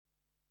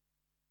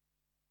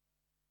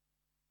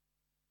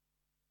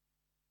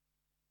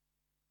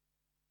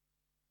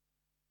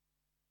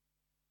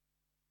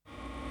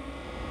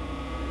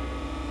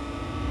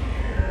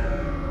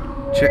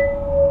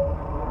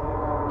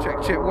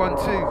check 1, 2.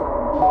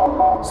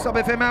 Sub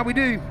FM, how we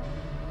do?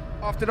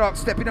 Afterdark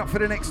stepping up for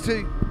the next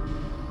 2.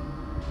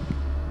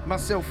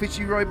 Myself,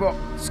 Fishy Robot,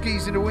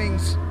 Skis in the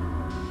Wings.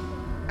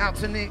 Out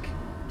to Nick.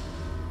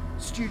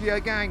 Studio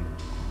Gang.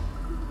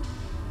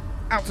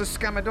 Out to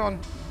Scamadon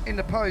in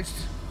the post.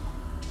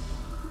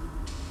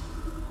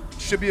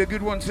 Should be a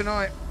good one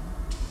tonight.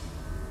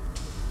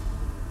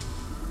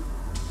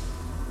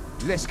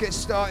 Let's get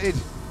started.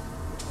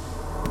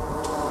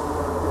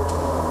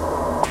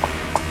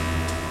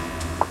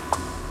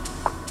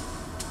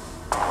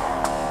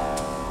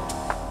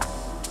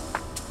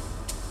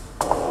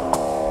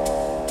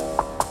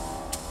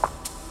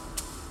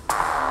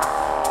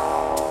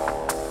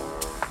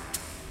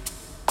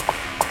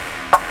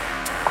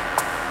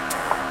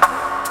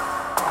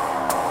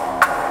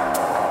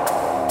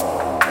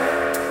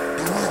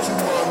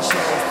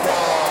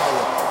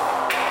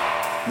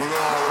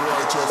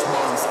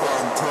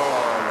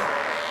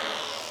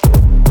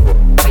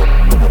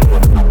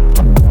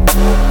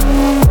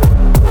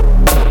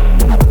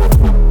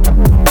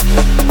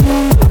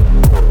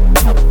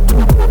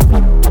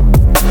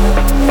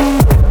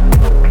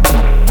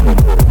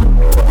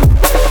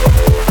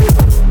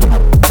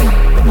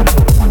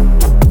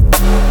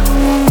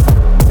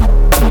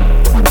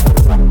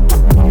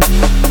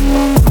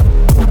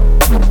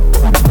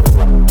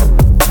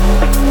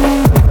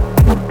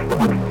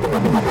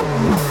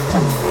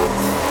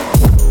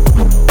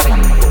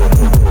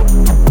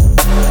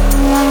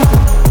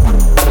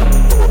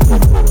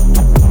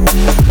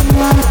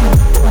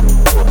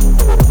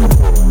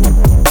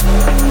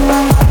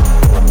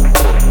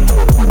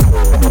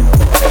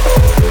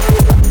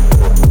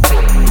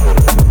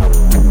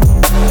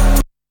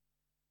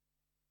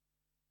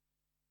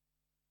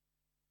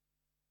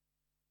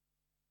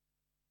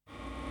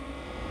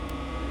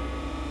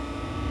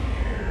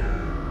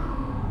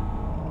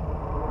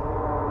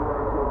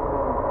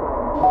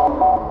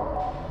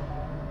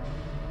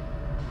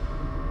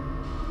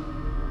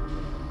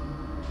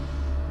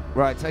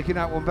 Right, taking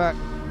that one back.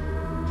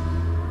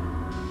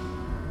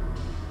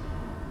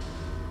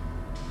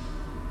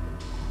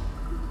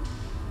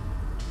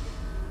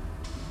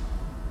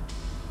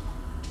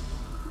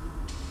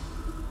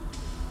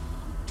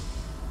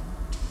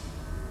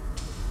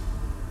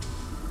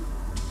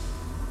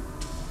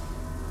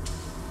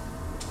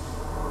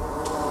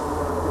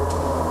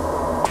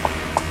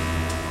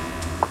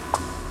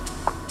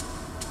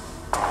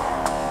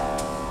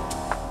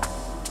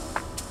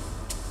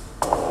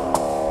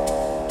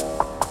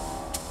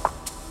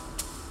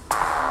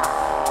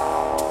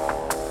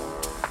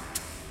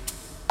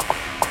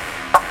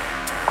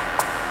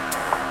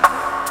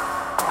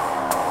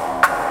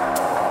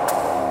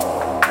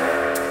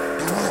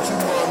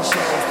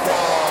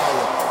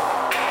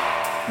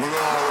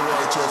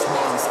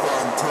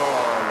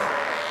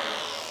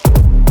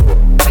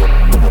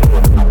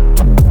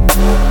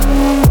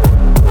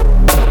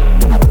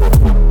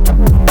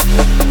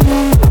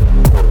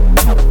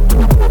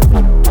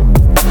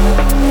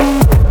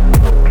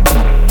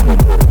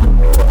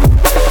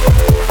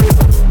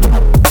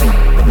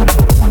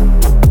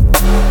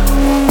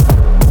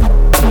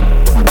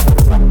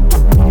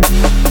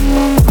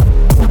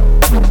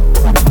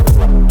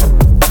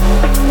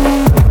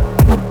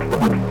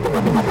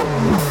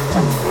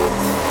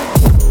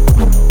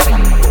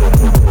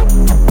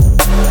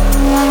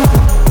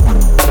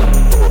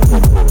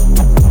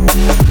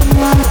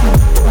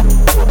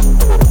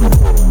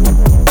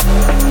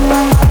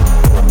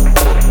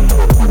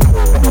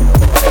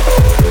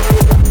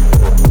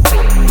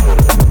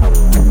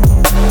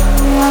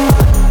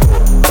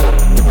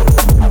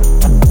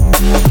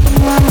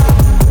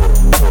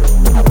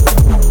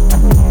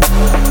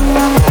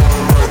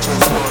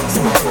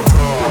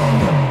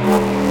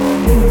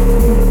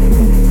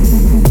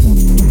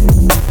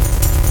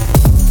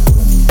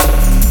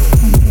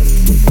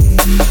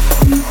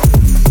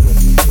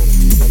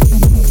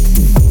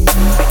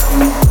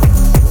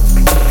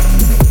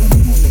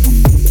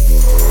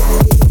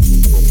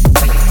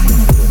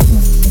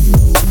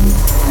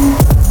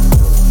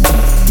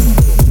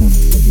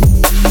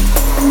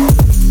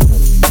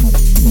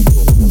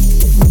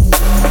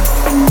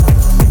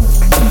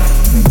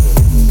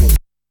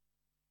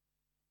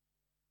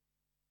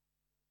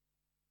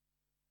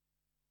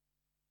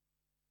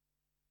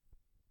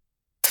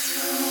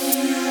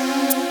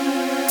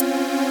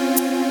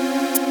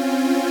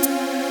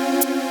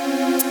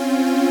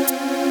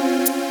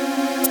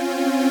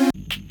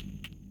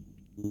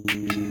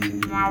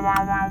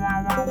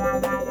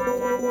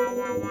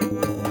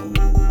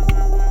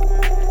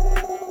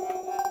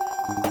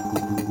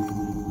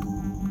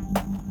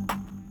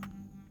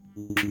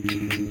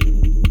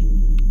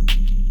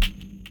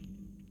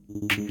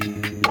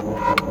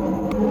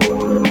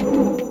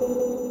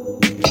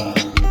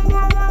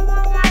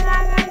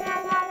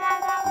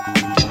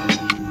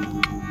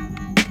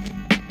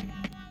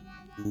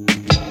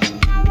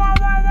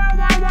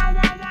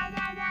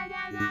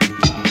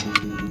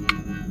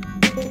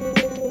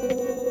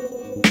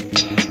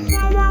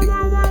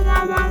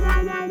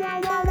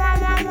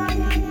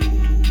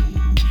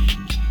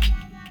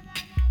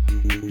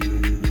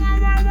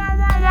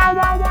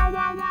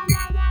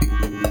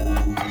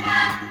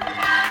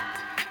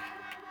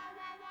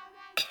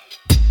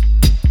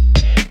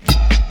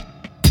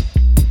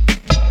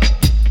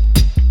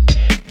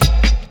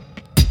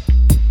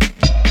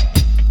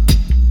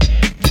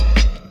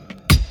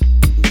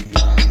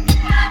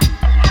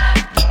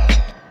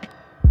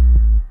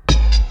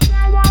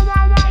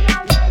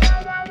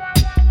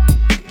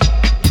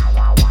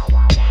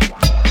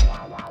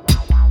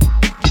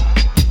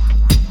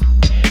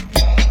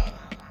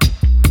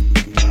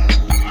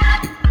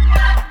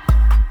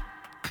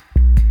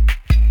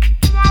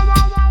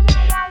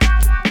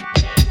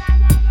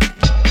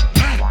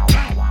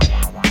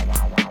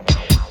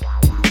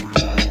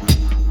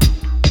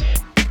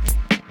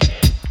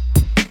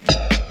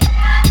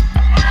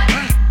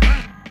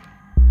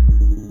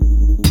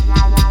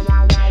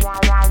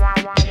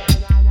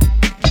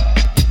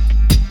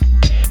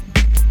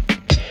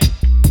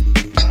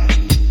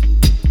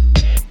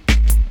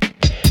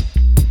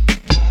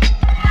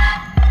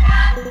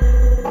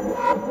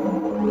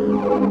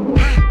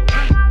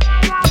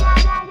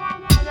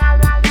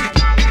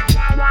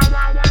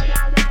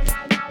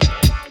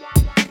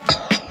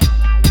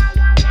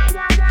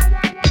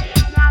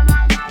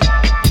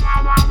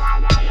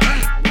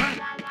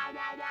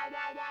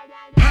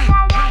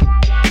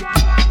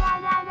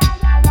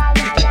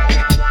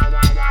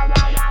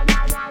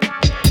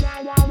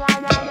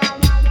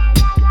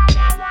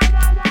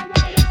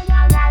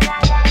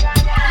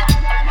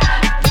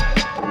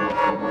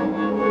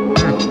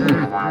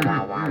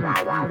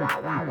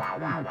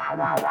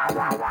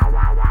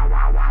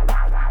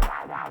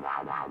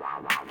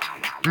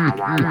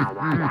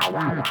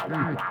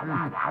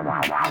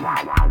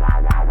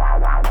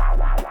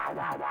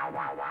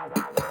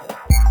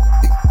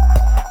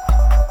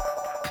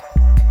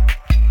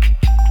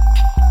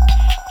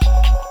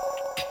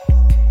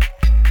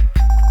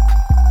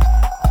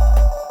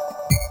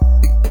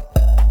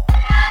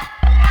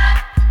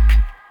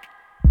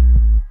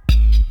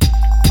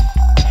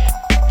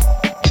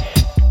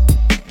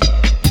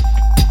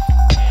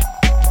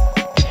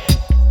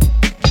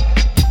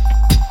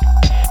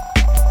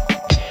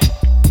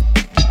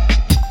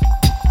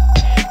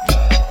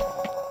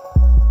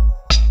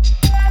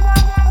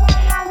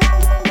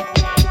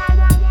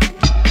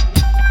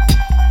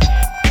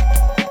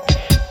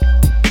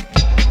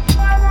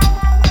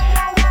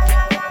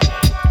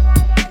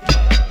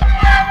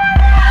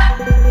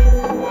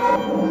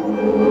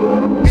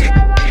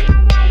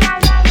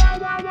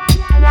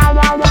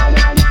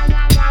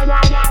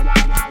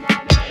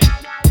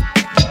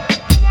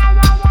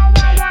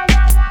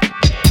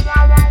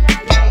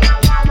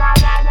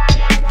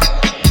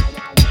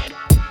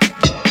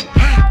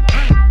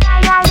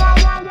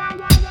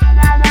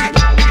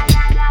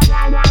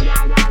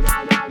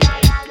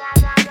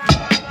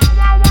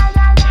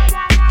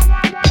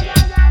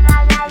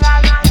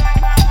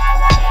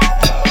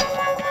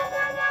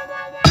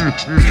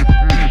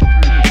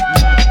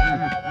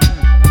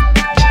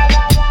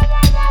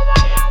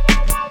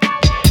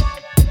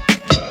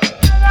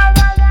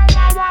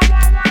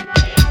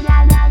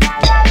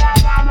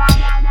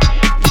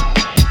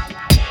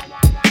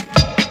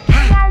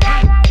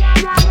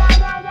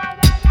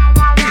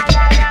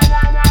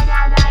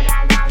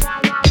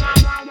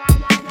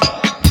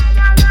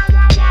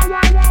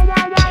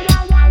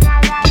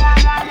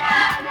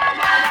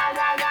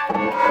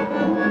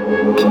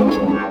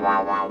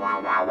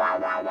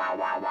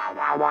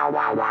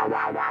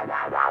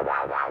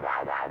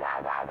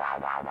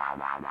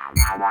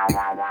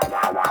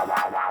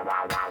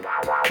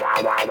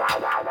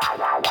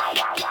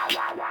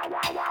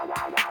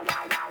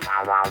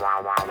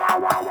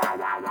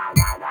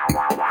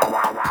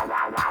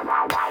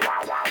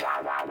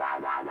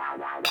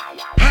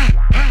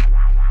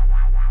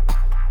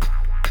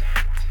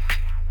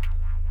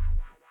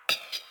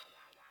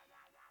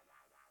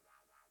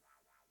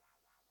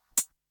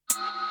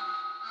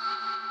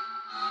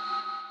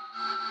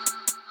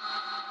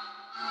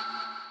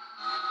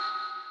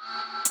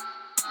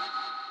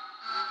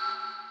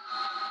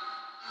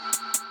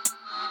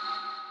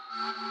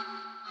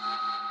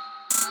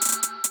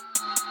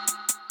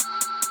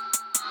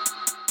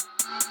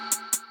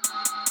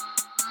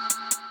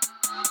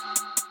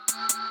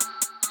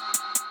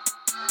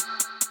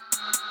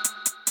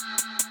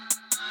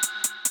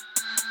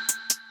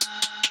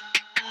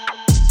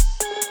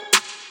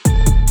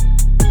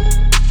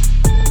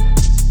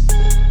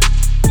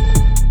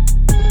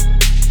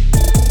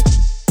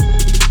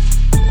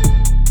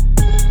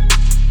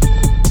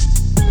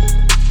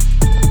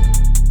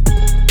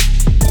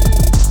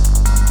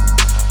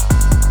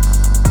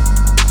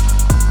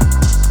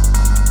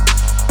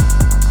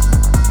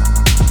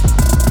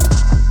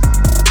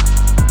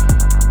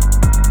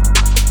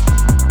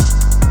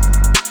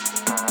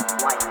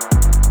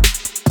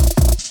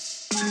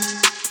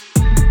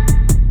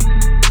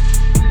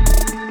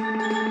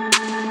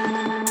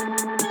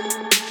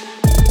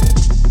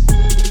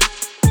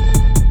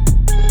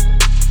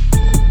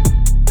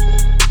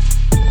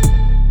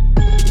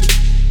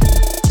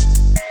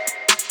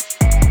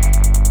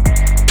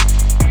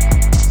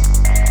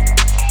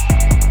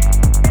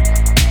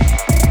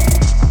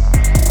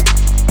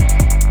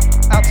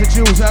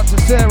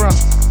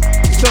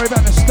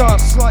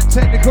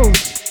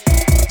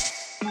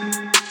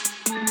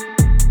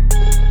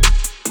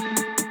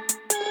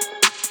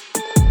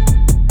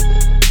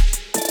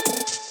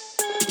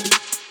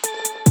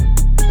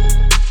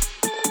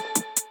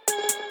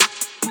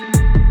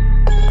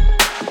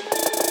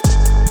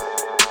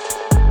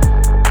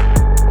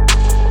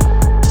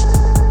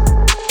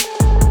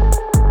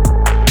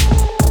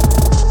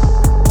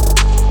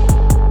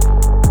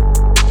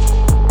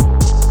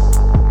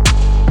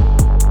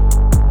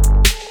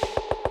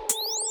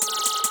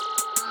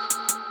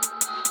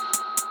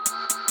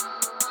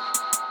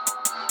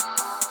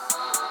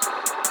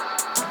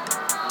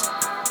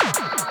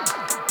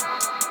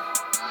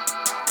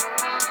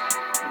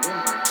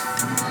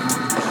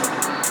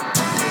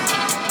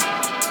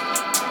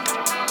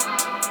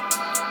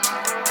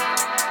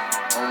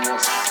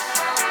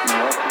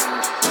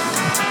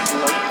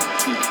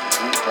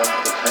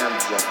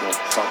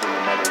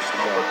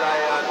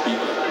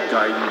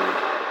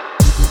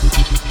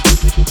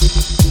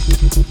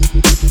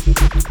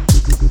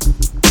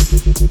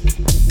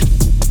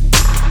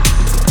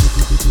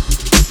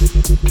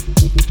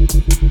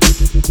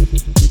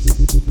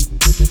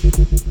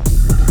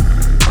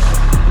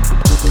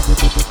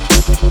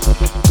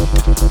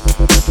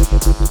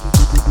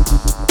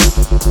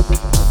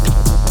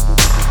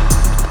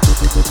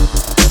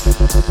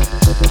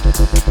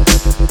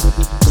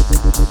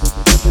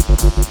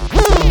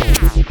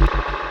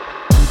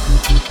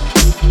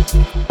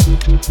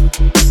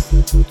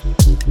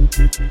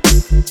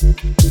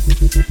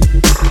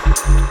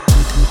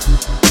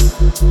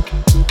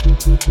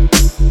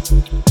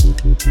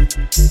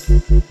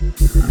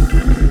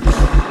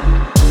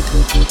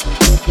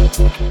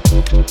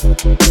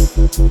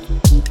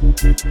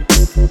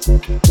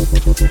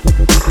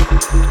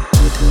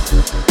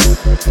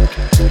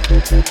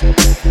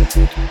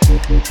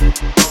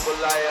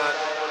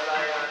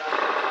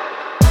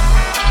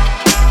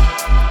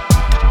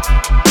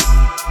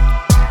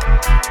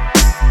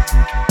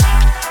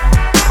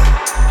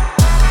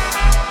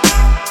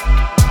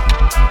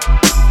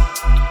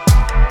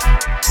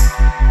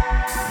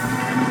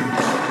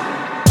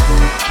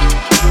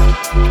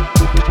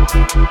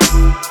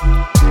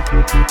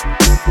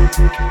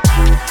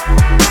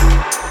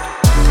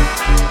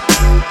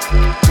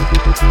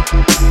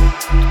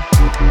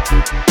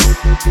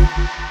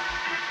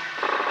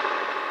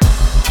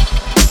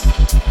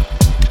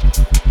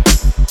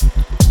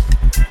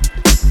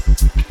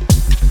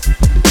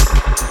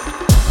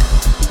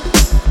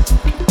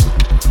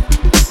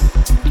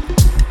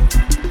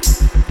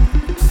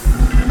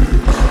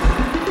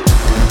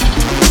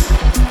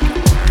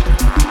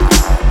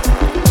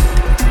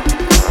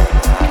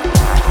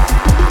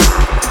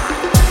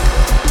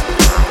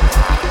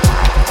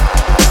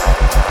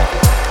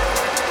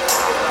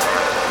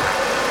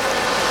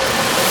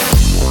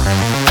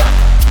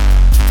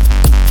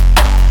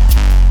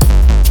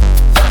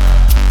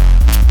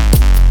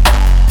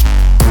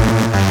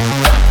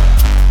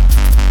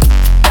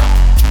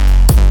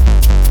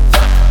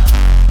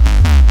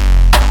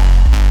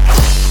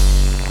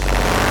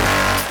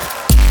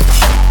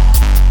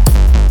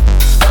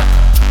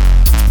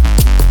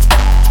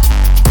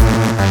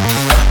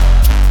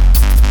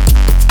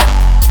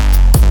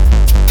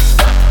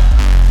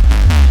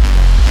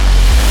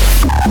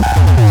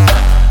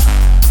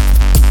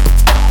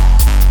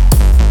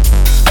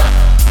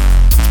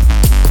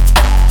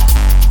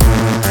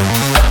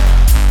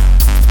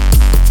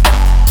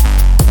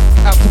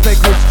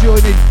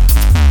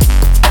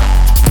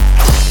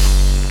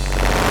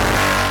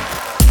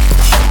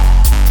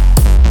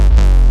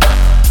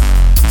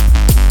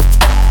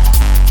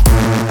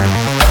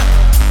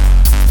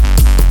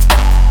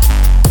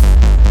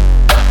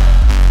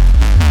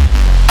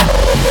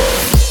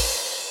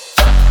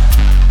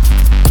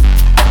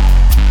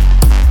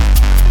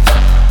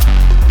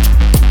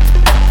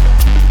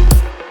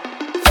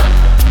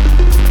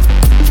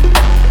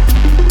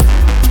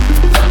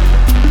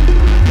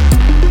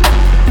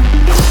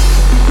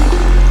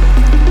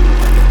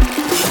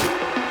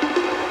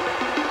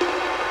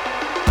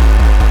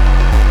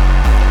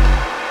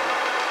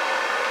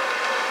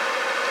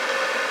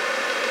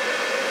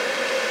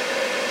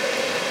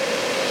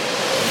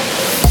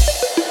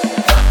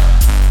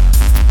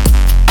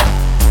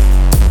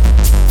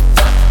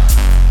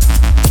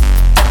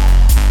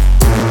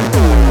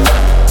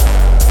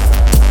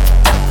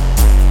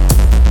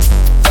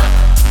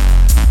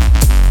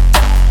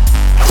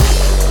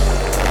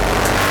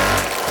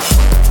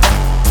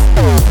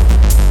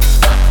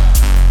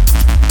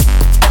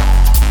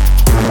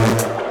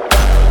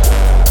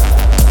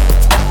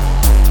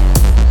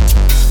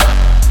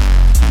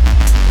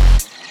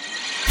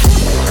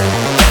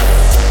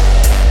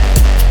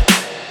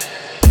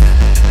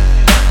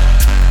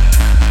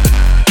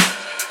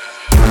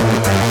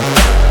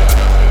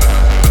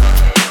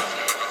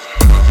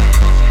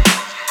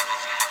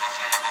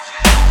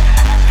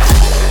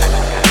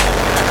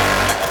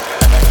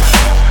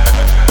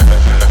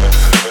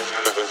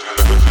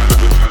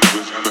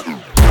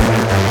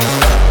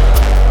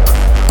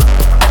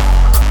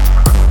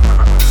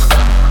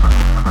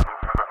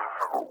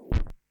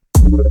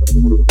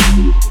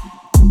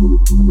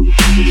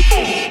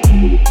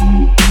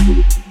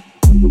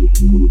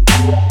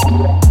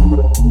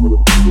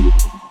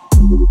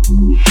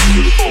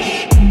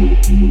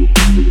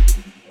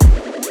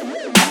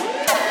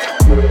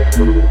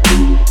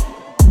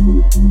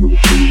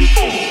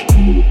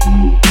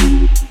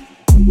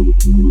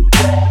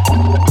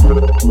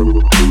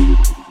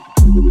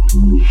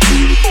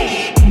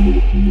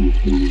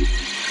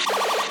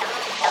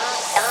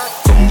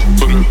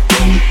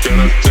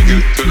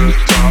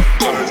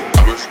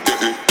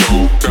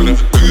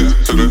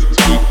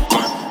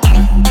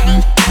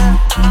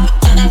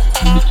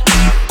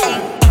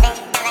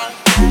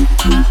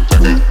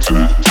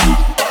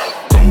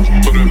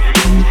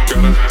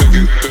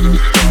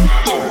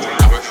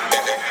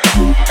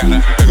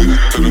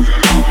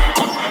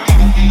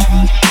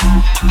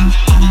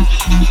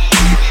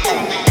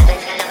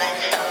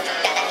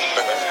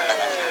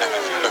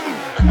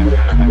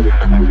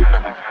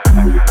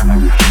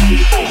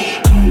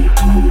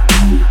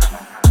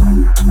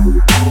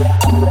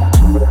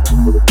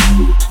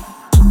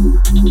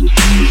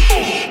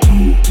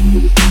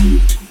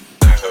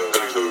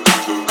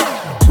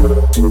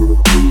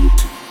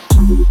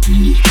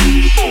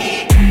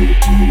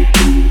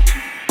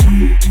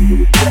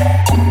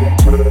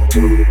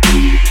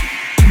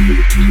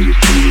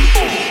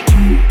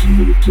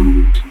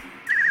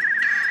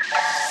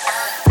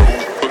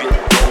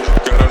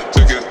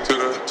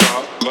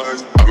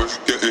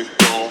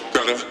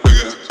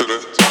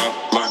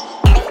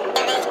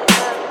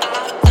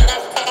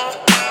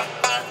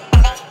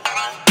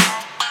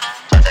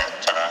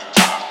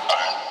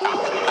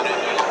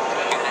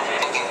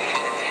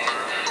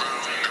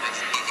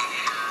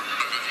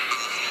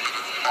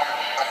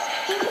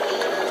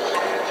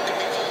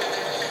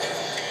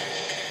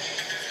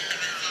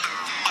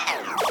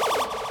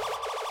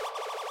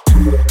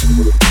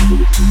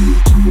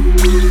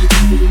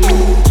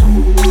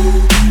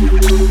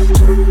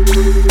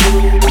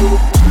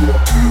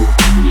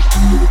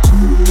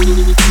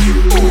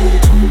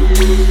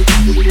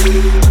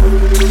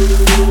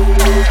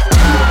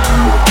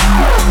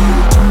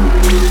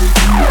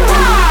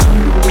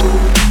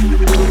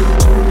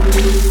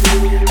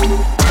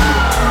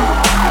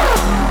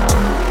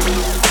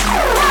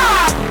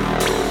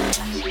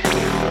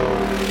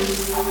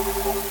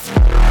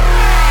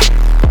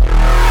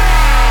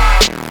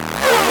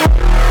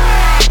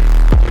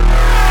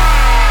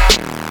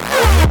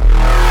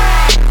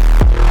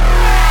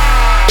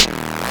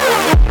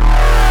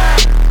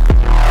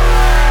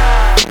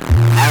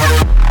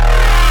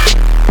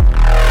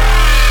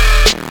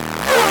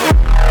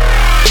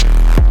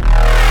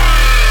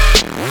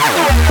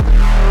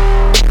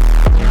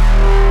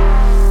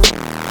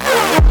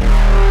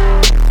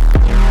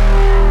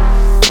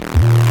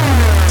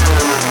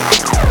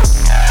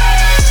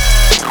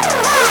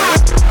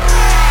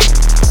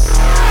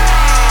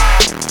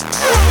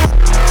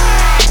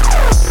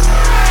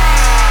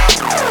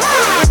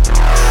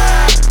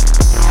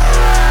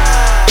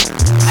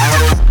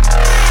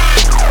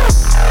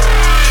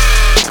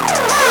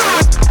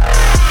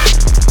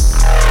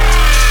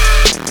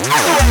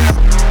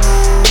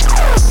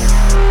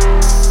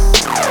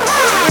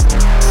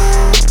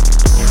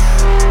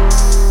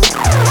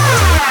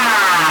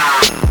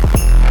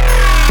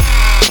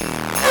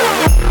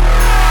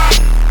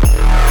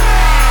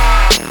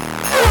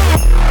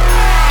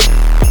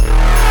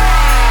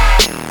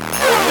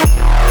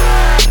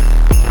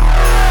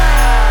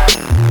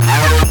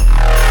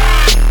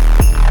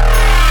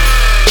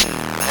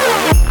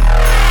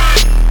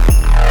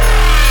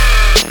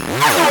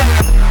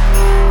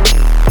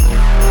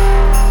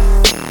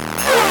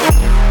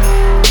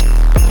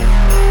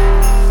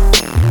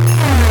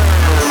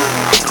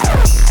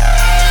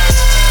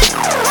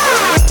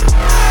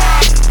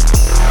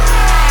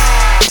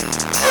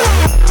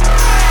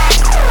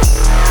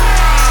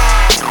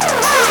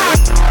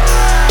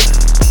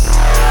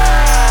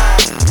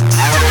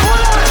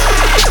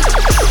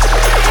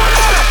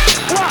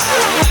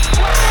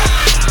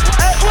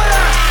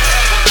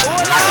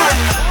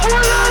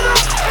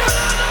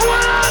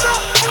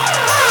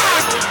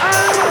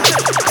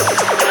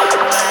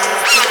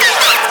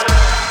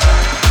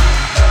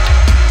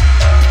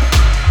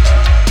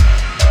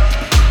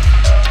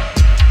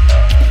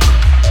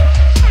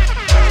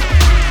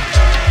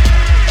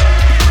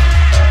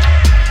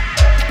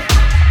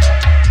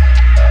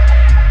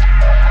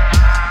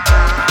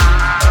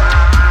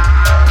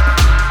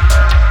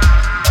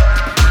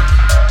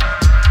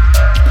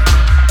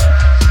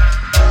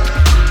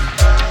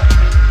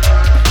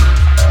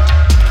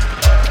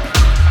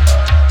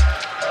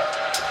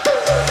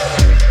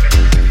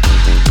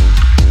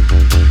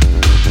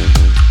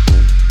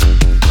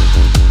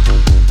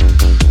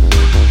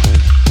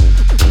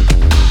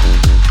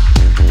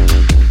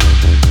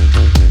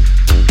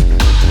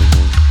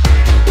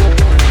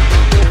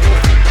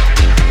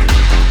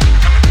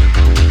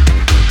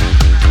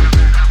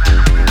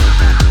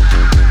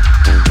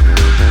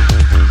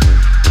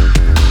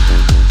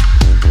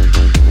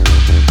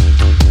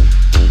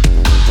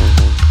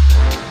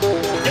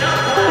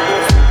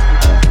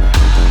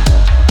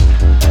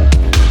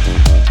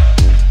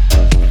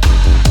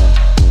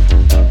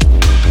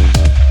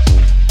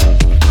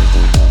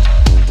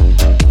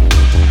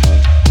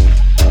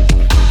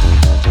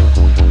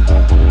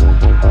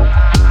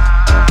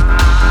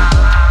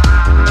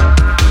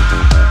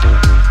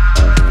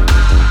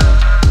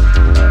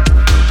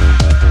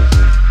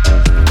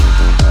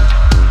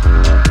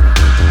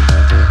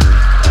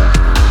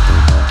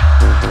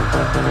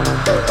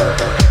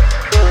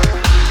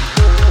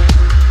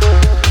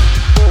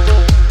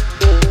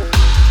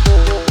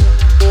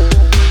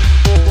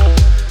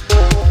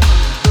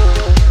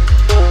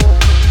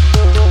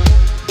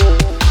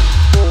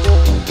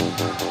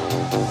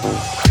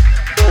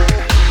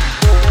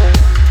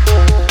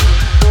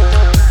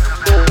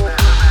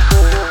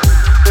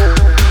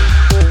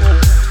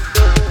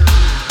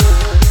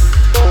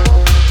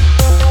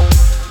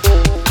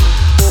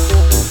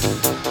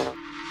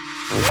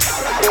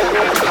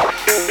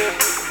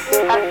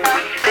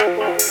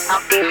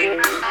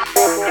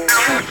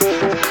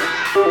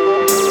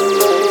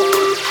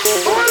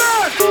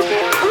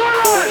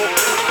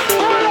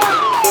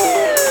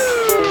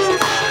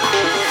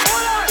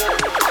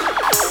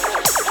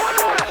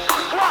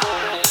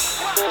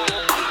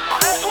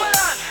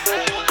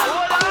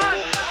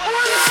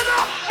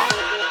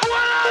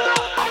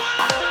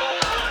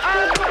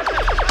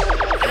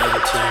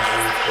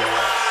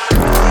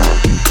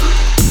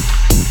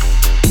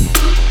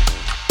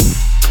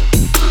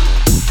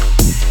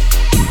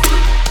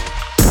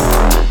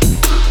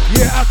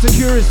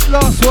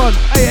 Last one,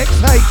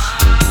 AXH,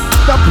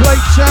 the plate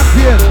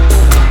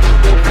champion.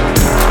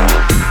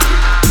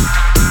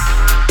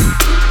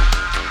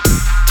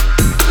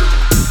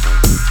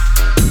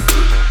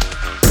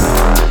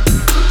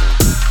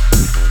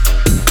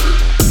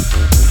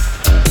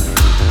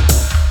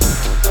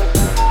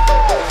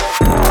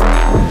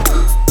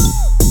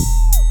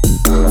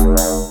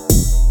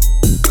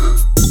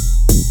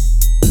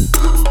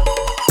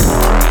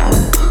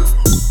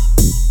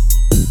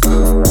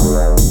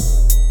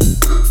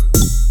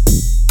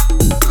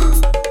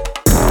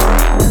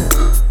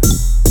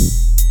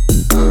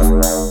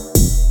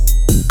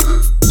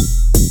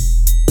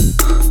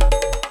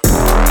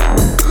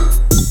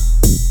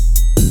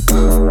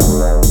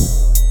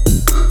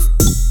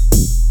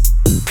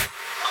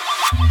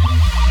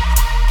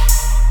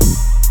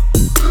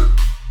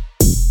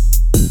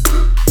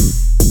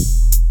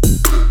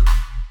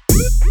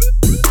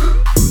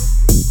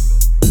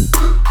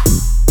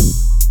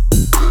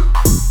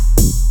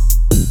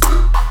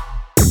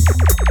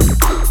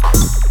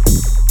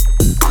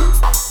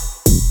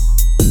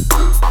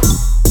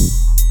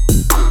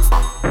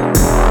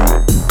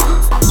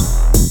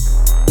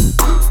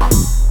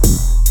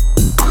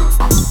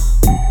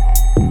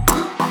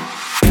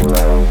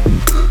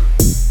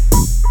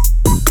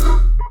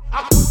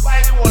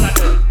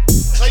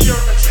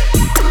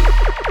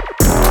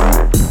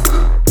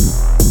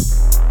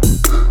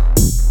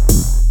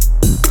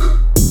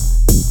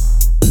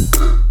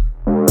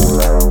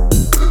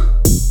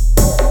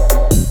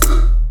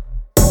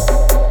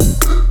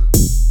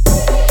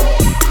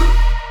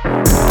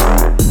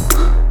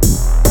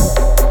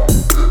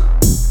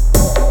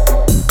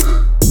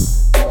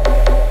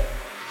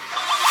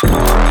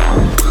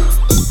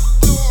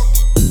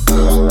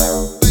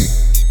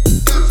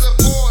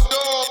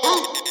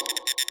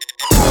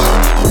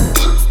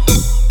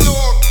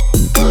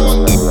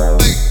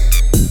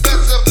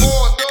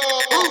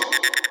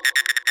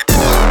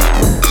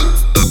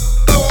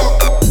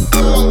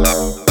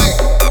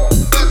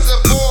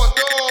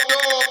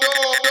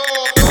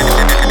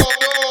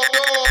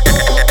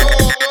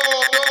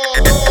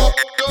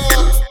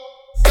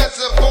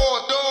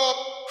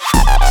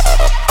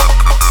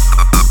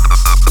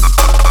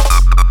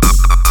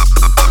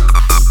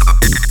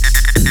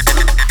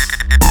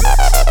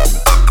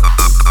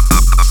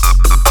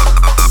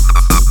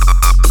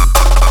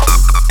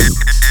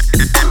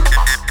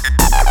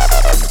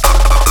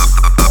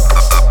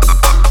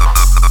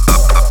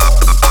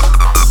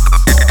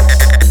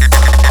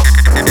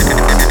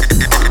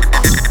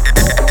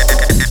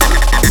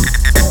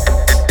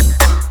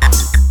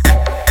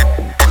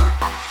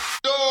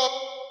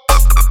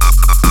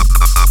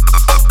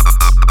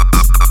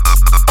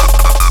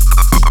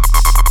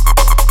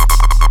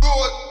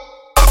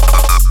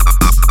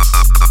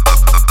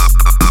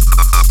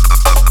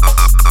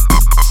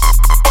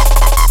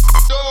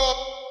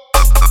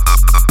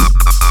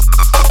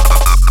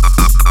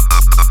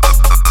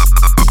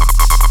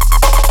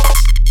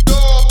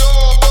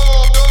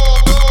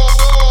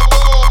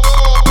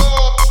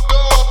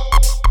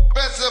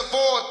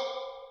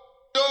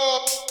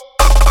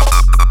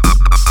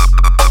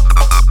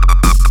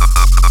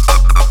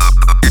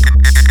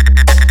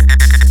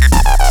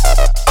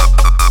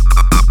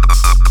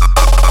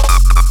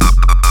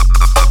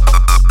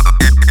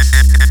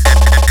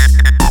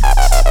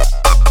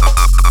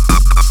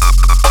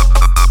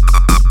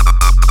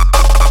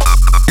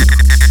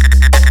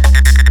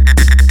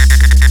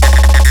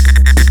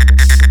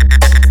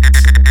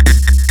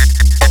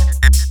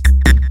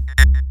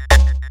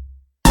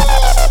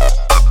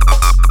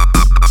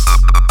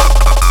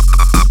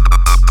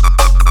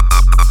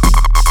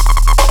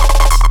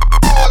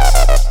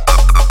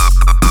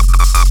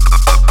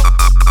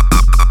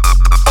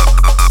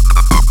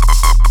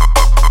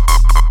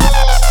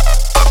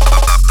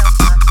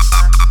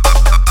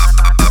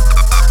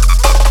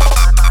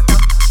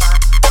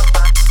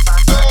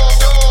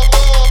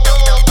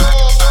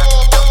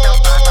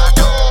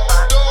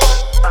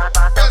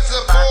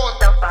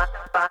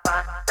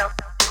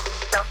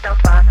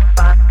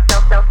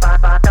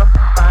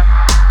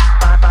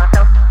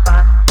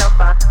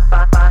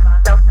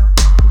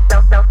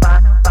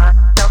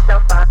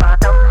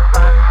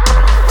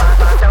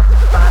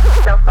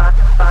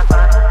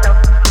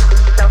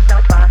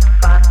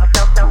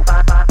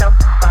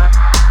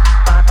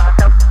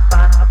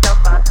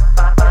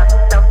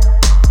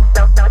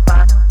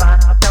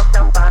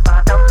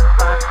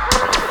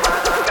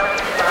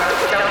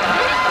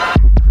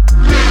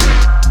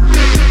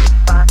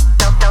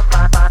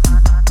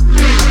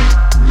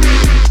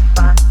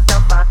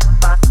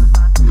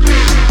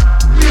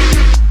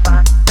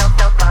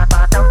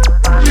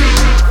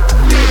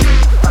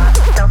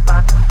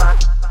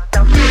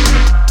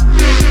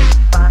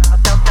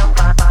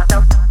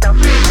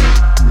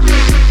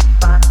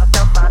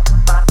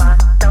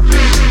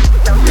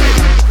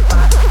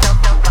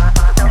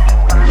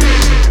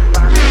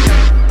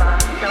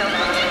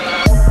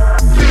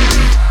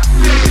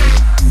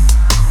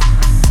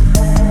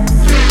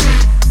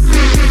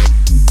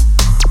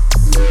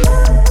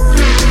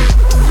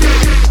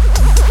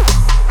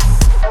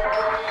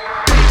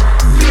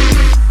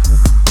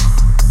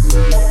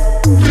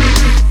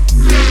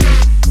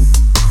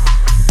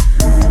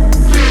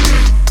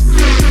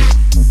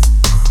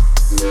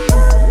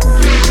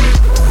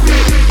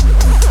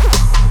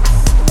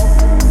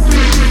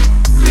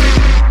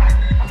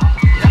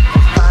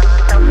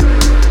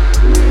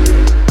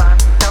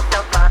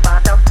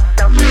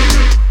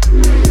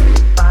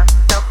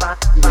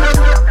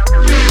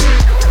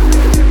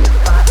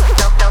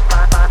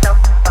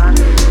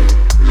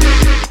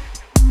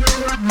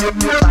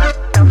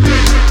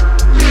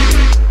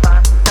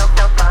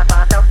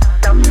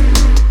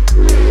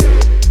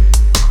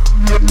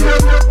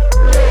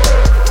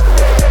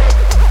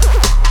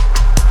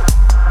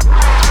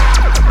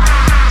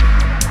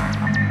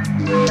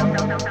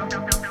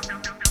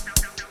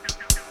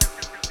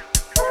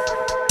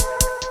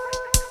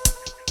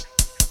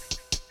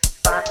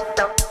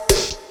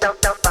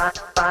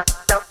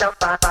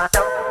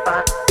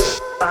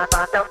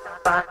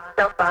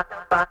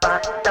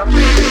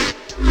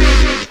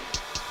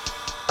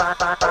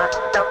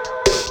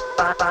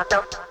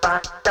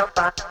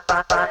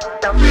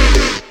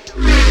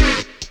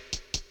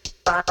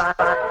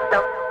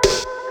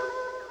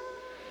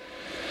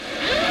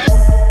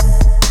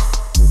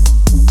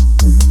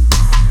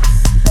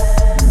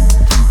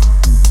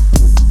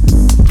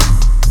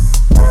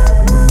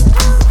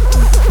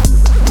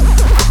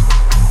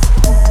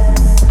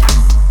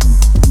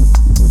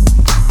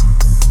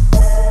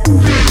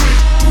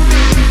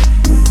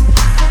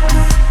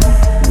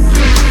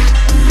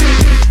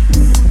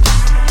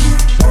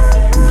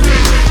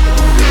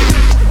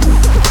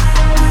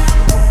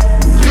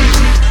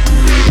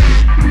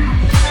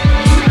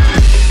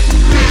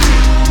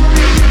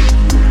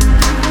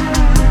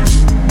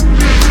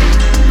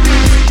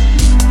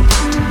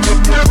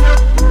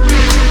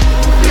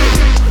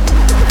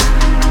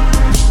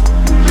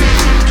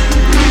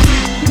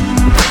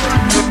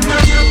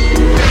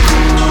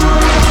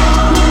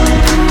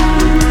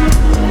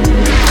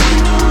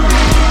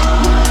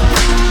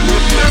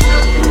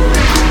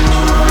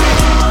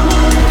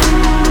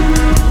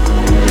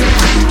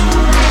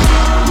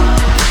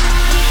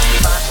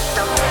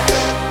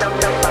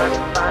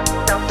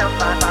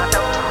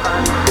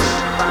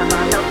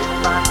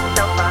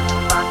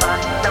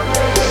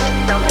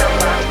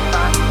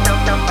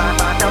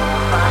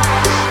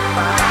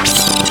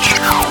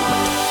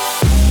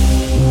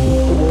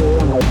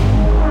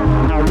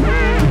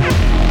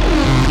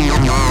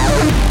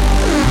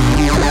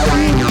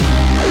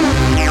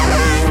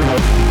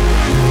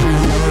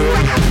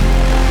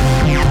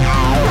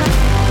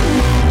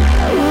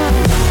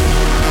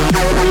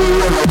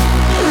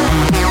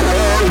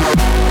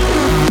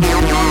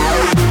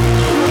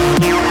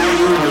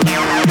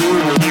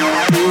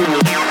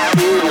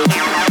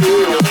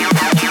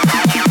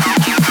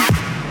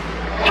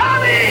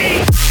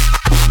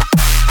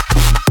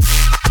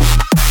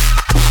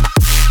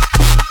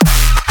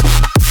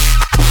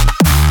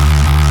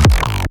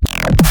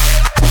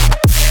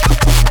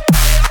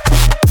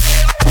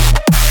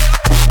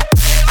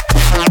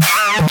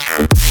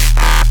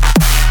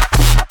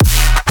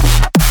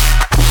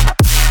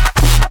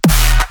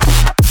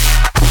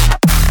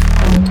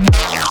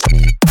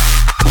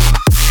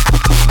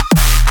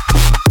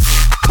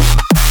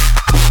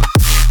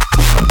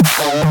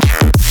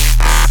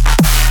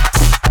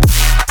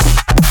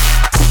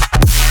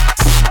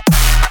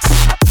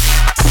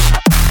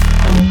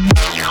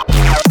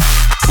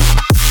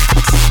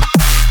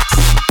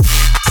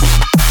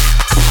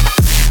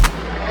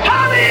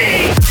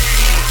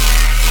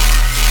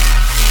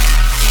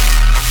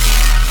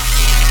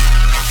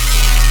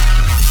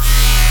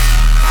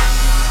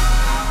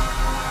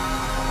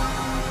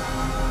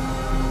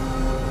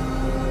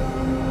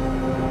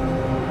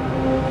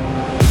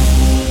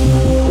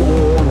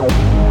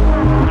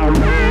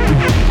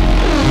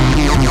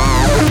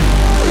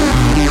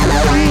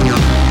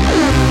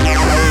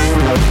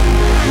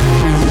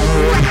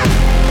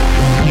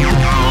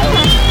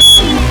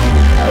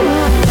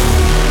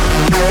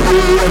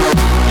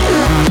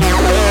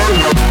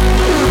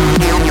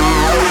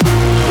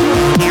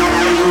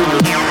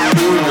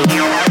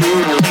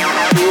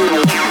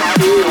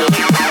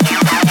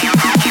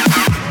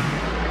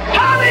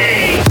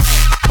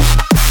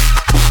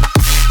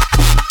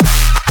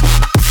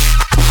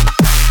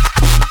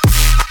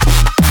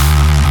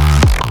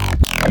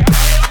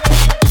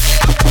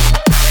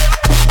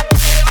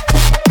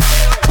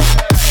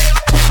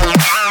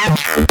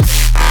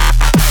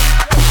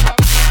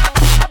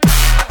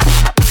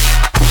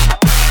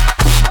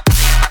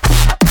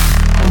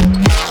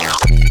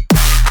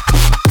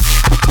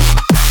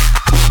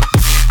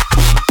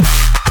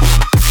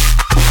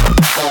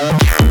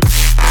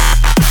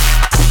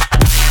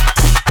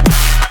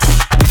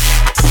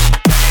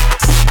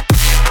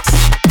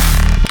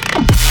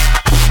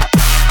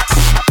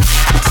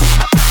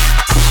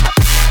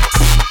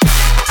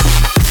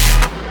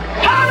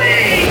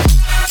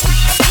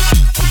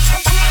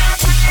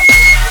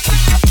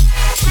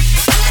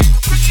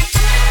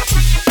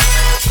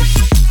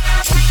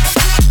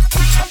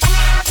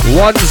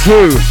 1,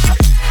 2.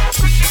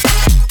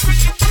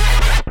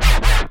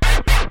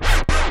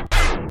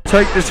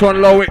 Take this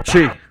one low,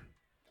 Itchy.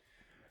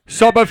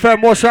 Sub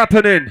FM, what's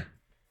happening?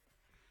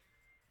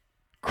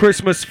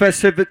 Christmas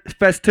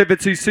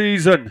festivity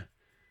season.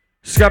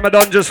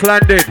 Scamadon just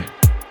landed.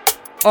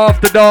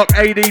 Afterdark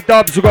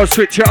Dubz, we're going to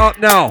switch it up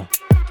now.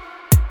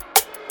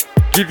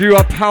 Give you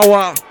a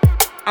power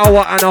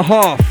hour and a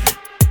half.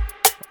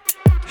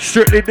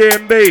 Strictly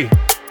D&B.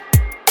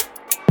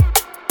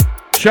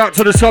 Shout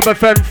to the Sub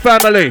FM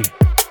family.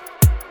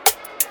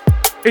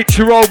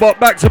 Itchy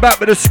Robot back to back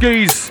with the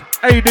skis.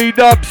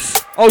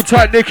 Dubz. Old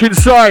tight Nick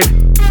inside.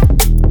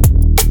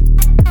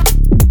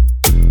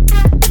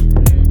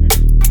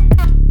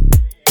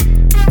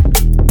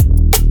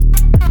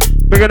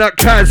 Big up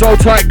Kaz, old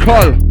tight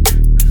Col.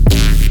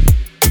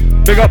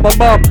 Big up my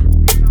mum.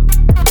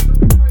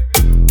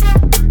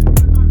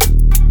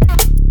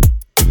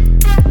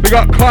 Big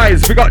up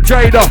Kais, big up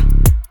Jada.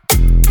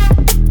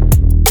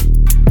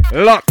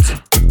 Locked.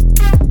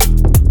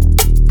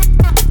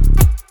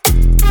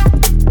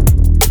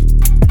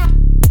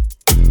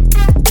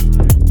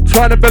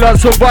 Trying to build up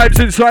some vibes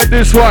inside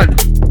this one.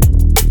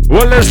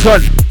 Well,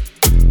 listen.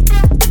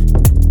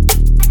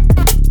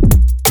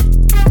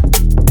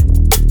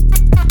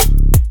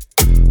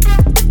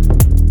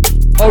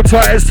 Old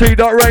tight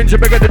ST.range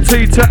and we got the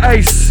T to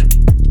Ace.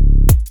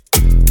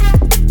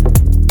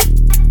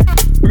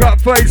 We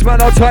got FaZe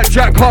man, old tight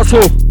Jack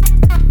Hustle.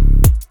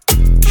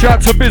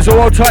 Shout to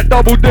Bizzle, old tight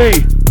Double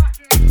D.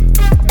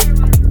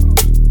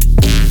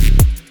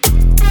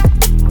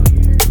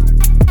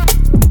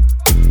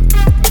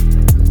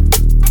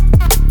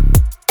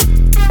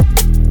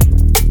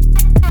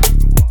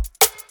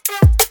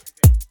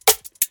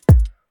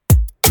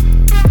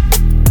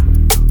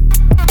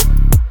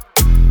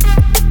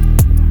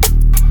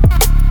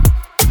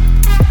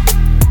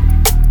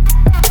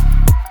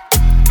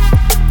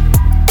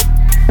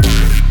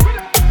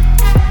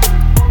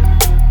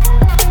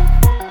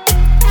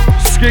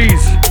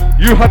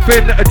 You have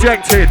been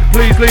ejected.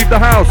 Please leave the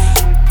house.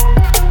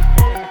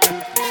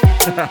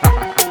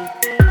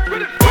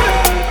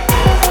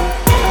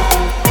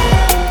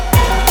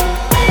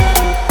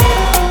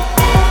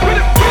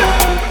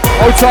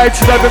 Hold tight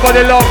and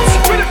everybody locked.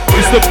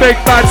 It's the big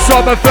bad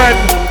summer friend.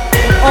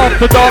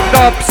 Afterdark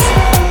Dubz.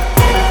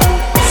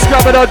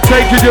 Scabadon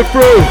taking you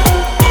through.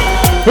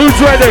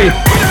 Who's ready?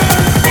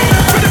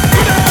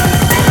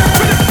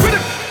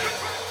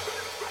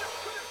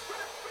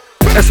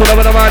 It's one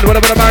of the man, one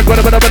of the man, one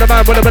of the man,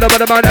 one of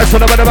the man, it's one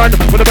of the man,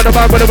 one of the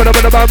man, one of the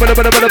man, one of the man, one of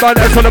the man,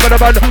 it's one of the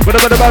man,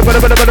 one of the man, one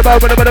of the man,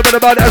 one of the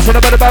man, it's one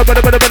of the man, one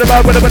of the man, one of the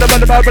man, one of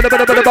the man, one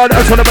of the man,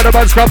 it's one of the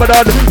man,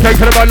 Scrabadon,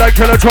 taking the man like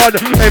Kilotron,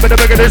 aiming to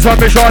make it his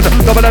ambition,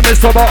 double and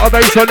Mr.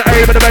 Motivation,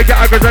 aiming to make it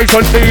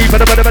aggravation, deep in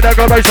the bit of an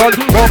aggravation,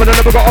 over the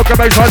never got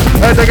occupation,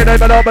 and taking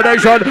aim and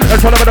nomination,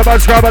 it's one of the man,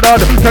 Scrabadon,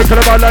 taking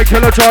the man like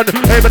Kilotron,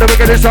 aiming to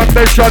make it his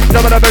ambition,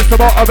 double and Mr.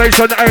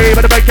 Motivation,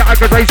 aiming to make it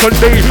aggravation,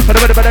 deep in the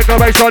bit of an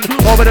aggravation,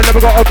 over the never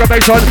got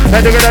occupation,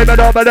 ending in a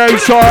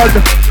nomination.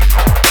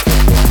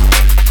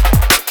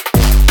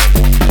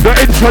 The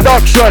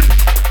introduction.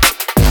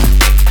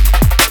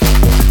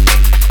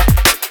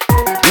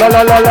 La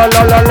la la la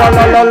la la la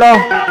la la la.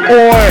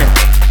 Oi.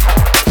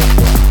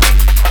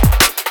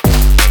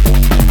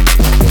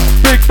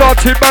 Big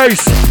dirty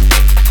bass.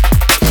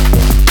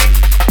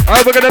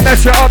 And we're gonna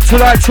mess it up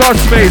tonight,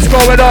 trust me, it's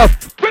going off.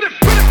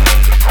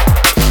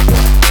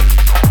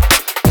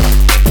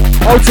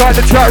 Hold tight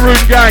the chat room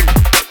gang.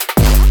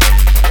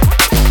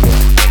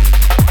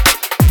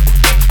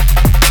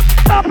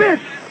 Stop it!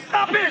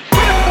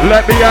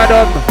 Let me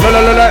Adam,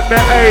 let me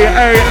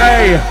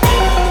A.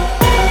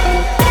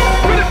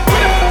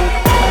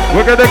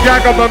 We're gonna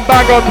gag 'em and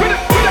bag 'em.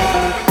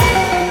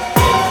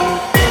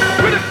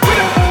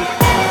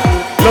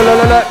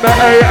 Let me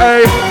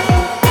A.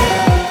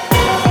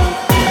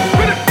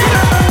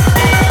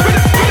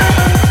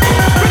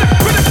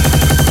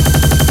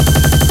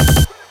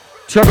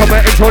 Check on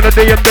my intro to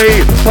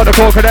D&D, for the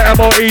cork of the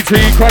M.O.E.T.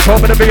 Crack on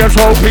with the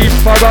VSOP,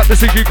 fire up the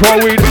CQ Core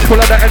Weed,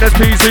 pull out the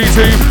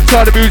NSPCT,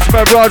 try the music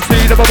for Rod-C,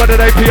 never win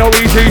an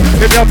APOET,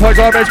 in the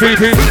umpires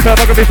RSPP,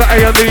 never gonna be for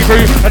A&D3,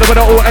 and I'm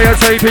all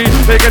ASAP,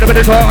 they get a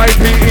minute for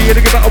IPE, and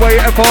they give it away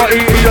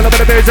FREE, and I'm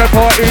gonna be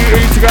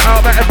FREE, to get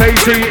out of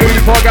FACE,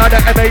 fog out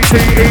the MACE,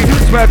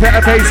 swear for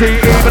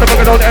FACE, but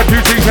I'm fucking on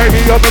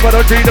FUTKB, on the one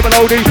on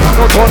G-double-O-D,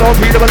 not torn on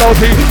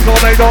P-double-O-T,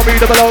 nor made on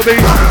me-double-O-B,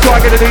 try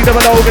get a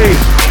D-double-O-B.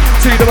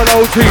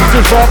 C-double-O-T,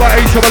 just rather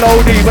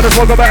H-double-O-D, but it's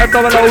wrong about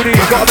M-double-O-D,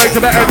 gotta make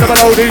some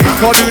M-double-O-D,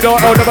 can't do no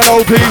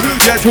L-double-O-P,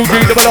 yeah,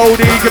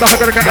 2G-double-O-D, give a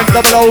hug and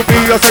M-double-O-B,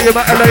 I say I'm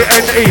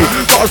L-A-N-E,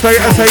 gotta say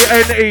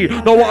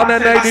S-A-N-E, know what I'm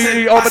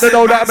N-A-D-E, I'm gonna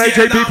know that I'm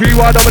H-A-P-P,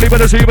 why nobody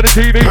wanna see with a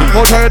TV,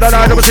 won't turn the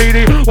light of a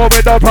CD, won't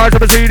win no prize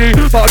of a CD,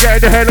 but I get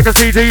in the head like a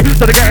CT,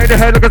 so they get in the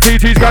head like a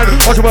CT's gun,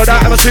 watch the word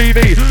out of a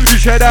CV, you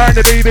share that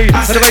in the BB,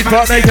 and the make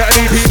part make it an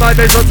EP, my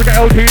base wants to get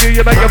LTD,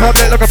 you make your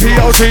public like a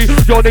POT,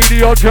 you'll need the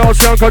odd chance,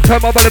 you can't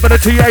turn my money, but a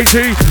TAT,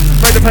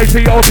 make the place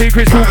POP,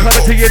 crystal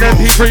clarity in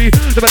MP3,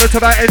 the minute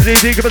of our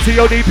NZD, give a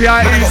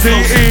CODPIECE.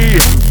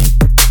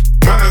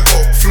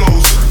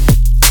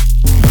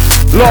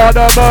 Lord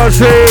of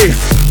mercy.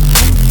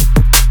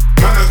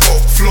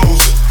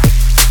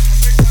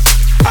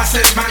 I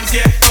said man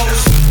get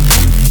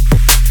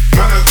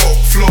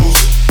flows.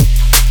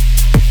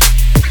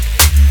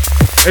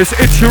 It's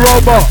Itchy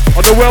Robot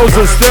on the wheels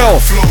are still.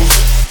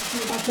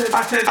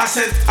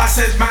 I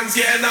said man's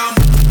getting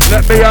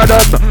Let me at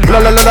 'em,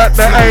 let me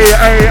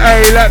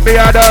A, let me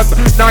at 'em,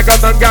 nag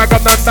 'em and gag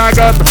 'em and bag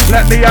 'em,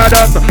 let me at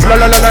 'em, let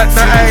me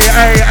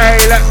A,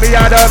 let me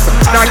at 'em,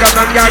 nag 'em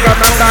and gag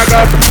 'em and bag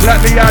 'em, let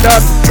me at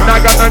 'em,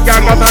 nag 'em and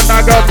gag 'em and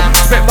bag 'em,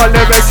 spit my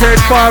lyrics in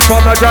fire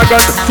from a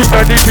dragon, too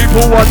many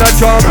people wanna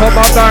jump on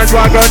my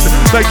bandwagon,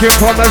 making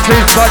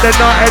promises but they're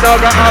not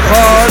gonna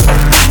happen.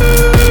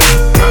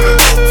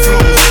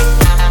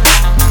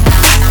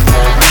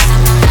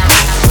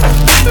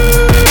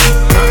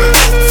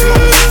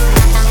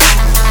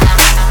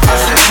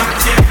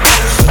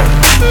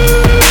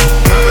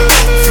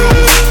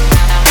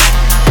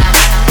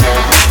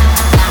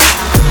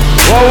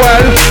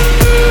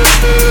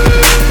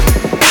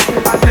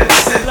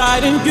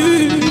 Sliding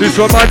good. This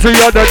reminds me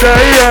of the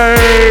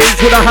days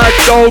when I had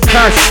no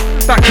cash.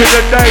 Back in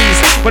the days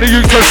when I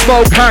used to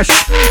smoke hash.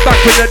 Back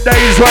in the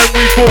days when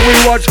we thought we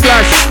watched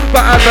Flash.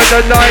 But having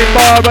the 9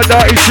 bar and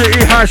dirty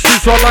shitty hash.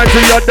 This reminds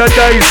me of the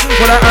days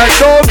when I had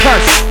no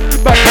cash.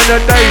 Back in the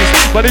days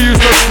when I used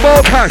to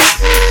smoke hash.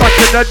 Back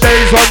in the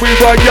days when we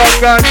were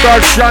young and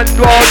fresh and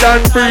wild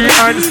and free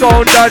and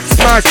stoned and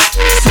smash,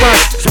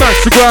 smash, smash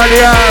the granny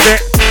out of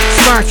it.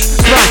 Smash,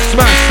 smash,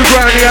 smash the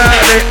granny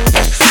out of it.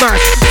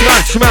 Smash,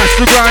 smash, smash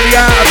the granny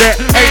out of it.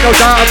 Ain't no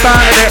doubt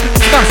about it.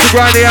 Smash the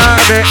granny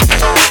out of it.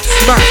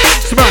 Smash,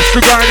 smash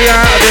the granny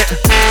out of it.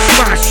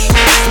 Smash,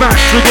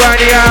 smash the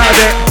granny out of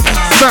it.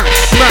 Smash,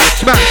 smash,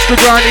 smash the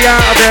granny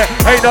out of it.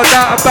 Ain't no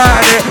doubt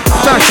about it.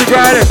 Smash the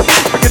granny.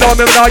 You know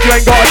me now, you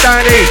ain't got a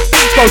Danny.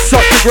 Go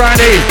suck the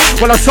granny.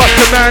 Well I suck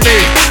the manny.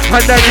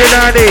 And then your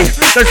nanny.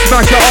 Then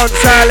smash it on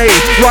Sally.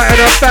 Right in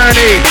her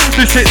fanny.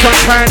 This shit's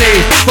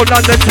uncanny. From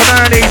London to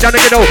Manny. Down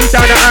the ghetto,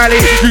 down the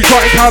alley. You try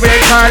and carry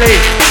and Cali.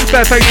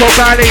 Bareface or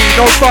Valley.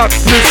 No fuck,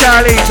 to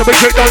Sally. So we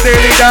quick, don't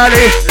dilly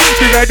dally.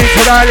 Be ready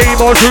to rally.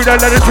 More true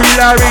than letter to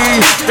Larry.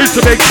 It's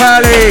a big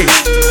pally.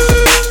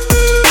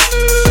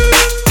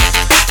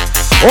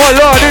 Oh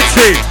Lord, it's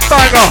it.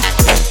 Banger.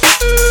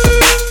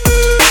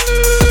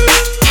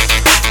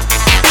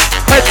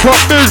 Head top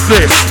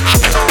business.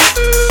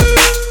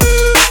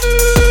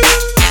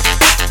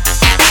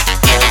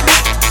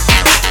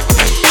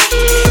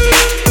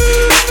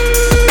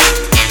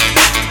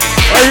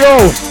 Hey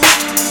yo,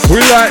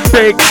 we like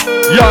big,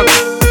 young,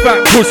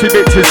 fat pussy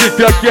bitches. If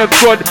you give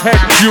good head,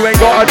 you ain't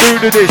gotta do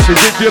the dishes.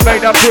 If you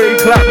make that pretty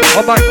clap,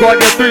 I might grant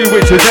you 3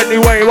 wishes.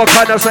 Anyway, what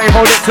can I say?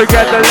 Hold it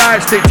together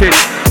like stitches.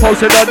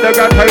 Posted on the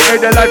ground,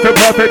 painting the life of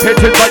perfect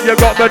pictures. But you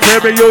got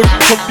materials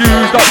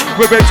confused up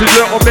with bitches,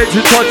 little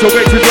bitches, touch of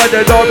witches. When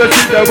they don't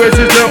receive their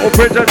wishes, little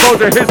princess knows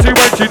the history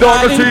when she don't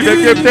receive the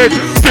gifted.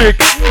 Big,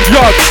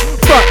 young,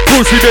 fat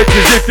pussy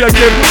bitches. If you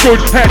give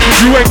good head,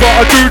 you ain't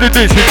gotta do the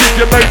dishes. If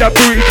you make that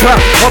booty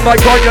clap, I might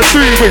grant you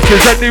 3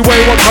 wishes.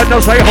 Anyway, what can I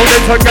say? Hold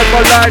it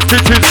together like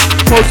stitches.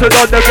 Posted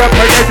on the ground,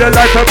 painting the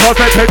life of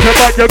perfect picture.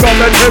 But you got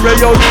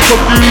materials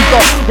confused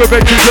up with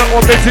bitches,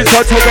 little bitches,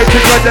 touch of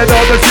witches. When they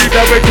don't receive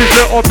their wishes,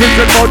 little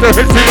prison mode, the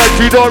history when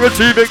she don't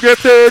receive it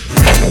gifted.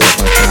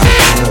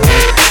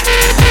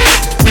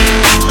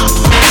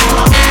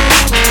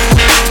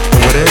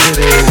 Whatever it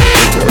is,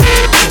 it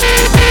works.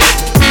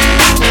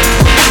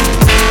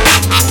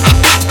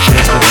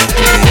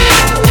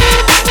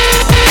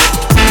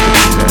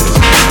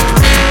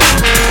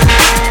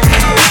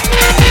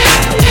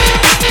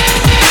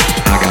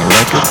 I got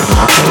records and I'm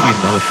gonna play these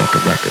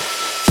motherfucking records.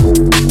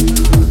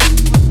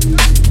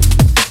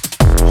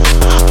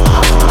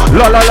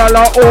 La la la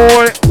la,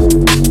 oi.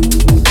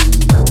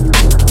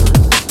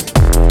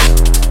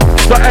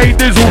 The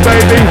A-Dizzle,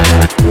 baby.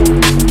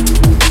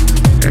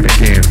 And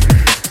again,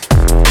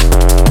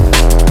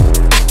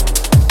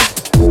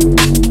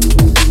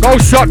 go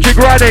suck your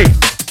granny.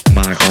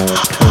 my own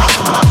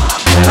personal.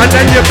 And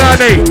then your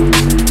mammy.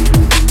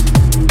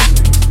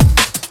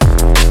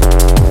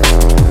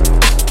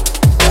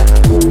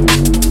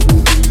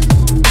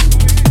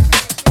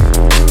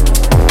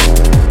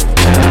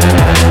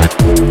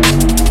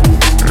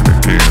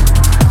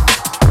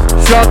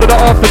 Sound of the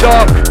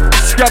Afterdark,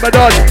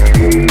 Scamadon.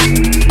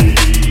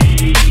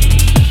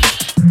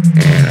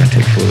 And I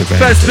take full advantage.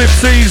 Festive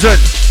season.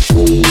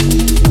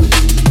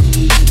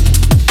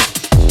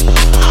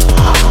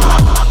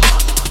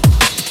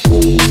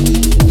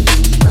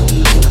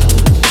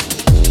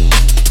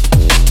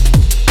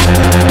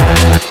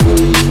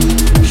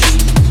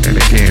 And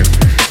again,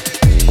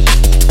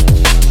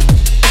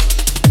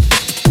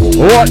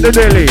 What the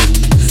dilly?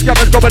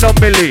 Scammer's coming on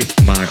Millie.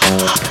 my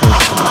own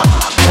personal.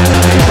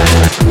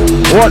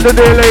 What the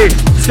dilly?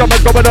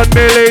 Scammer's coming on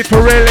Millie.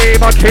 For really,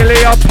 my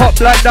killie, I pop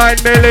like 9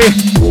 milli.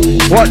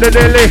 What the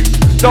dilly?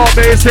 Don't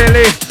be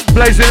silly.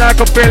 Blazing like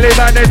a Billy,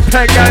 man, it's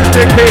peg and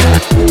sticky.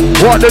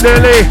 What the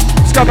dilly?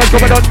 Scammer's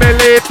coming on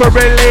Millie. For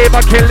really,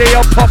 my killie,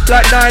 I pop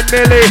like 9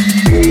 milli.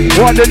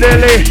 What the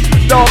dilly?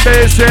 Don't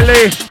be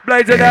silly.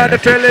 Blazing down the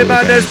Philly,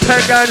 man, it's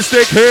peg and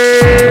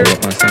sticky.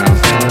 What my sound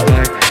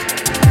like.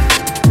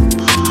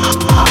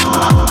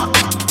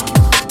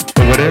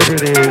 But whatever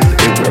it is,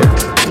 it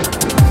works.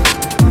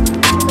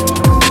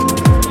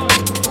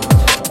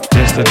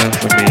 Just enough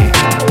for me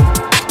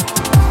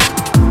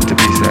to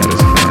be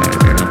satisfied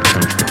and I'm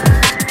comfortable.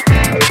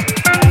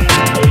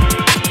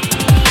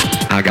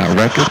 I got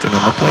records and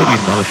I'm gonna play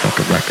these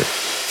motherfucking records.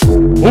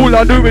 All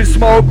I do is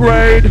smoke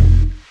grade.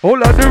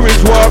 All I do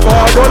is work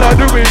hard. All I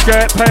do is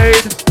get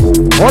paid.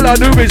 All I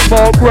do is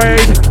smoke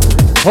grade.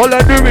 All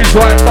I do is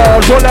write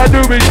bars. All I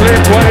do is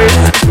lift weights.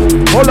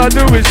 All I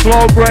do is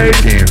smoke grade.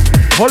 Again,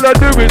 All I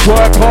do is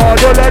work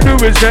hard. All I do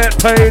is get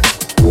paid.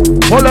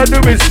 All I do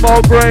is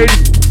smoke grade.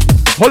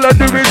 All I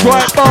do is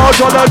write bars.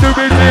 All I do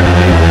is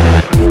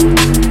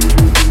lift.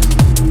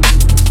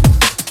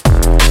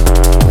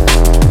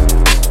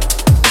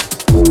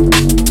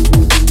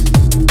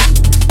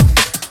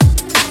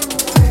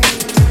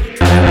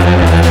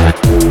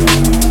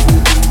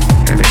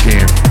 and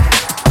again,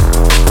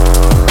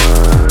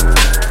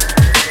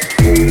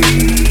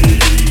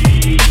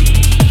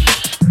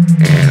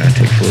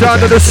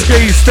 sound of the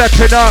skis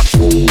stepping up.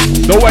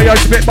 The way I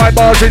spit my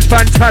bars is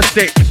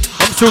fantastic.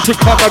 I'm sure to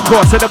come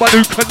across anyone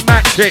who can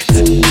match it.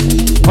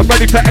 I'm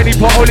ready for any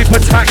but only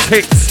for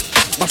tactics.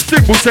 My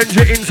sting will send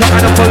you into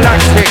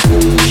anaphylactic.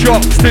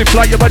 Shock stiff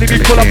like your body be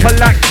full of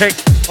lactic.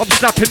 I'm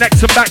snapping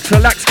necks and backs,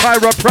 relax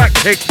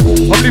chiropractic.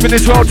 I'm leaving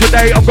this world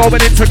today, I'm going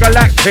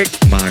intergalactic.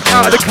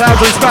 Out of the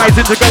clouds and skies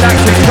into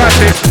galactic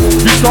traffic.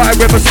 You started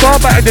with a star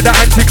but ended at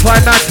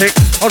anticlimactic.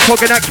 I'm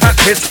talking that cat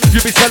piss, you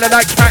be selling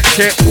that cat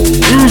shit.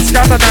 Ooh,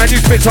 scammer man,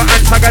 you spit so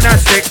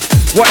antagonistic.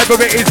 Whatever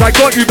it is I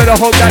got, you better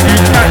hope that you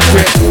catch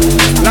it.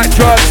 Like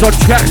germs on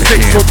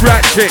chapsticks or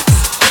ratchets.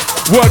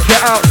 Work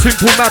it out,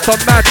 simple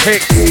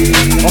mathematics.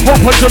 I hope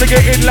I'm trying to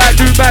get in like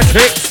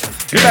pneumatics.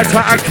 You better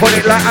act on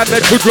it like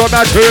amateur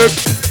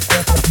dramatics.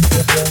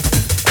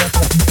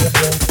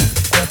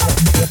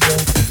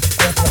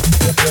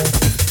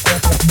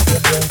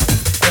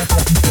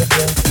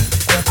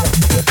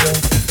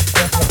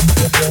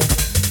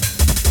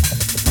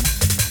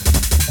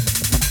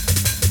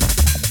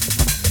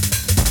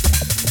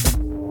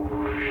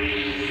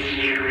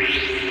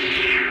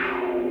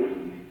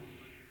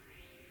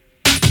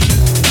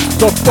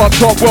 The fucked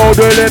up world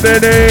we're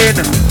living in.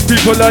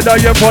 People are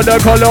dying for the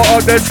colour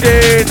of their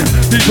skin.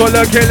 People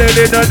are killing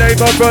in the name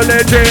of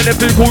religion. If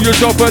you call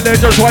yourself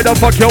religious, why the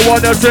fuck you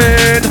wanna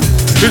sin?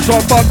 It's a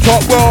fucked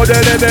up world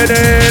we're living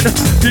in.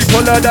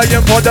 People are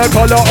dying for the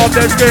colour of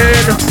their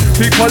skin.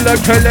 People are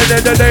killing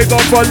in the name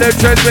of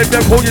religion. If you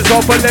call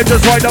yourself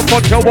religious, why the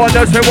fuck you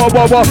wanna sin?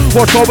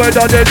 What's going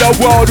on in the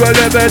world we're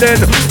living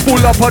in?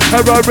 Full up of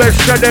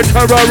terrorists and they're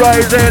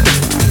terrorizing.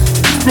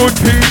 Good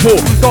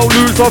people, don't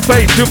lose your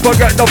faith, you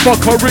forget the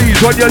fuckeries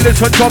when you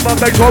listen to my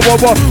mates.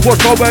 What's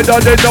going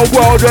on in the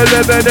world we're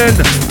living in?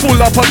 Full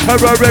up of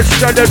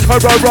terrorists and they're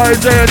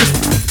terrorizing.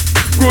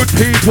 Good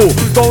people,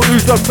 don't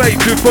lose the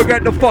faith, you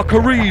forget the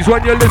fuckeries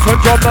when you listen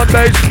to my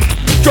mates.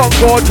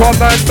 Jungle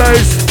drum and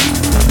bass,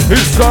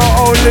 it's the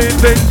only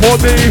thing for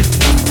me.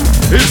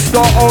 It's the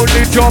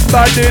only job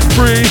I did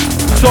free.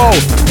 So,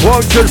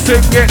 won't you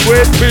sing it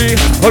with me?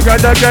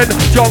 Again,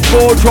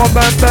 jungle drum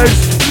and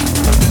bass.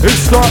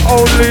 It's the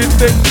only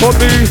thing for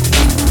me.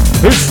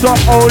 It's the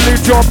only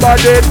job I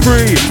did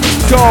free.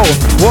 So,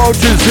 won't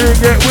you sing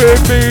it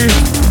with me?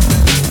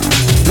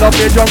 Love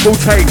me a jungle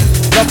take,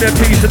 love me a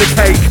piece of the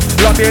cake,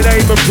 love me an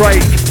aim and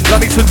break,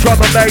 love me some drum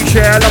and bass,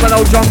 yeah, love an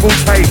old jungle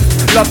tape.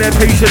 Love me a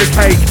piece of the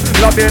cake,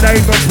 love me an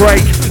aim and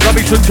break, love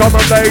me some drum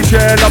and bass,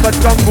 yeah, love a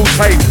jungle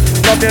tape.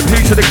 Love me a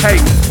piece of the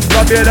cake,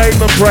 love me an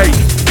aim and break,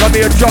 love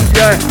me a jump,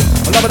 yeah,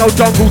 I love an old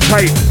jungle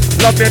tape.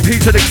 Love me a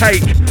piece of the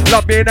cake,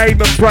 love me an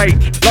aim and break,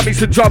 love me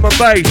some drum and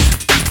bass.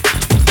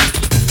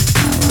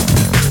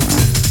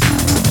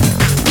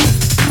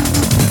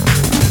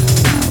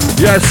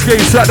 Yeah, ski,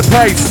 set the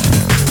pace.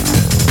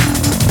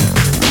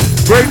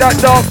 Bring that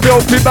dark,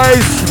 filthy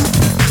bass.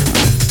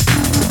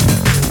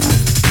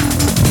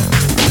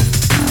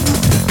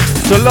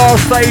 It's the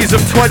last days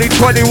of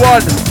 2021.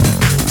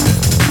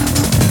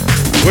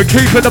 We're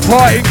keeping the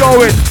party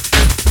going.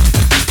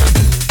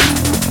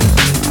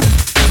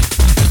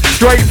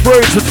 Straight through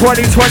to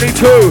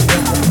 2022.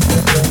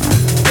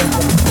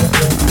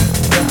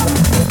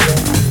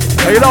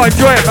 Hey, you know,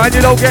 enjoy it, man.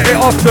 You don't get it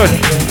often.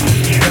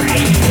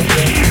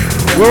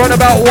 We're on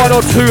about 1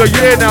 or 2 a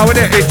year now,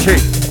 innit, Itchy?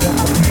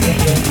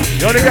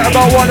 You only get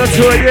about 1 or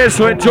 2 a year,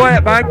 so enjoy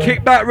it, man.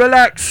 Kick back,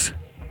 relax.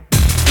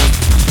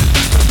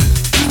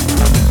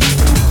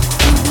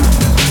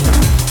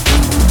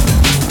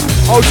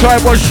 Old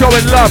time was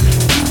showing love.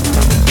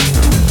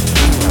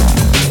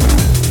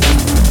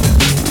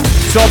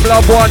 Some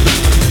love one,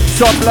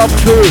 some love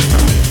two,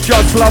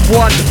 just love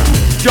one,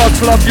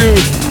 just love you.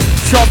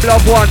 Some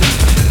love one,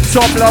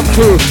 some love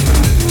two,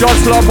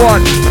 just love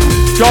one,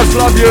 just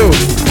love you.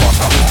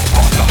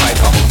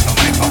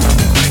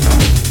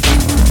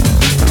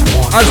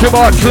 As you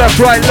march left,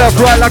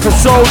 right like a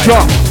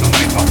soldier.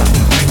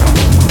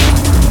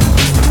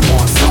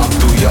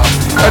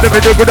 And if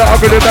you do good, I'm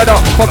gonna do better.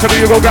 Fuck me,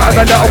 you gon' get a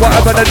better.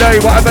 Whatever the day,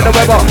 whatever the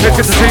weather. It's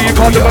good to see you,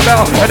 can't do better.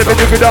 And if you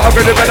do good, I'm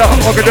gonna do better.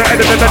 I'm gonna do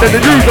anything better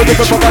than you. Don't do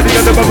it for money,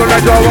 and the bubble right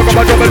now. Walk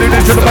about your money,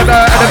 into the better.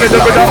 And if you do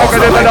good, I'm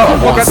gonna do better.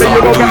 Fuck me,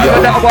 you gon' get a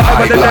better.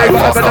 Whatever the day,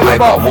 whatever the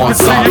weather. It's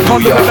see you,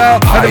 can't do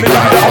better. And if you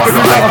do good, I'm gonna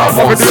do better. I'm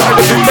gonna do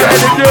anything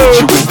better than you.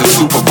 You in the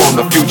Super Bowl,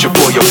 the future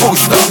boy, your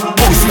booster.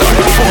 Booster,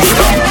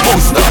 booster,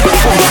 booster,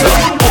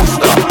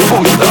 booster,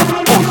 booster,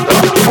 booster,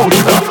 booster,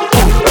 booster.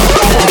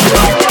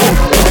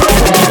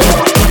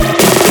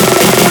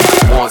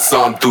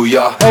 Some do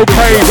ya.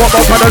 Okay, what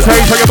more can I say?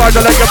 Take your mind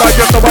to let your mind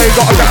just away.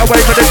 Gotta get away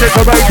from this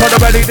information on a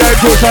rainy day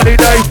to a sunny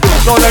day.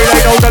 No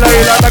delay, no delay.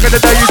 Like back in the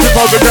day, you should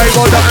focus day.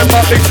 More than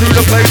nothing through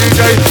the play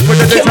DJ.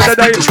 With the dish of the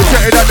day,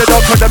 sitting at the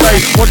dock on the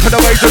bay. One to the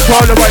way, just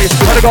turn away.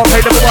 And I got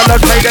paid number one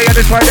last payday. And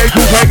it's Friday,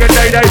 two pagan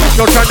day day.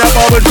 No turn that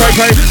moment, straight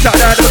play. Sat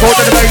down in the court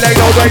of the Baylay.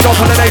 No break, no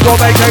holiday, no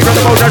vacate. On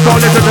the boat, that's all,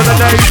 listen to the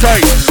name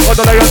say. On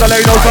the lay,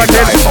 no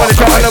tracking. When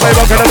it's shot on the way,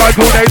 rocking the right,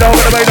 cool day, no,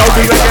 on the way, no,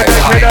 do it, get that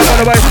shit out of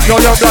the way. No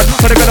young blood,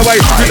 put it away.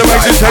 To the way,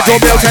 this head on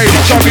me, okay.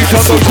 Don't be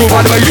turned on to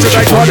by the way you should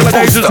make one of my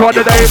days is one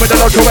a day. When the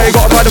lost away,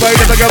 gotta find a way,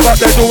 never give up,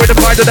 they're doing the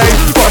find a day.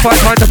 Gotta find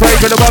time to break,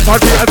 and the one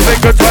time to everything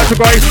good turn to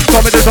grey.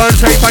 Come in the sun,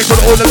 say thanks for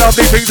all the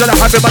lovely things that I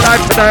have in my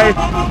life today.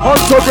 I'm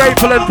so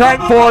grateful and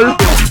thankful.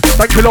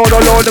 Thank you Lord, oh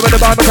Lord, when the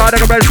man I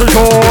can rest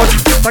assured.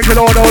 Thank you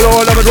Lord, oh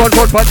Lord, I was one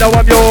foot, but now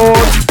I'm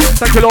yours.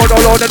 Thank you Lord, oh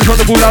Lord, that is on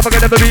the full life, I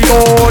can never be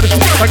bored.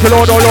 Thank you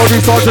Lord, oh Lord,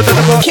 who started in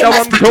the book, now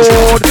I'm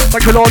cured.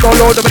 Thank you Lord, oh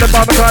Lord, when the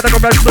man I can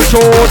rest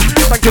assured.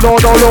 Thank you Lord,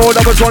 oh Lord,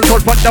 I was one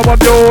foot, but now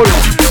I'm yours.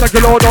 Thank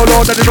you Lord, oh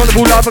Lord, that is on the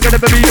full life, I can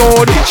never be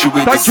bored.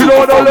 Thank you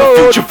Lord, oh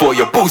Lord, for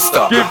your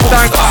booster. Give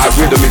thanks,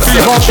 be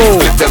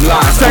humble,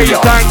 say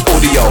thanks,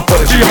 be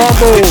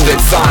humble,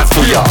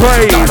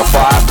 pray,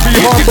 be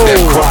humble,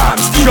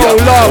 show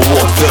love,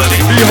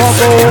 be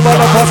humble,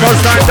 motherfucker,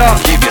 stand up,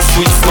 be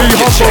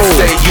humble,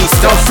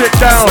 now sit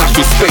down,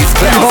 be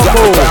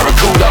humble,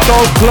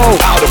 don't float,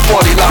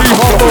 be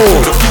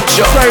humble,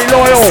 stay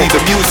loyal,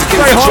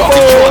 stay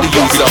humble.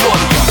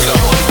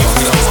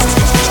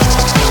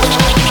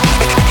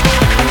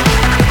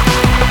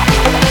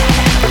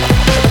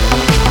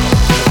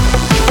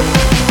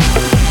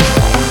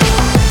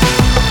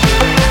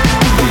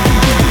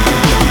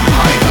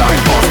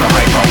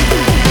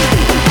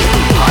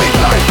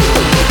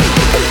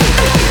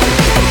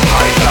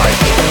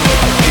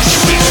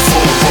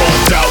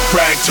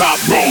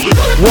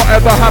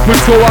 Whatever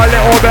happened to a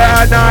little bit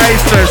of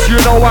niceness? You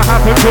know what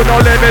happened to no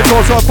limits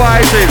or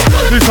surprises.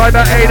 This time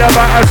it ain't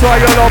about us, so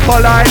you're not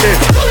politeness.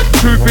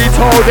 Truth be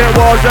told, it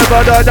was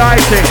never the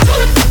nicest,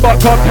 but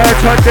compared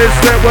to this,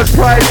 it was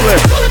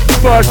priceless.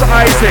 First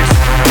ISIS,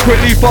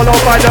 quickly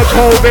followed by the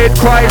COVID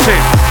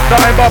crisis.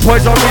 Nothing but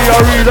poison me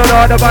or reason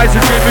or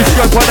devices give me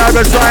strength when I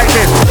recite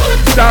this.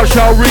 Thou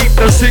shalt reap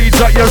the seeds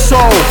of your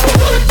soul.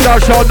 Thou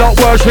shalt not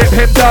worship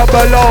him down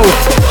below.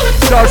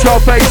 Thou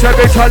shalt face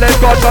every challenge,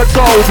 God but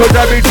soul. Cause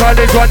every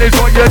challenge one is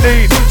what you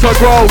need to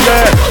grow,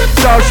 yeah.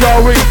 Thou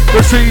shalt reap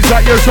the seeds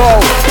of your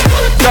soul.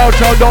 Thou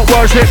shalt not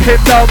worship him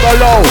down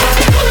below.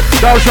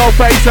 Thou shalt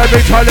face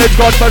every challenge,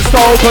 God but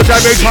soul. Cause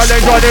every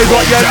challenge one is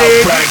what you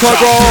need to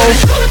grow.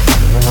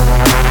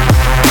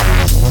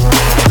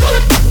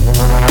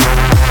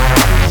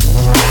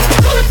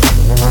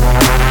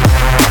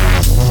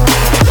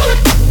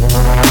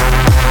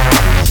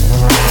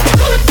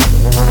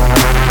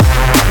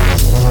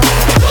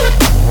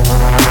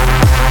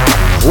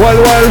 Well,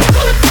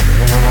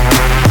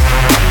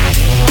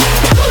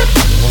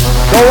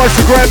 go watch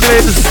the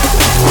Gremlins.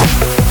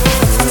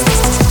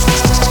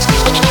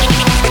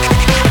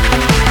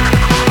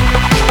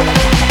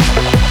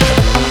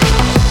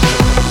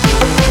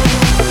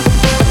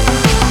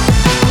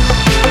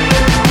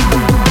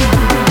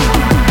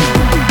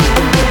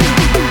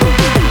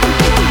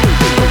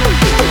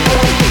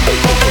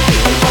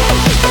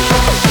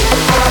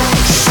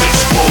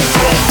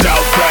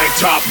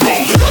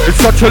 It's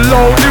such a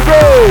lonely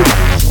road.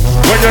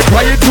 When you're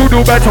trying to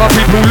do better,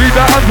 people leave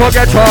it and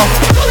forget her.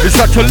 It's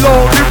such a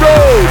lonely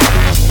road.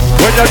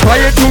 When you're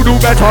trying to do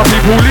better,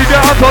 people leave it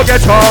and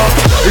forget her.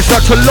 It's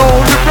such a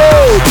lonely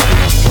road.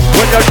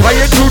 When you're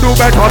trying to do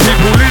better,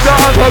 people leave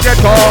it and forget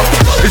her.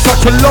 It's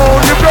such a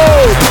lonely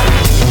road.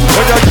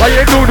 When you're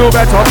trying to do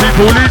better,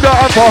 people leave it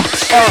and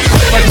forget her.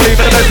 I'm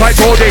believing the best like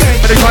Cody.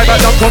 And they try back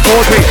down from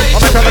 40. I'm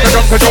trying like a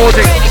drunken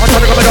Geordie. I'm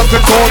trying to come a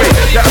drunken story.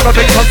 Yeah, I'm a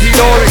big funky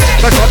dory.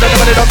 But I'm never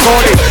been a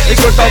Cody. It's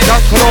good down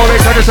down glory.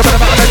 So just a bit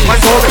of a best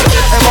time for me.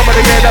 And one of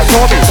the year that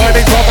saw me. So I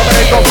didn't talk about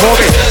it, don't for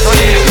me. I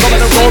need to come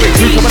in and glory.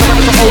 Do some of them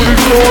as a old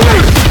story.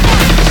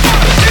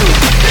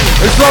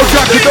 It's no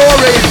Jack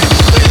Dory.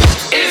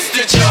 It's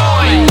the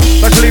joy.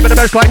 That's leaving the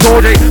best like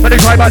Geordie. When they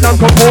try back down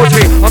from 40.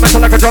 I'm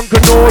acting like a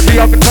drunken naughty.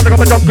 I've been trying to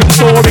come a drunken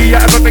story.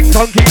 Yeah, everything's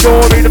hunky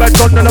dory. The best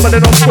on the level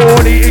in on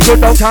 40. Eat good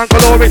down town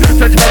glory. Sent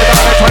me the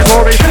best time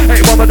for me.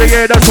 Ain't one of the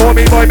year that saw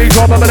me. Boy, me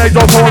drama, but they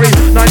don't for me.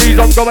 90s,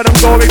 I'm going, I'm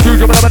glory.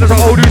 Choose them, as an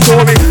old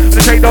story. And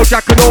this ain't no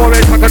Jack and Dory.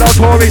 Fucking out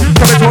Tory.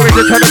 Territory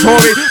to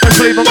territory. Let's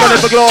leave them running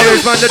for glory.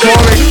 It's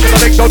mandatory. I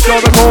think no John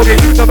McCordy.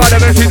 No matter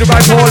if he's the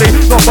right poorly.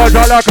 Not much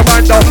I like a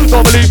commander.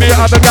 Don't believe me,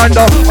 I'm a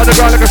gander. On the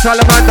ground like a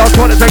salamander.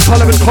 Trying to take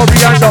colour and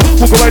coriander.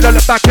 Walk away, don't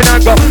look back in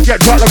anger.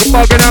 Get dropped like a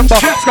bug in amber.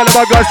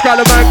 Scalabug like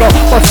Scalamander.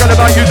 But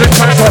Scalabug using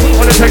cancer.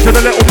 On the takes of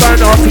the little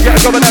banner. To get a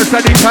governor that's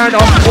steady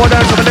tanner. Or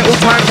down to the little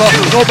tanker.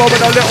 No more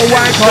with a little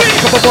wanker.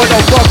 Come on boy, no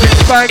fucking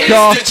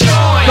spanker.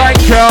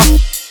 Thank ya.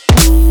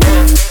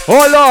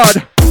 Oh Lord.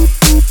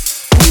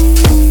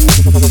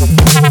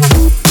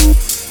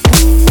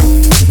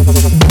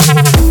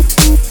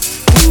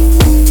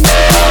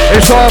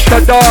 It's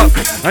After Dark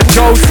and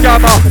Joe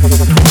Scammer.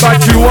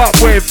 Back you up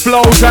with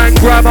flows and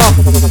grammar.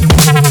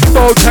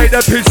 Don't take the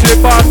piss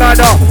in my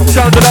manner.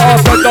 Sound of the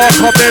After Dark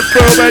coming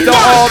through with the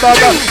armor.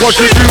 What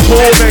should you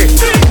call me?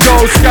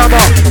 Joe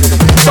Scammer.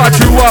 Back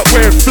you up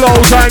with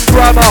flows and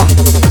grammar.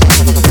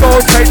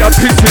 Don't take the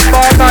piss in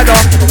my manner.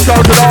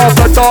 Sound of the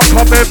After Dark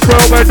coming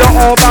through with the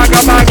armor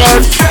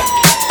bangers.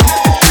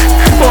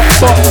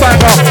 Bop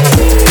banger.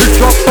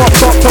 It's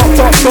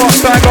bop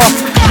banger.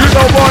 You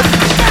know what?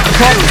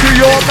 Come to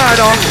your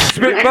manner.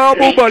 Spit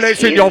verbal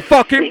bullets in your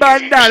fucking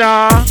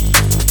bandana.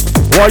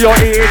 while you're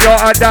eating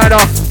your bandana.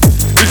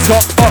 It's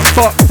hot,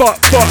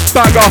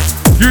 bagger.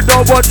 You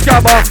know what,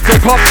 scammer, so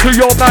come to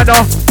your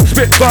manor.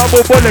 Spit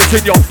verbal bullets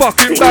in your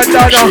fucking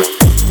bandana.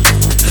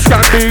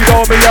 Scam me,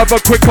 on me, have a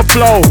quicker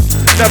flow.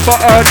 Never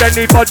heard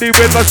anybody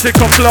with a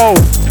sicker flow.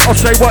 I'll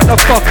say what the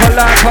fuck I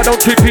like, I don't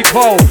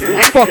tippy-toe.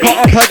 Fuck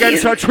her up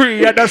against a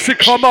tree and a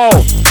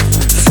sycamore.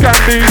 Scam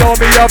me, on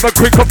me, have a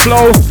quicker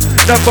flow.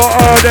 Never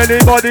heard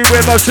anybody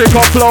with a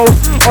sicker flow.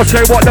 I'll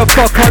say what the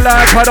fuck I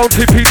like, I don't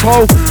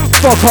tippy-toe.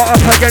 Fuck her up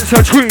against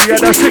a tree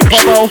and a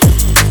sycamore.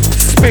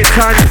 Spit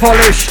and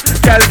polish,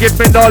 girl give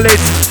me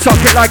knowledge.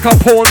 Suck it like a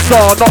porn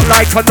star, not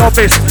like a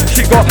novice.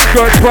 She got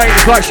good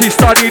brains like she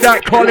studied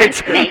at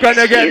college.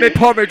 Gonna get me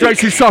porridge like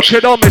she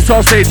sucking on me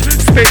sausage.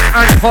 Spit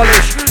and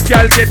polish,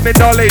 girl give me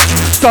knowledge.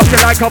 Suck it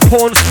like a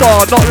porn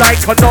star, not like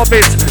a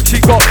novice.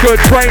 She got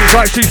good brains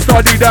like she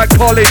studied at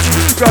college.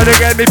 Gonna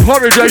get me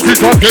porridge like she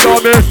sucking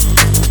on me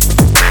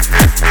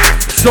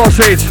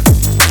sausage.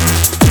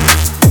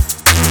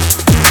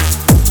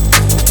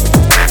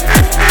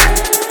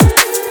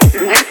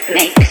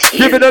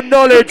 Giving them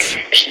knowledge.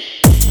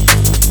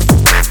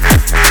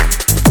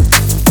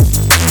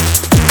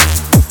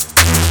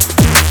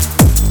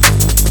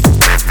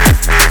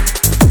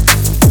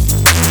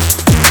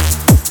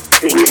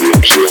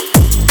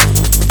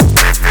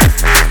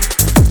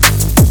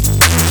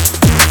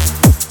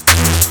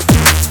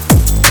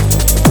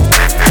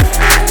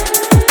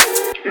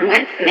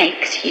 What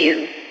makes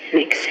you an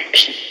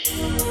exception?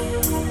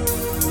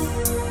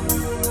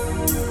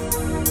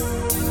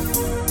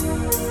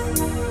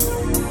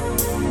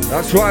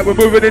 That's right, we're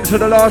moving into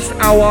the last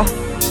hour.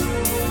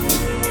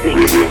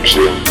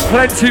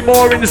 Plenty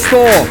more in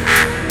store.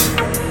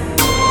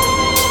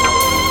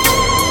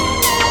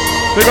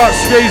 We got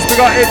Skis, we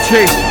got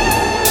Itchy.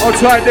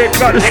 Outside Nick, we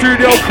got the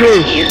studio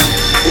crew.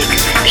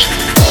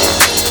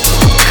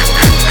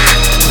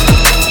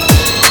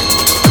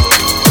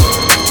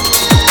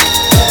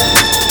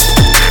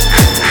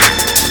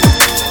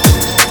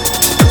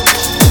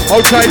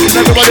 Outside,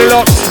 everybody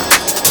locked.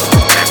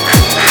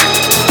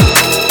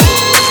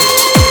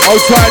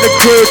 Outside the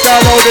crew,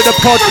 downloading the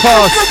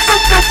podcast.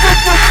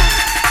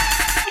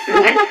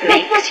 What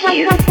makes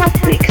you an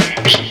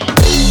exception?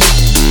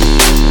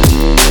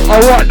 I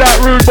want that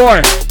rude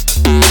boy.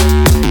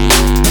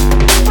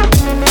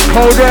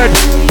 Code red.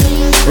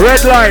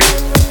 Red light.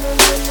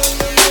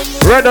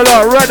 Red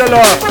alert, red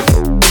alert.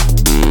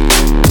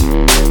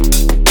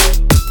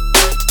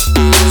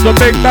 It's the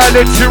big man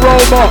in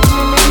Chiroma.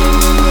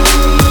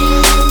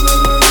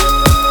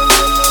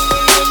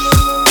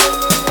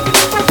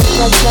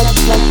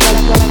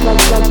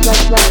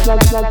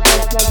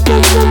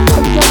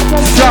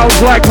 Sounds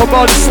like a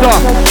monster.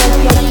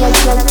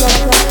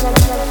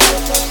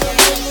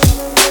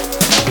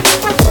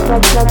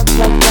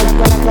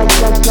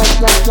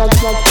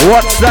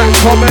 What's that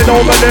coming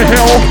over the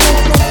hill?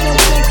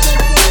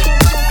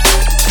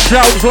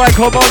 Sounds like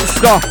a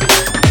monster.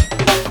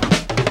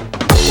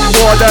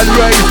 More than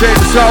raised in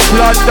South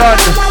London.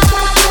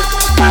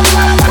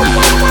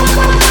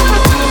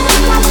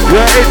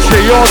 We're Itchy,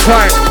 your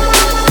time.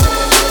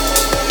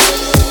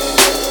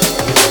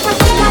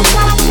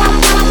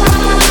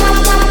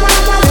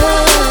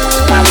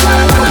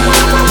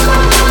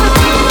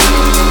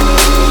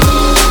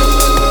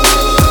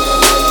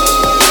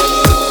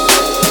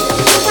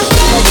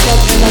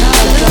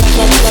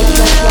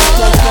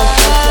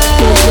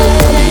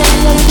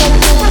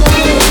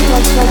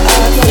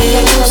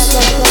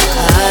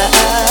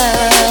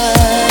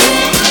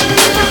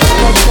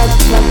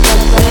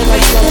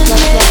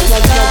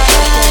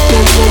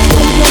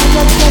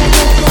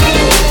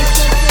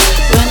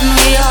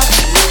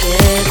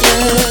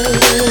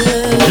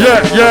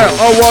 Yeah,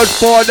 I was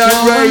born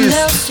and raised.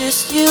 Else,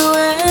 just you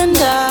and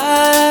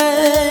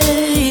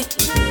I.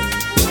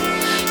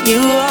 You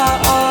are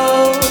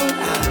all I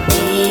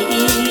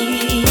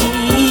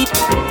need,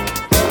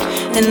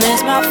 and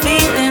as my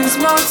feelings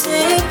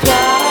multiply,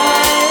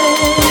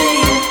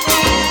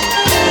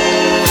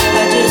 I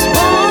just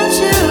want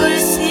you to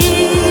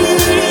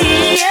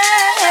see. Yeah.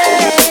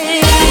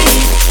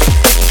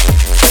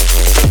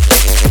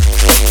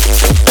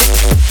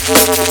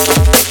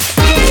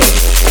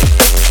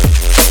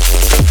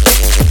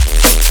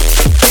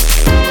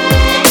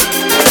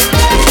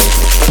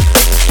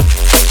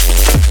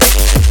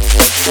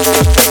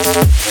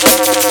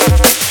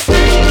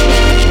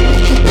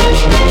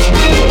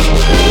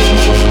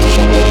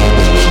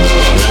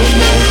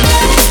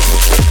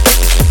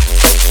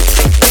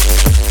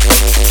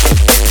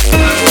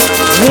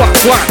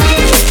 What?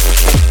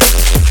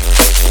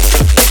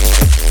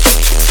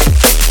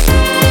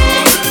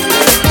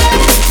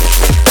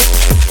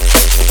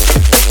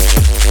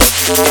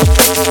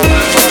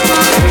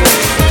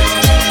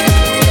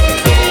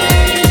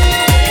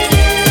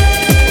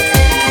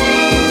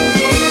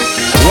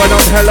 When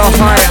I'm hella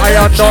high, I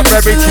am not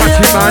very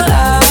chatty, man.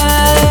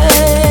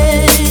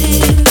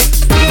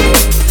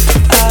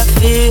 I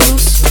feel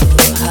so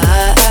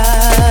high.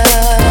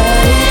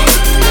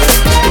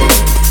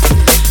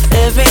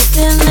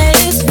 Everything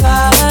is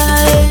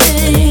fine.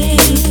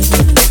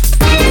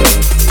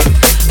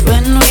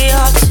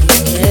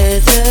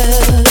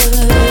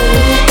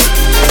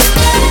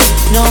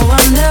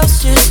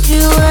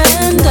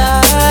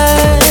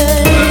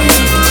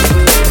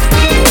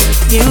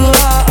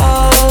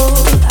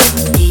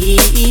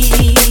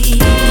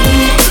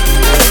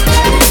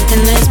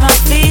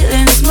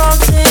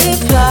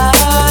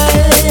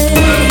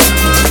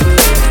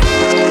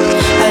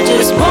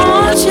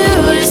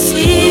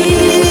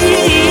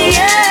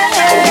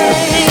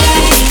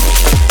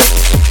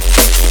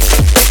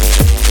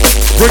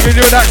 Bringing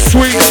you that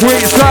sweet,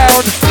 sweet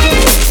sound.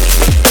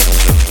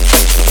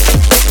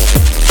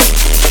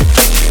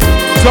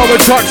 Summer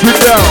touching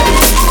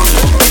down.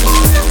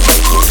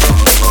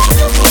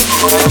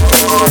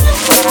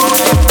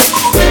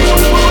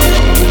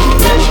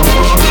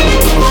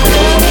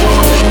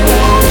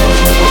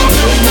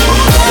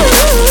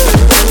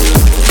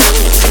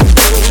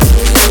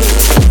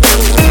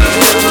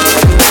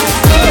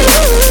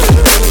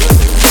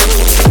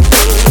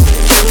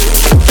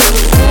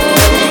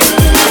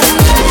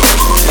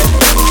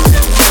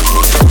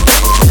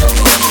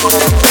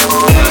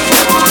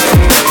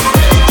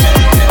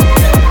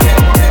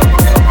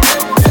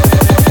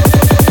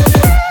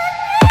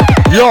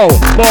 Yo,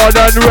 born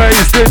and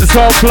raised in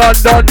South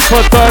London for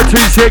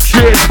 36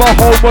 years, my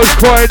home was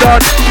Croydon.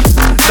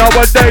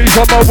 Nowadays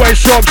I'm a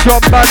West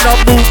Yorkshire man, I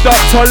moved up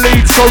to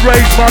Leeds to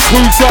raise my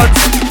two sons.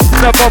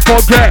 Never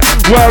forget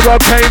where I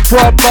came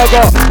from,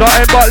 mother,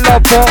 nothing but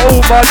love for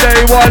all my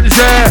day ones,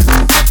 yeah.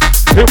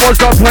 It was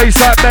the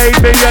place that made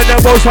me, and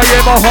it was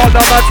in my heart,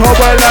 no matter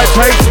where life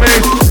takes me.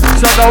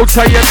 So no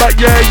saying, but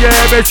yeah,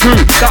 it's true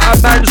that a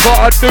man's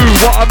gotta do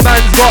what a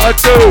man's gotta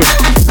do.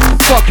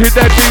 Fucking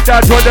deadbeat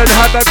dads wouldn't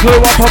have a clue.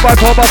 I provide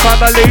for my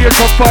family, it's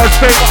the first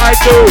thing I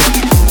do.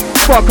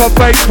 Fuck a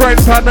fake friend,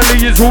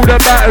 family is all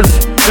that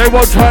matters. They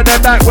won't turn their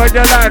back when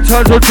your life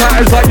turns to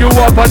tatters. Like you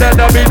up an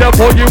enemy to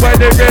pull you when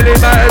it really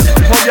matters.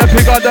 When you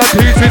pick up the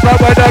pieces like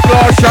when the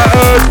glass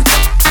shatters.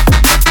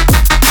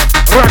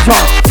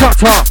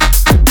 Rata-tata,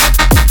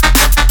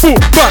 boom,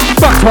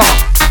 batter.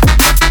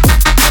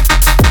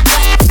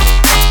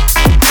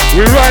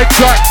 We ride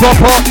track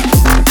proper.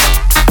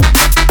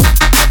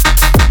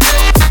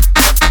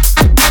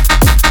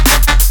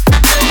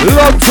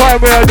 Long time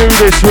we do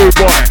this, rude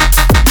boy.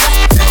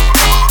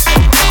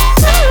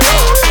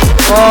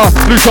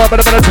 Loose up, but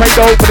I'm gonna take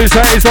over this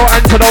set. It's not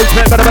antidote,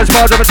 but I'm as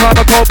far as every time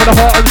I call for the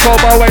heart and soul.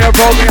 My way of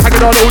rolling,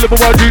 hanging on all of the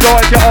words you know.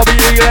 Get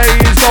RBE,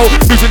 so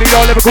usually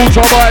don't ever call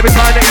trouble every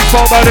time that he's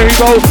from the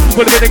hero.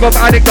 With the meaning of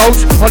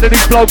anecdotes, under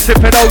these blokes,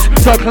 sipping those,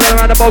 circling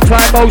around the boat,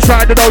 flying boats,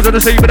 riding the nose on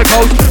the sea of the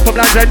coast. From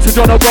Land's End to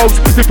John O'Groats,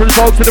 different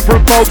strokes to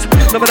different folks.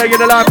 Never day in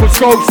the life of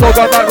strokes, so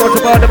go back road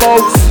to burn the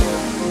boats.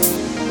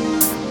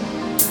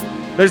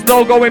 There's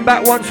no going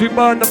back once we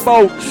burn the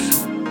boats.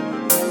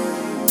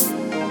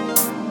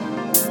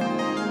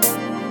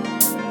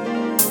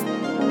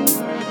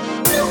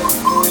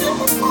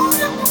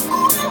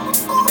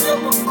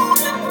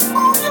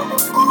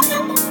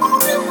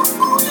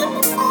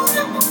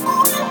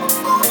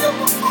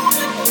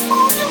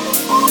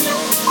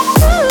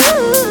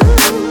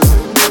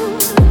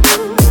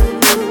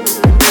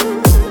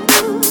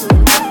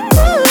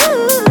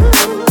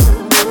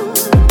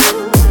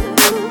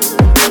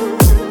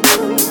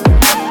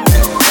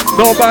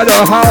 No matter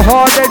how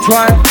hard they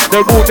try,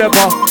 they will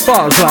never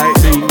buzz like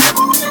me.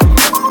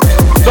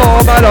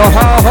 No matter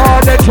how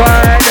hard they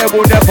try, they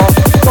will never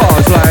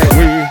buzz like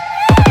we.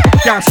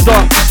 Gassed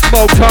up,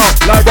 smoked out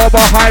like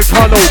Robber Hyde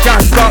Tunnel.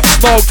 Gassed up,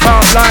 smoked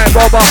out like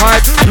Robber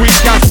Hyde. We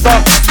gassed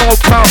up,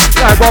 smoked out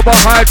like Robber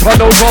Hyde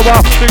Tunnel. Brother,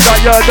 think that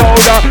you know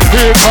that.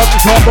 Here comes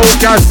trouble.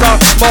 Gassed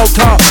up,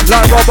 smoked out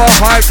like Robber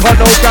Hyde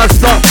Tunnel.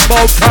 Gassed up,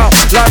 smoked out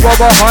like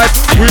Robber Hyde.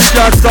 We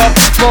gassed up,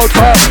 smoked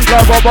out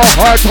like Robber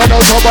Hyde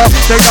Tunnel. Brother,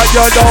 think that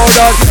you know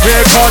that.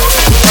 Here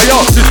comes. Hey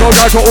yo, this goes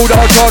out to all the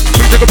hot shots.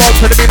 We take a box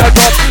to the beat like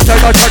drop. Take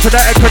my touch to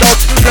the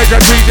equinox. Place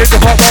and breathe into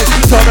hot rocks.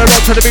 Turn the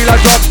rock to the beat like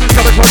drop.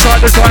 Coming from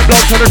side to side.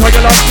 Trying to tell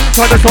your lungs,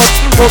 trying to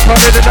shots, walk on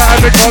in the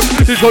average box.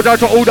 This goes out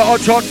to all the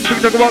hot shots. Big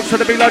the rocks to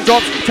the beeline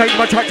drops. Change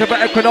my track to the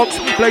equinox.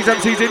 Blaze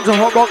MCs into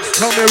hot rocks.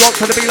 Tell me rocks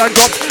to the beeline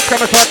drops.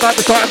 Scammer side back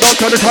the starting block.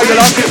 Trying to tell your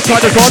lungs,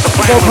 trying to shots,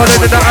 walk on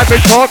in the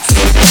average box.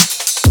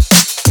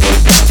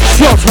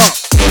 Shut up.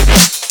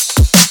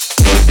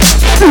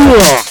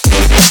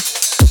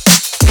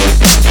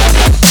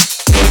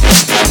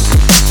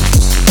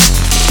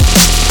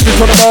 This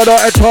one a murder,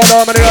 it's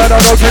harder, many earner,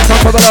 no change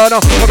from the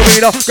learner.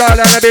 Margarina, girl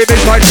and a baby,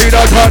 fight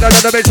Tina, turn and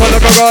the bitch on the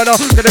corona.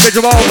 Get the bitch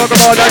of all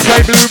Margarina,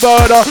 shame blue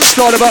murder.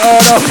 Start of a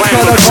earner,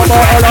 start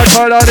of a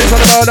turner, this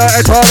one a murder,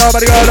 it's harder,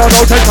 many earner,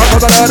 no change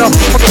from the learner.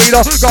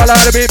 Margarina, girl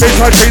and a baby,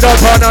 fight Tina,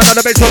 turn and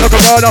the bitch on the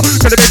corona.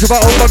 Get the bitch of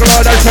all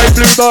Margarina, shame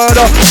blue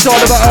murder. Start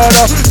of a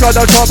earner, start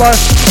of a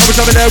I was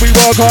over there, we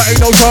work hard,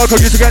 ain't no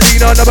circle. Used to get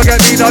leaner, never get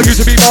meaner.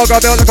 Used to be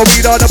Margaret, built like a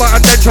weeder, never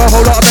adventure.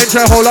 Whole lot of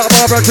venture, whole lot of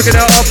Barbara, took it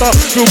out after.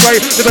 Feel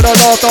great, living on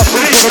laughter.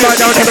 Gonna right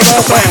down to the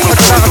rafter.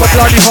 I'm a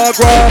bloody hard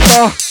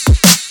grafter.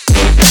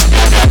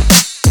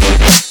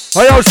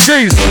 Hey yo,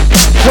 skis,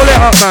 pull it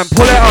up, man,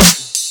 pull it up.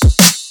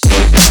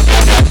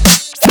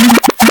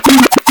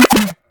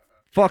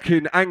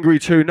 Fucking angry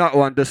tune, that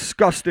one,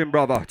 disgusting,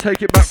 brother.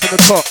 Take it back from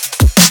the top.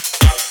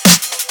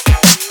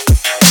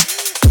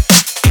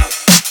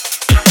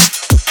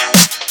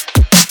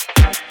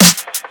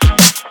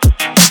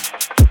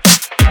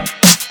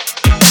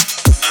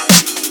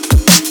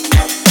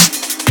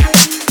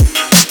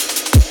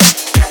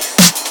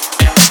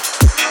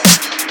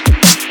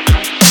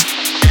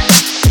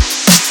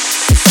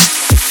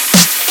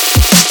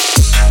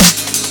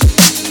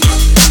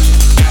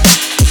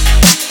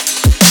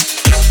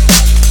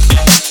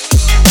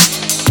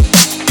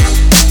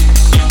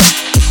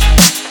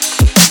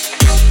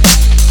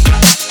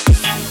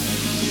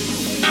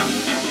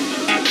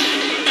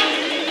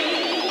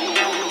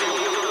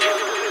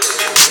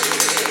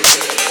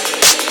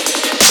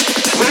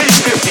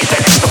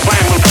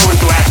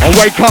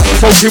 wake up,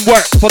 soaking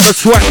wet from the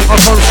sweat. I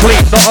can't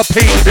sleep, not a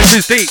peep. This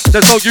is deep,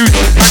 there's no use,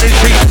 and it's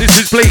cheap. This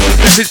is bleak,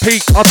 this is peak.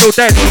 I feel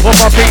dead on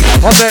my feet.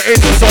 On the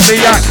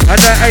insomniac, and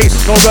there ain't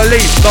no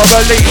relief, no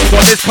relief.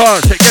 On this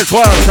curse, it gets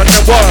worse, and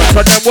then worse,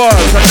 and then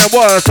worse, and then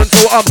worse,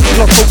 until I'm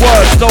lost for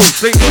words. No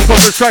sleep,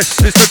 cause the stress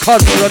is the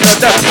cause and the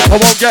death. I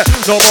won't get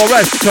no more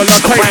rest till I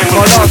take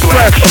my last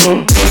breath.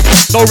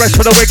 No rest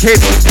for the wicked.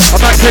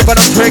 I'm active when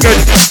I'm triggered.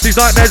 These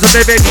nightmares are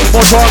vivid.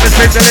 More dramas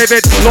in the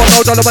living. Lord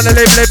knows I don't wanna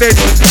live livid.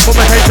 Put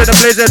my head to the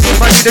blizzard.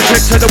 Might need a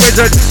trick to the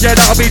wizard. Yeah,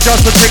 that'll be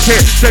just a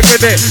ticket. Stick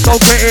with it, don't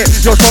quit it.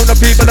 You're strong the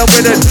people and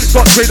winners.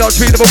 Got treat, don't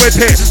treat them a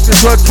whip it. This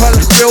word tongue,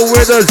 Bill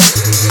Withers.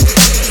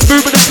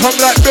 Moving the tongue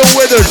like Bill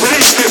Withers.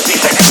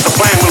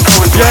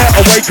 Yeah,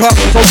 I wake up,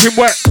 soaking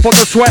wet from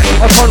the sweat.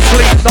 I can't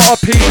sleep, not a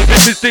peep.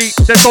 This is deep,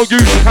 there's no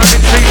use,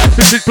 counting sheep.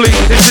 This is bleak,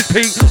 this is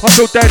peak. I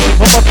feel dead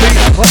on my feet.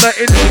 I'm the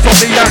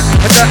insomniac,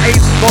 and there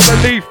ain't no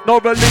relief, no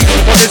relief.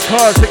 On this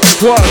curse, it gets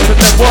worse, and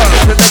then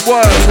worse, and then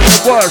worse, and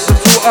then worse,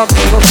 until I'm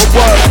lost for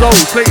words. No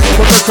sleep,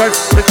 from the stress,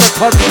 it's the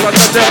cause and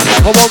the death.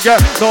 I won't get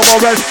no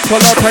more rest till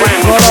I take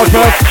my last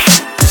breath.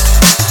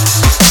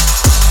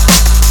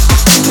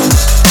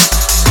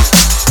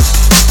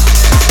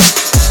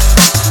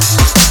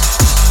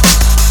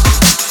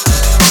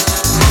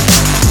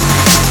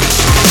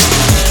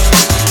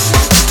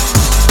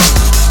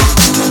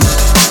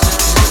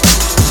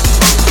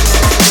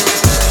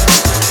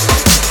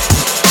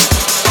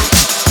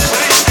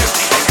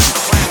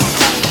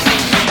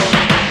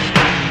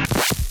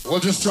 We'll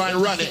just try and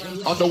run it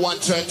on the one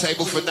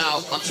turntable for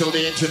now until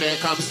the engineer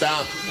comes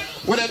down.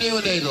 With a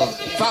new needle.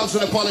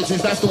 1,000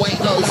 apologies, that's the way it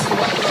goes.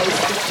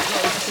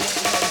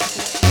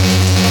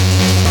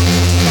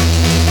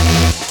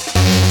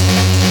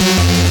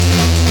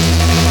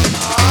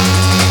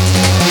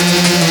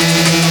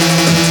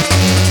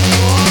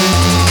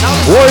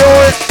 Oi,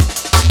 oi.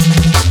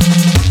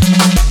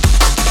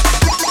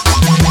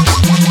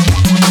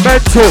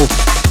 Mental.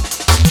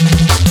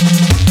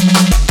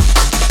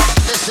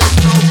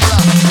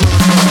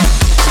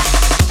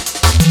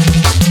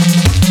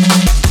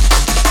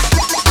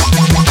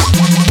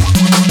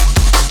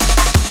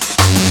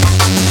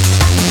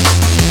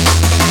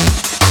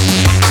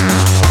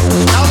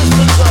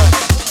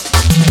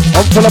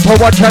 Pull up on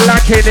what you're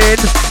lacking in,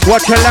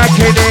 what you're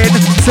lacking in,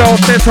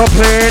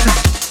 self-discipline.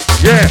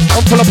 Yeah,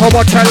 I'm full up on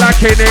what you're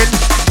lacking in,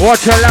 what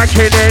you're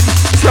lacking in,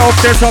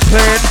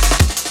 self-discipline.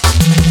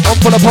 I'm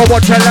full up on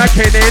what you're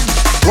lacking in,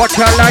 what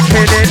you're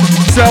lacking in,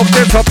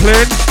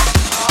 self-discipline.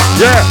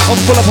 Yeah, I'm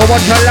full up on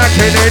what you're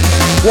lacking in,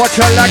 what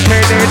you're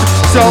lacking in,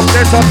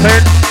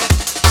 self-discipline.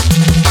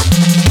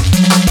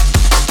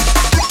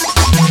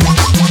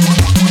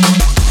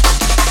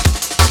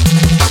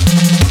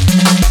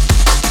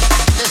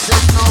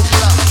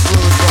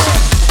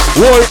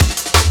 Whoa.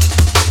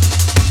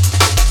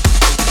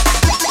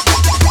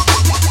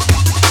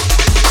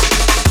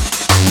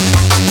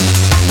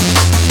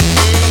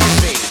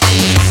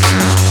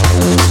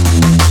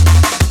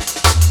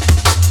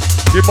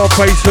 Give my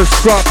face a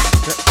scrub.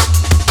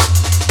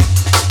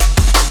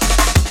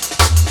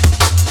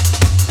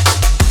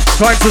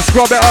 Time to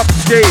scrub it up,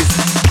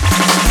 skis.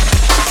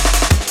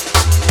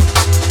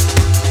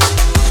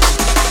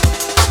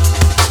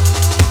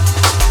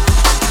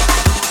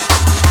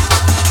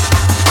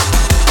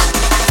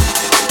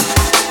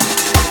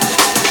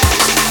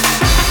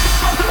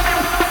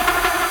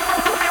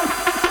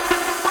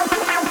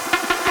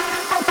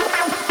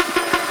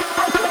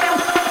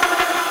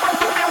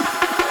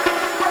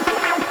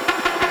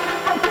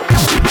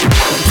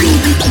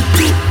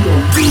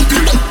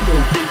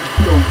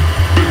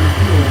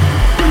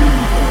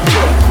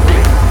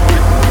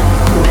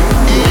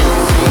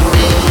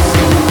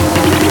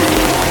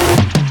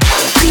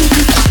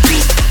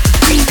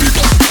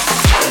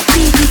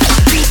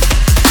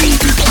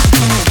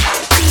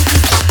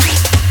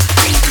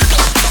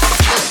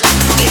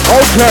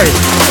 Okay.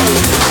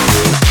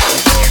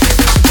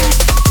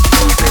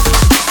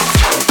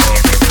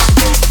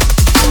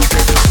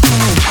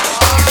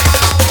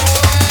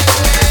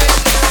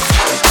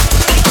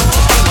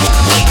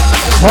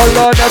 Hold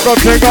on,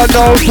 everything I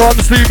know from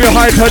Stevie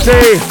Hyper D,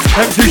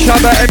 MC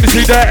Shabba,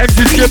 MC Dare, MC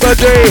Skipper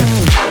D.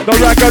 The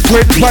Ragga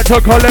Twins,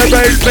 practical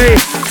amaze me.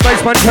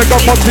 Spaceman check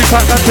off Foxy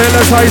Fat and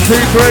Taylor's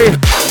IC3.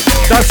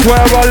 That's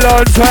where I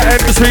learned to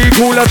MC.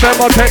 Cool FM,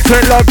 I text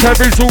it locked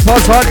every Super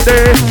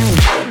Sunday.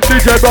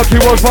 DJ Rocky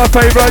was my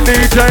favourite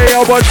DJ. I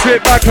would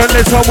sit back and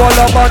listen while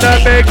I'm on a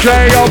big J.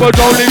 I was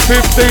only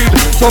 15,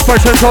 so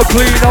fresh and so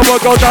clean. I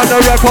would go down the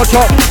record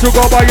shop to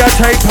go buy a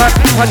tape pack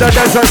and the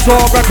Desert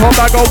Storm record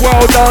bag of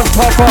well done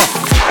puffer.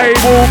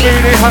 Able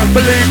meaning,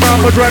 believe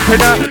man was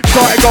repping that.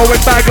 Started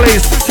going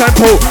Bagleys,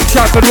 Temple,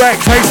 Shafford Rex,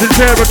 Hastings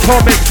here,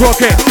 Atomics,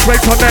 Rocket,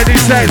 Rex on any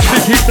sets,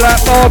 Mickey Black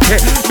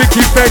Market,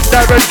 Mickey Fed,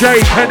 Darren J,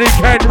 Kenny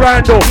Ken,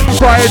 Randall,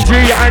 Brian G,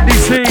 Andy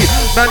C,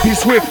 Manty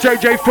Swift,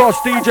 JJ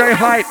Frost, DJ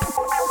Hype,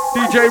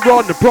 DJ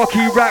Ron,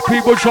 Brocky Rap,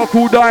 People Shock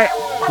All Night,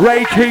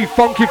 Ray Keith,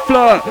 Funky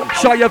Flirt,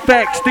 Shy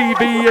Effects,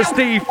 Stevie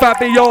Steve,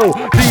 Fabio,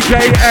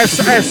 DJ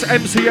SS,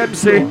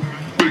 MC.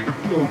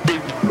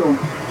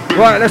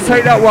 Right, let's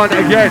take that one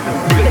again.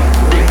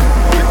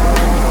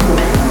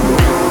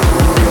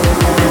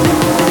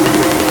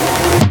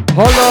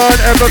 Hold on,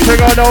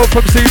 everything I know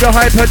from C to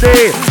Hyper D.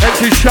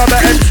 MC Shabba,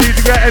 MC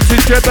to get MC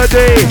Shibba D.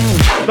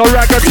 No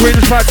Ragga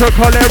Twins, Factor,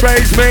 Colin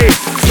raise me.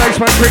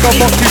 Snakeman, Trigger,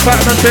 Foxy,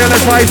 Fatman,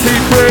 Fearless,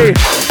 IC3.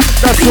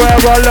 That's where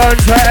I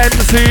learned to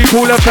MC.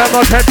 Cool FM,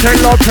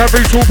 10 logs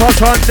every Super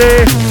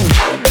Sunday.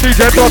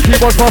 DJ Blocky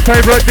was my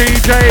favourite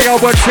DJ. I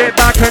would sit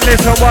back and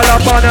listen while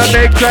I'm on a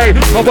big J.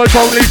 I was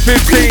only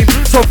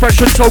 15, so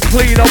fresh and so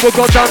clean. I would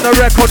go down the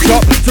record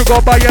shop to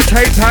go buy a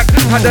tape pack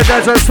and the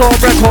Desert Storm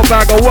record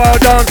bag. A well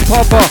done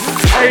popper,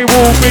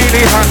 A-Wall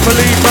beanie hat.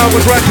 Believe man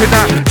was repping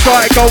that.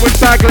 Started going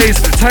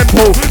Bagley's,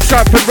 Temple,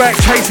 Stratford Rec,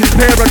 Chases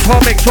Beer,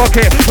 Atomic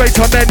Rocket. Wait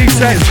on many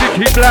sets,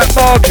 Nicky Black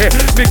Market,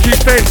 Mickey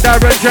Finn,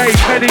 Darren J,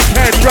 Kenny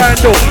Ken,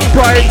 Randall,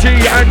 Brian G,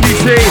 Andy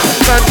C,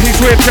 Manty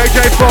Swift,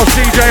 JJ Frost,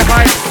 DJ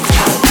Hype,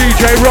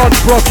 DJ Ron,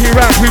 Rocky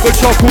Rap, we would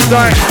talk all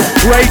night.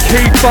 Ray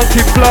Keith,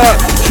 Funky Flirt,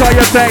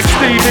 Shia Beck,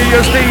 Stevie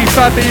as D,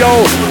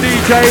 Fabio,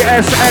 DJ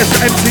SS,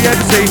 MC,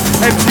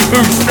 MC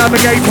Boost,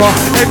 Navigator,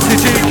 MC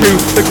GQ,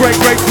 the Great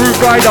Groove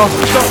Rider,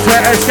 Dr.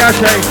 S.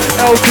 Gachet,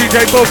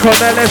 LTJ Booker,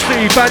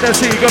 LSD,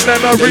 Fantasy, good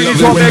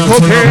memories, what they're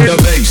cooking.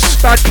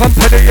 Bad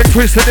Company and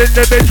Twisted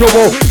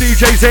Individual,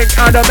 DJ Zinc,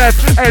 Adam F,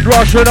 Ed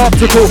Rush and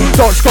Optical,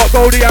 Dot Scott,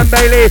 Goldie and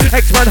Bailey,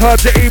 X-Man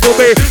Herbs, The Evil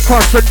Me,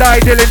 Crust and Die,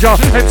 Dillinger,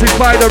 MC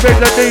Spider,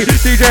 Riddler D,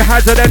 DJ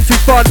Hazard, MC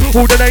Fun,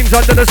 all the names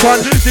under the sun,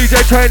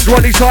 DJ Trends,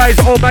 Ronnie Size,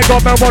 oh my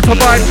god man, what a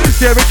vibe,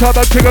 Jerry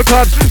Turbo, King of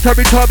Clubs,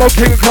 Terry Turbo,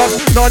 King of Clubs,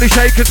 Nani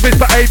Shakers,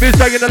 Mr. Avis,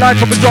 day in the life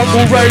of a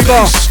jungle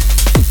raver,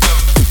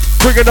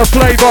 bringing the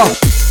flavour,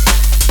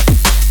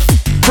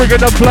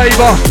 bringing the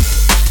flavour.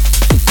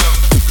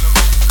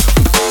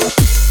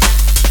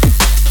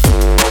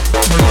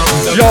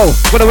 Yo,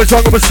 when I was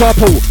young I was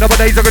supple.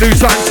 Nowadays I can do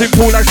something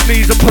simple like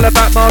sneeze and pull a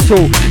back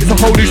muscle. It's a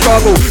holy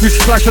struggle.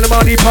 Used to splash on the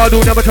money puddle.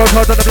 Never told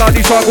her on the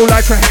bloody struggle.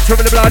 Like for Hector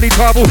in the bloody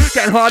trouble.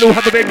 Getting hardle,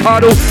 have a big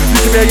cuddle.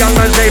 Used to be a young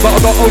man's name, but I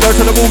got older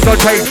so the walls got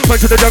changed.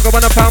 Went to the jungle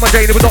when I found my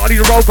Jane. It was not only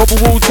the roll, couple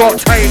walls got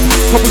tamed.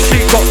 Couple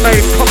sheep got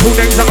made, couple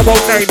names that I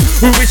won't name.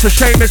 Ooh, it's a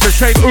shame, it's a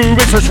shame. Ooh,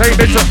 it's a shame,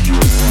 it's a...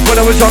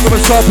 When I was young I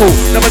was supple.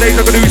 Nowadays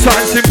I can do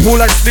something simple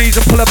like sneeze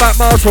and pull a back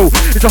muscle.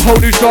 It's a whole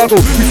new struggle.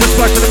 Used to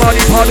splash on the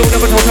money puddle.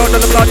 Never told her on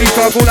the bloody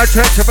struggle. Like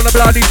church from the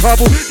bloody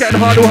trouble.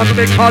 Getting hardle, have a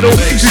big huddle.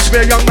 Used to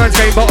be a young man's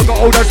game, but I got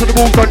older so the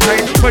walls got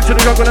changed. Went to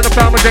the jungle and I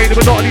found my Jane. It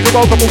was not only the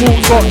roll, couple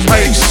walls got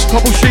tamed.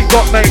 Couple sheep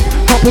got made,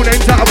 couple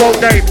names that I won't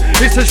name.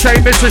 It's a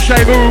shame, it's a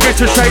shame. Ooh, it's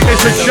a shame,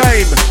 it's a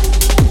shame.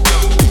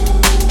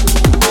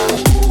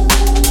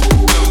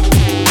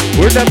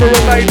 We'll never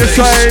remain the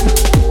same.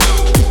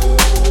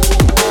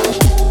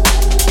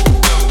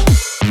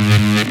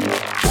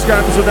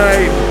 Scams a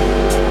name.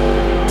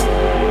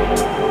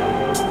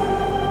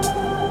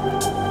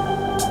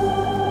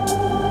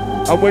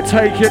 And we're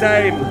taking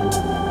aim.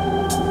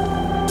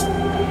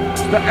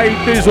 It's the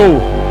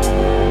A-Dizzle.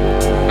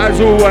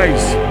 As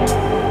always.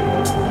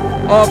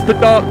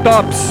 Afterdark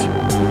Dubz.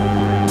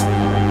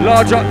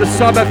 Large up the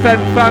Sub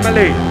FM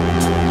family.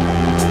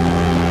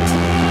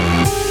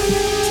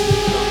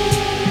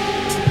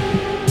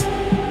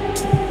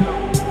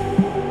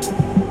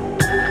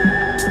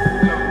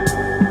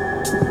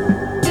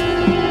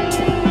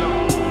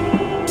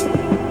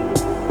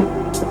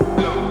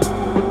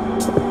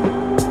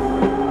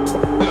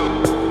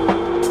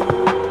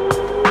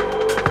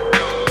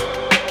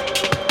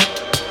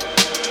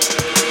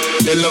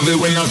 Love it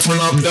when I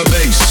turn up the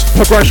bass.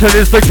 Progression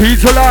is the key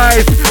to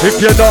life. If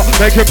you're not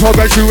making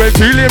progress, you ain't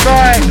feeling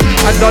right.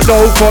 And I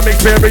know from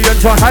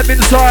experience I have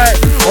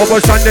insight. I was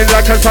standing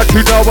like a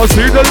statue, now I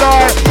see the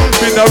light.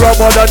 Been around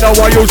more than now,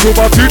 I use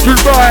my future's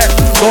bright.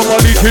 Got my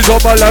leeches on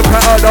my left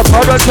hand, a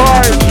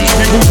parasite.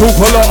 People talk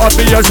a lot of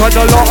BS and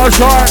a lot of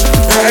shit.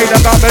 It ain't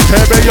about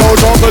material,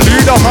 don't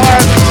believe the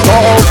hype.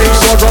 Not only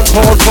was on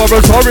cause for a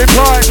sorry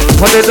plight,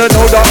 I didn't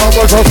know that I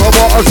was off for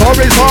what a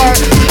sorry sight.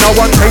 Now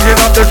I'm changing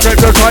up the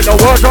script just like the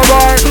words are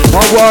right.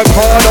 I work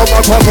hard on my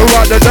craft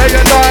throughout the day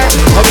and night.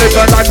 I'm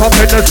living life up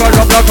in the skies,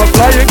 I'm like a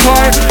flying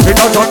kite. It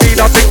doesn't mean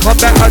I think I'm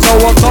better, no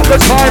I'm not the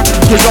type.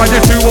 Cause I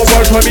just do what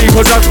works for me,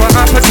 cause that's my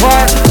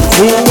appetite.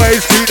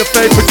 Always keep the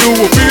faith and you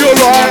will be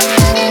alright.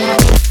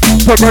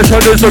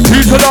 Progression is the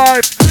key to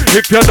life.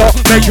 If you're not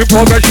making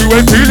progress, you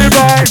ain't feeling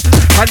right.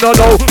 And I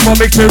know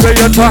from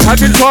experience I have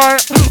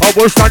insight. I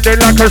was standing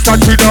like a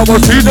statue, now I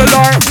see the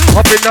light.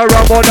 I've been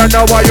around more than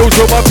now, I use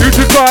all my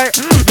future's bright.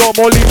 No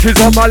more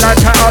leeches on my life,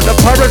 cut out the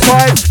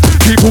parasites.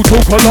 People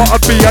talk a lot of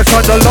BS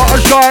and a lot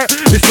of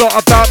shit. It's not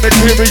about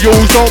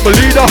materials, don't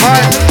believe the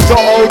hype.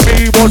 Not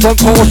only was on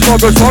course for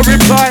a sorry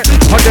plight,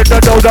 I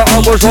didn't know that I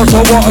was on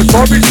so what a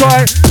sorry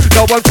sight.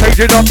 Now I'm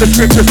changing up the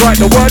script just like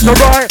the words are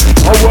right.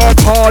 I work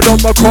hard on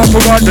my craft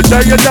throughout the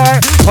day and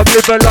night. I'm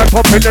living life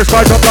up in the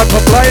skies, I'm like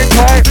a flying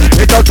kite.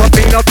 It doesn't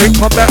mean I think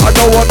I'm better,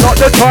 no I'm not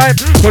the type.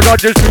 Cause I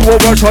just do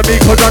what works for me,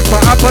 cause that's my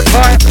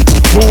appetite.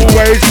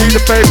 Always keep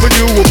the faith and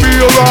you will be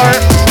alright.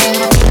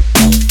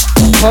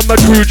 I'm a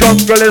true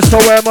junglist, so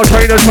where my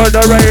trainers for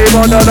the rave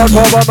under the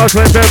top of my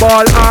slipping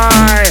ball.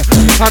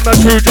 I'm a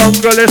true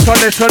junglist, so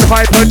listen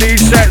hyper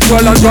these sets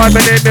while I'm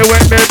driving in me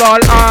with me ball.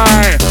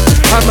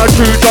 I'm a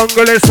true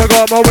junglist, I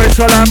got my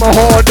whistle and my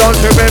horn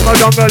dancing with my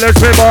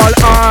junglist with ball.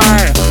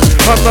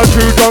 I'm a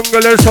true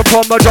junglist, I'm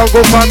from my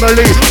jungle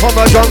family. I'm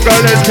a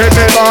junglist, keep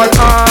me ball.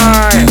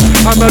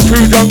 I'm a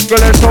true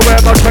junglist, so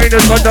where my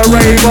trainers for the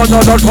rave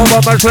under the top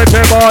of my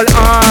slipping ball.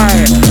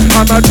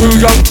 I'm a true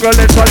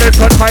junglist, so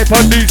listen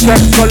hyper these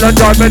sets while I'm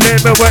driving in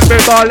me with me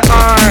ball.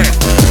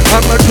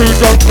 I'm a true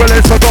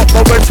junglist, I got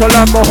my whistle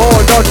and my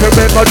horn dancing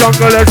with my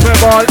junglist with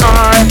ball.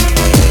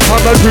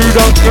 I'm a true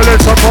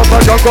junglist, I'm from my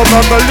jungle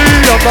family.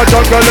 I'm a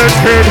junglist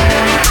kid.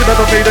 You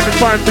never made it, it's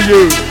fine for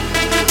you.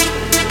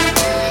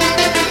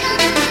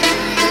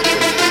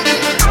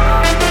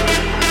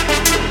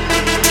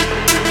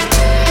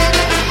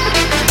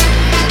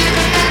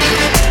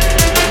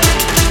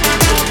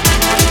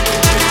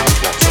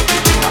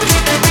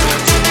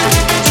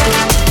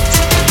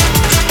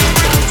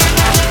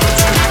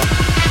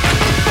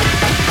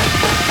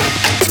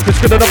 It's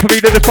good enough for me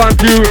to define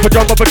you. If I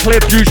jump off a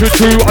cliff, you should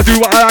too. I do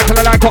what I like and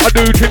I like what I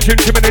do. Chim chim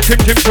chim and chim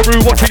chim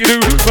Peru. What do you do?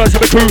 First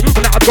of a crew.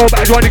 When I go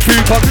back, join the queue.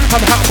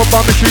 I'm hat on my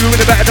bum and shoe.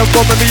 And better than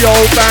bombing me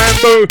old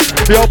bamboo.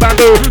 The old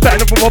bamboo.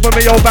 Better than bombing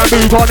me old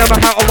bamboo. Can't have my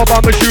hat on my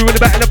bum and shoe. And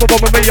better than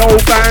bombing me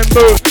old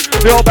bamboo.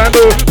 The old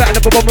bamboo. Better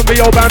than bombing me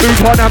old bamboo.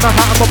 Can't have my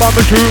hat on my bum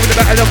and shoe. And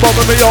better than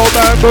bombing me old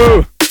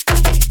bamboo.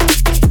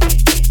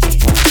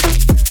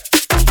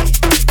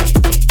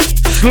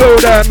 Slow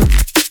them.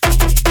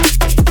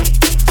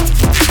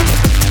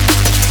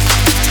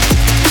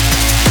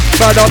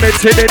 But I'm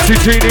itty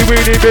teeny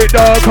weeny bit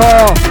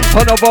darker.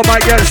 Another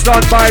might get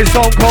stunned by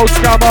Stone Cold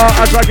Scammer.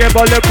 As I give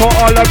a little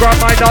hologram,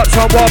 my nuts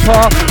and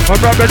whopper. I'm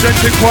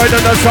representing Croydon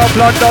in the South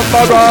London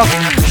borough.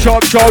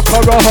 Shock, shock,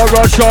 horror,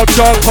 horror, shock,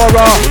 shock,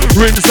 horror.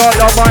 Rinse out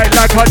the mic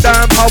like a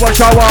damn power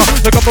shower.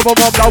 Look up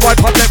above the white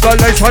public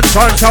relations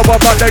sun shower.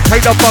 But they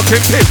take the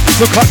fucking piss.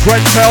 Look at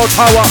Grenfell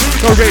Tower.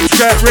 The rich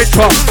get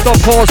richer, the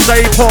poor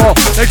stay poor.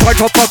 They try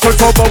to fuck us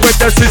over with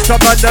the system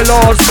and the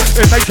laws.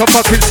 It makes you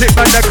fucking sick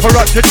man, they're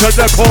corrupted to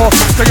the core.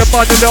 So you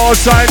find a little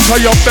sign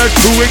for your best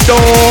to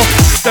ignore.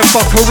 Them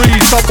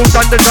fuckeries, double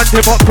standards and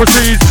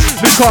hypocrisies.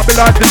 This can't be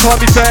life, this can't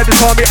be fair, this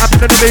can't be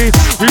happening to me.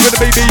 We wanna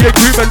be being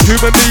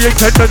human being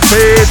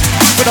tendencies.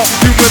 We're not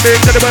human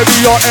beings, anyway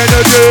we are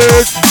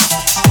energies.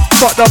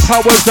 But the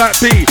powers that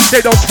be,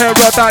 they don't care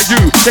about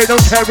you, they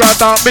don't care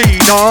about me,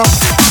 nah.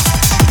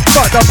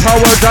 But the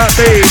powers that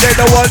be, they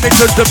don't want me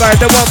to survive,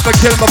 they want to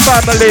kill my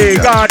family,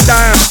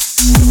 goddamn.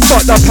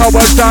 But the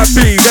powers that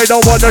be, they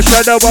don't want to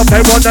share the wealth,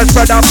 they want to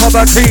spread out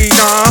poverty,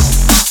 nah.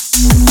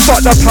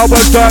 But the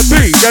powers that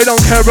be, they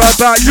don't care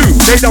about you,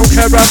 they don't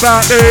care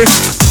about me.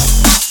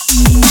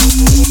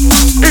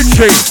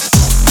 Itchy.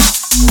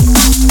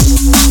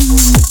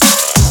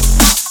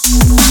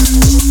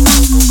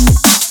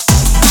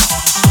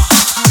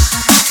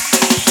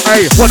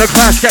 Hey, wanna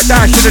crash, get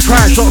dashed in the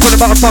trash. Not gonna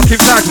motherfucking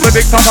flash. With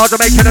big thumbs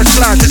are making a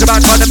splash. It's about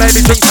time to make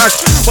me drink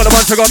cash. One of the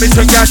ones that got me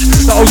drink gash.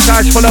 The old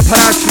stash full of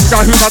panache.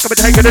 Guy who might come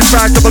and taking this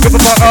trash. I'm looking for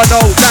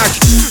no dash.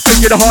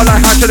 Thinking the hard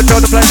like hash. And the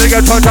build the plane and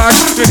get turned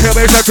trash. You hear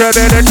me, it's a crib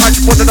in touch.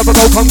 One another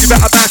go, come give it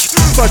a bash.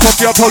 First off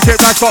the approach,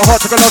 it rash. Got hot,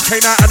 took a lot,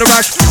 came out and a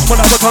rash.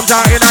 One other comes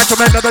out in action.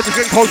 Men never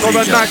drink cold or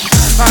a match.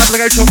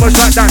 Application was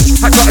like that.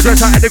 I got a dress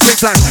out in the quick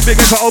flash. Big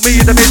into old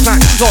me in the mid-match.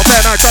 Not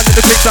fair match, done in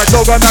the quick flash.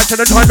 No going back to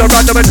the time to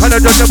random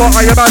intelligence. What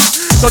I am at.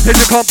 Something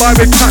you can't buy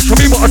with cash. For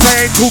me what I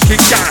say ain't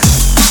talking gas.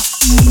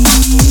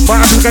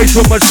 My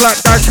application was flat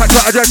dash. I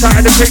got a dress out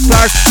in the quick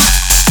flash.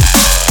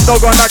 No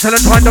going back to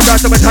the time to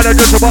random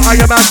intelligence. What I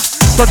am at.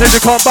 Something you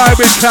can't buy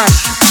with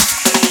cash.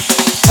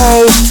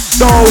 Oh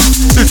no,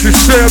 this is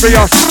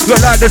serious.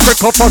 Look like this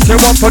record fussing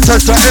one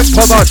protester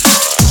infamous.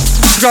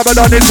 Scrubbing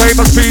on his way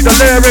must be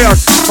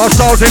delirious. My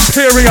style's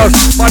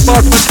imperious, my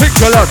bar's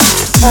meticulous.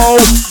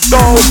 Oh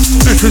no,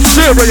 this is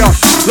serious.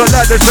 Look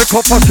like this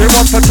record fussing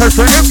one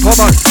protester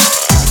infamous.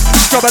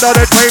 Scrubbing on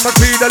his way must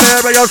be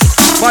delirious.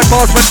 My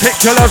bar's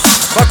meticulous,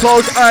 my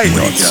clothes ain't.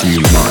 Not too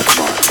much,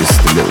 just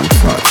a little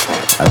touch.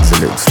 Adds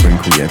a little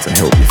sprinkle, yeah, to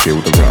help you feel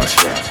the rush.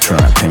 Try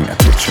and paint a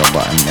picture,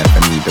 but I never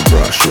need a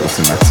brush.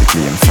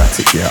 Automatically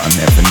emphatic, yeah, I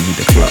never need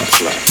a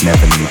clutch.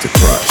 Never need a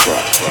crutch.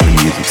 The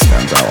music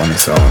stands out on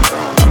its own.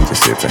 I'm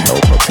just here to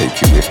help, I'll take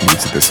you with me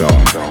to the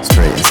zone.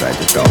 Straight inside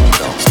the dome,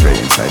 straight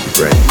inside the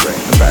brain.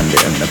 The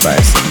bandit and the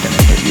bison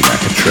gonna hit you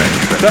like a train.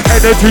 The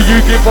energy you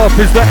give off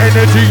is the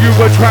energy you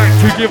attract.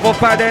 You give off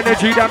bad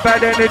energy, that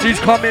bad energy's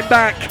coming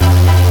back.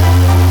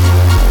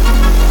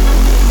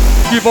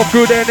 Give off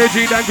good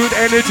energy, then good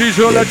energies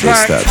will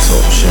attract. It's that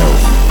top shelf.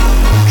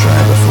 Try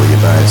before you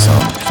buy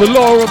some. It's the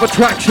law of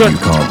attraction. You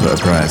can't put a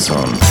price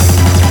on.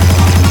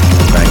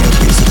 Bang a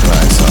piece of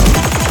price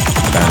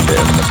on.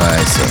 Bandit and the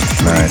bison.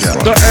 Nice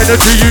one. The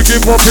energy you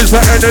give off is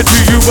the energy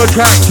you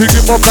attract. You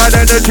give off bad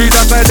energy,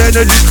 that bad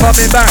energy's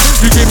coming back.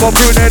 You give off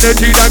good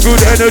energy, that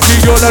good energy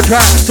you'll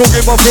attract. So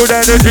give off good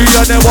energy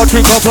and then watch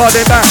you come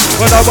flooding back.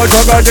 When I was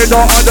younger, I did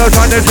not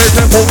understand this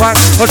simple fact.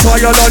 I try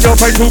to learn your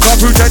face to come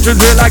through tensions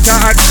here like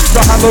that act. To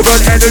have a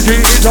good energy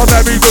is a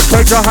very good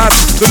trait to have.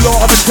 The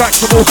law of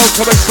attraction will help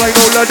to explain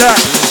all of that.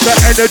 The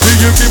energy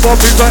you give off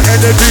is the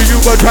energy you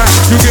attract.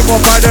 You give off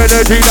bad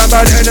energy, that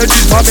bad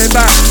energy's coming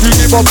back. You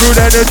give off good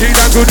energy,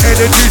 that good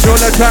energy's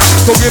you'll attract.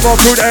 So give off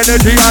good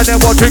energy and then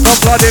watch it come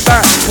flooding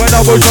back. When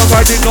I was young,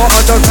 I did not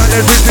understand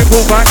this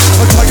simple fact.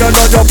 I try to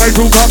learn your face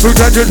to come through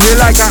tensions here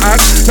like that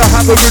act. To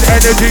have a good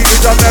energy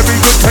is a very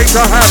good trait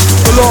to have.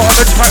 The law of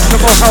attraction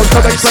will help to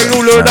explain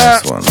all of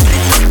that.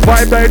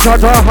 Vibrate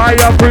at a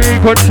higher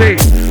frequency.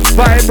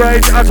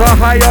 Vibrate at a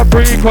higher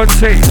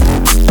frequency.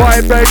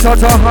 Vibrate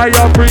at a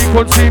higher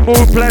frequency.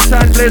 Move blessed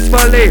and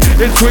blissfully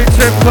in sweet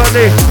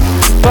symphony.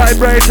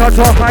 Vibrate at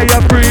a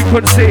higher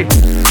frequency.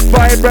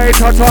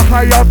 Vibrate at a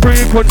higher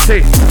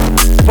frequency.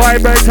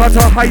 Vibrate at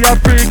a higher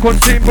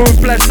frequency.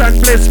 Move blessed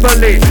and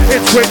blissfully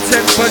in sweet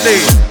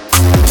symphony.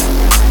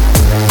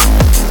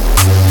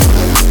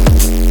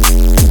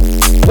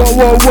 Whoa,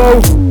 whoa,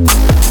 whoa.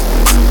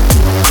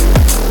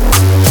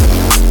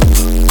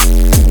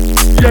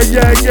 Yeah,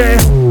 yeah, yeah.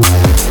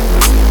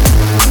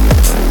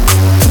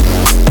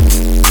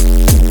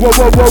 Whoa,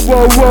 whoa, whoa,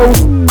 whoa, whoa.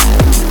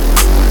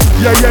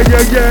 Yeah, yeah,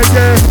 yeah, yeah,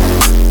 yeah.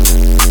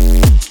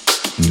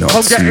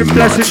 I'm getting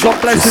blessings on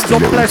blessings on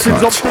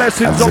blessings on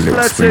blessings on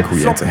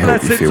blessings on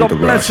blessings on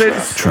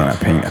blessings. Trying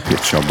to paint a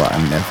picture, but I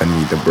never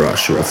need a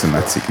brush.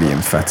 Automatically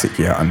emphatic,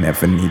 yeah, I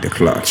never need a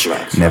clutch.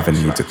 Never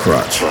need a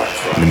crutch.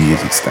 The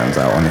music stands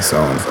out on its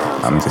own.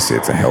 I'm just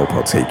here to help,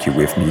 I'll take you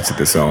with me to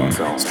the zone.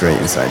 Straight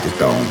inside your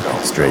dome,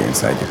 straight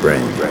inside your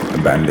brain. The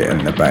bandit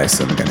and the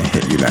bison gonna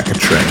hit you like a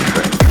train.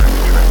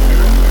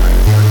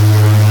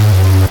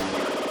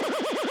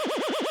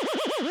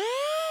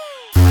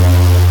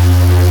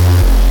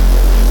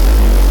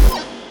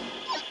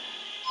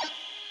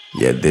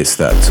 Yeah, this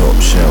that top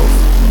shelf.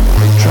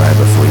 Try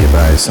before you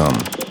buy some.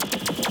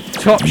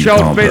 Top you shelf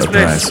can't business. Put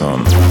a price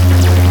on.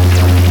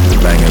 The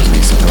bangers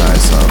we supply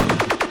some.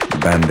 The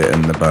bandit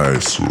and the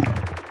bison.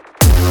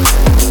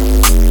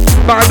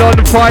 Man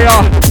on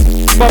fire.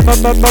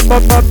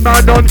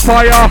 Man on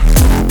fire.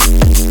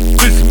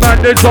 This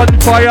man is on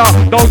fire.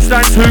 Don't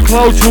stand too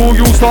close or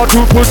you'll start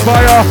to push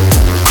fire.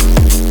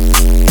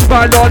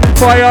 Man on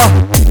fire.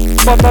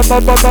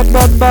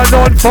 Man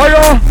on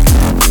fire.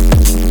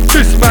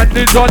 This man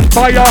is on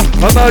fire,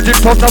 emerging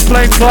from the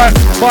flames like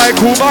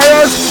Michael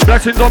Myers.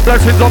 Blessings on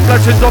blessings on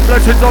blessings on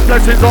blessings on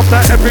blessings on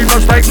that every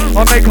mistake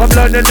I make, I'm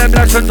learning them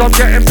lessons. I'm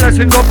getting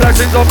blessings on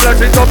blessings on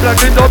blessings on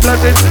blessings on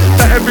blessings.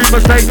 That every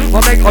mistake I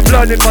make, I'm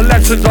learning my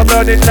lessons. I'm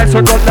learning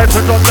lessons on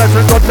lessons on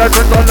lessons on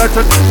lessons on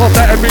lessons. Of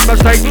that every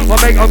mistake I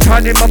make, I'm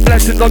counting my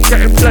blessings. I'm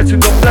getting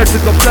blessings on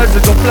blessings on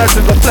blessings on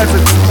blessings on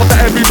blessings. Of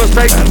that every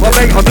mistake I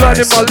make, I'm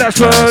learning my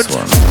lessons.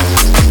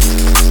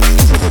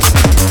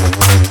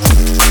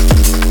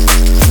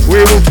 We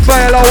will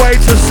fail our way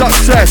to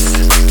success.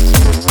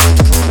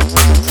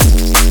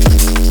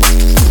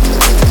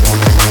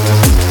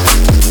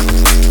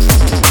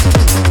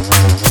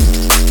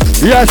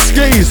 Yeah,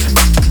 skis.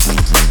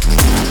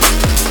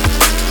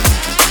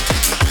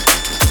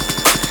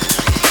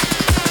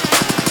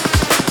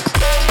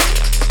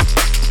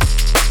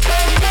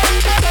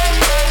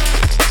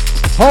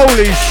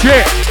 Holy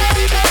shit.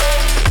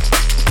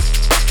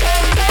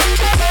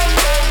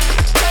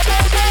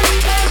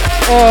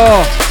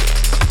 Oh.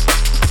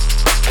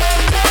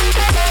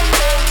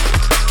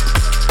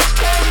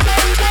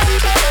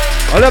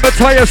 I'll never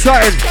tell you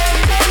something.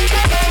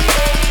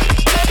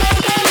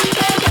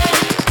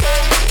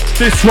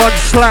 This one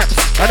slaps,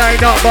 and ain't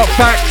not but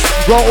facts.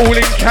 Roll all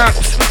in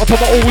caps, I put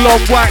it all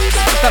on wax.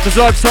 That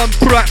deserves some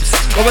braps,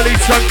 I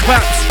release some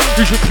claps.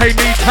 You should pay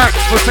me tax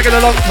for singing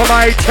along to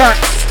my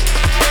tracks.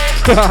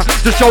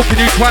 Just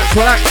joking, you twats,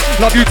 relax.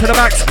 Love you to the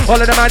max. All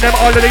of the man, them,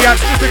 all of the yaks.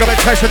 Big up a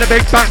chest and the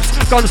big backs.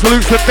 Gun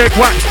salutes with big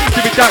whacks.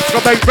 Give me daps,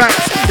 got make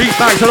racks. Eat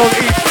bags, I don't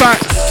eat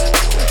facts.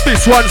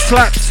 This one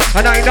slaps,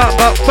 and ain't nothing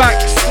but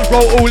facts.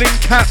 Roll all in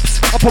caps,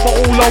 I put it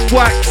all on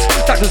wax.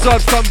 That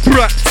deserves some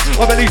braps,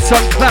 I release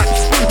some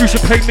claps. You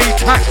should pay me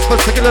tax for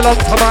singing along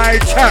to my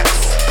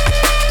chats.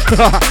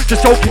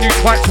 Just joking, you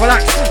twats,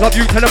 relax. Love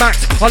you to the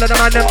max. All of the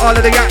man, them, all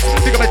of the yaks.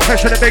 Big up a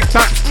chest and the big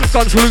backs.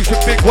 Gun salutes with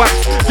big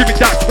whacks. Give me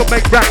daps, got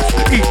make racks.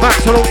 Eat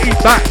backs, I don't eat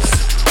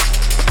backs.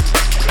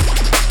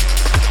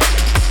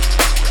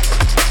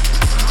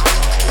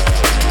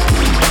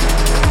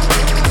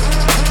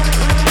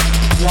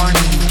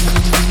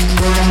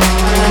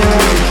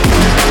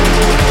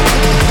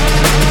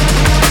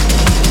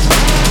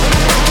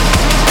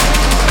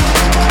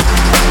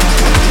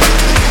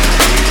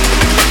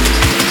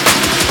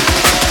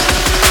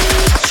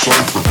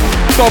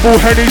 Double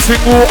Henny,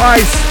 single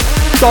ice.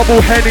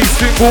 Double Henny,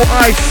 single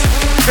ice.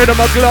 In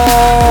my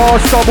glass.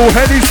 Double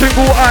Henny,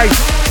 single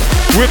ice.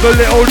 With a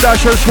little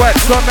dash of sweat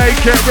to make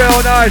it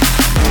real nice.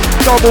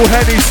 Double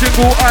Henny,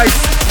 single ice.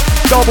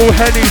 Double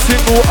Henny,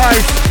 single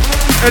ice.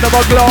 In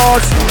my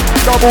glass,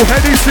 double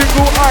Henny,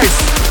 single ice.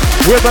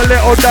 With a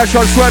little dash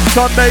of sweat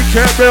to make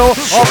it real.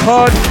 I've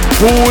heard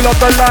all of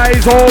the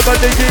lies over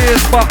the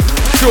years, but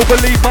still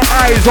believe my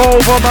eyes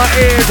over my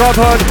ears. I've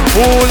heard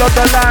all of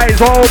the lies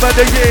over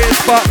the years,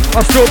 but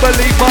I still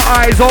believe my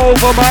eyes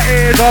over my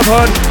ears. I've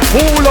heard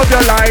all of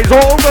your lies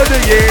over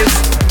the years.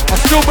 I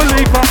still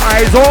believe my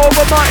eyes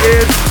over my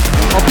ears.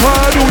 I've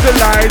heard all the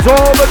lies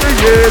over the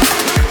years.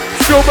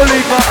 Still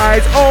believe my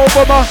eyes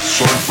over my.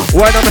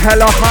 When I'm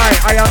hella high,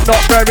 I am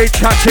not very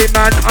chatty,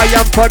 man. I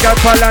am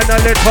forgetful and a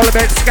little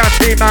bit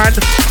scatty, man.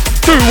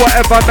 Do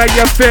whatever make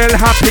you feel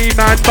happy,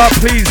 man, but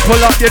please pull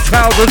up your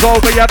trousers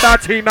over your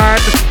batty, man.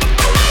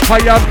 I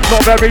am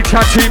not very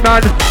chatty,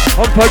 man.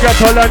 I'm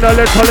forgetful and a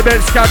little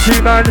bit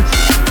scatty, man.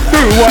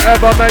 Do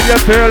whatever make you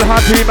feel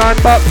happy, man,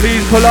 but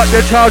please pull up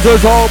your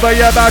trousers over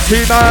your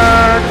batty,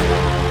 man.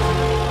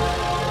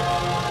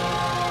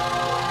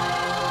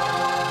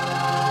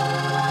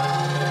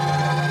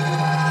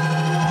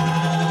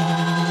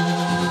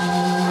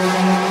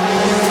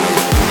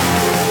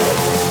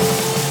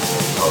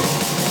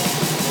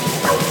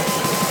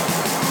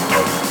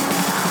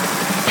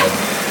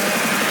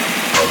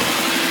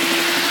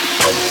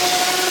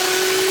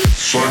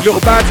 Little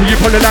banter, you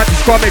probably like to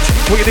scrummage.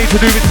 What you need to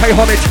do is pay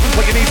homage.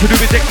 What you need to do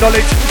is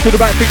acknowledge. Do the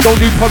right thing, don't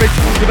do porridge.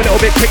 Give a little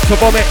bit quick to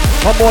vomit.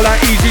 I'm more like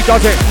easy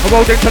does it. I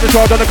rolled into the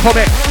drive on a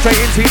comet. Straight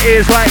into your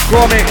ears like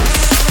grommets.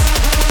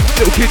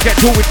 Little kids get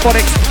taught with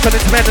phonics. Turn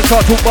into men and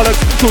start talk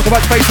bollocks. Talk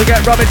about space to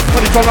get rummage.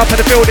 When it's strung up in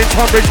the building,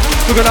 Tunbridge.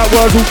 Looking at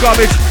words all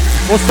garbage.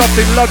 Or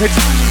something luggage.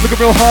 Looking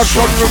real hard,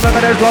 strong.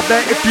 Remember there's love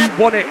there if you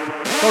want it.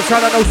 Don't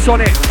sound like no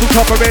Sonic, too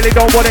tough, I really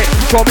don't want it.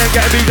 Grown men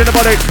getting beat in the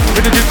body.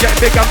 In the gym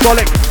getting big and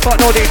bollock. But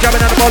no, they're jamming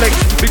anabolic.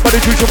 Big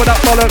body tuition without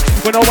bollocks.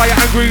 When no way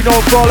you're angry, no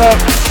frolic.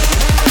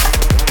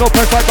 No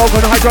press like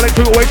Vulcan, hydraulic,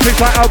 who always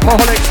drinks like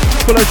alcoholics.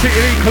 Full of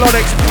shitty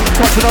colonics,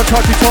 touching on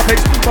touchy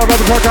topics. My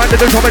rubber touch under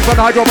the topics, but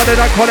the hydro, but they're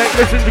not chronic.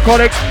 Listen to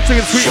chronics,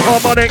 singing sweet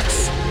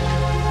harmonics.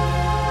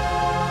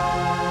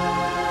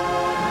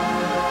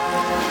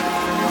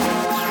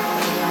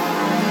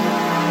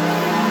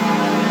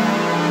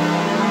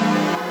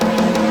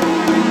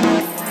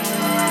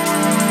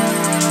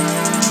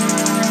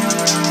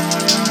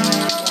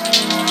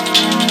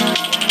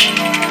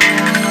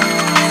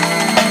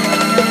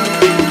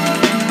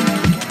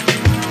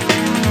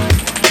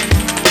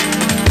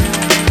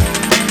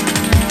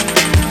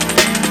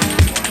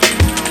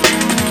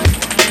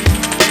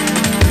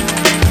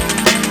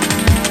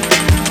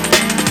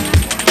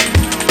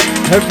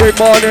 Every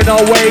morning I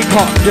wake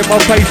up, get my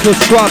face a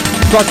scrub.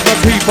 Brush my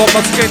teeth on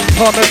my skin,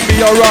 promise me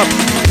a rub.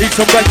 Eat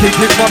some Becky,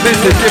 kiss my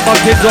missus, give my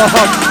kids a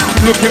hug.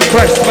 Looking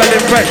fresh,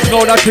 smelling fresh,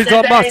 no that is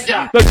a must.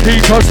 The key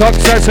to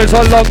success is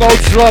a long old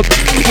slog.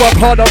 Work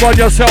harder on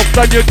yourself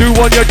than you do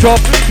on your job.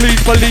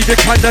 Please believe you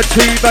can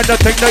achieve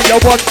anything that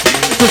you want.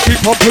 Just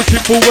keep on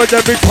pushing forward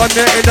every time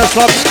you're in a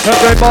slump.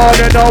 Every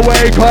morning I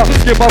wake up,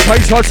 give my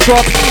face a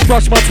scrub.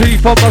 Brush my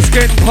teeth on my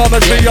skin,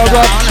 promise me a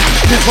rub.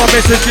 Kiss my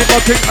missus, give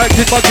my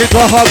kids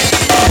a hug.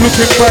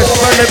 Looking fresh,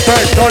 smelling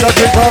fresh, no that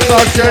is a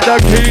must. Yeah, the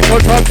key to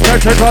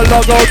success is a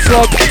long old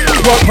slog.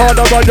 Work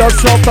harder on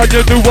yourself than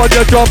you do on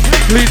your job.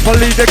 Please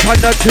believe you can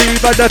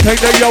achieve anything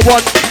that you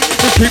want.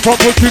 Just keep on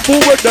pushing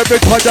forward every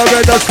time you're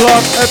in a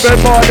slump. Every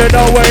morning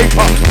I wake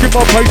up, give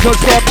my face a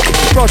scrub.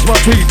 Brush my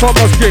teeth on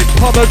my skin,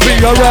 promise me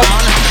a rub.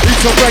 Eat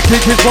some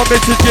breakfast, kiss my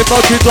missus, give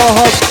my kids a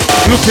hug.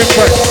 Looking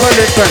fresh,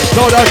 smelling fresh,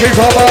 no that is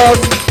a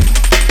must.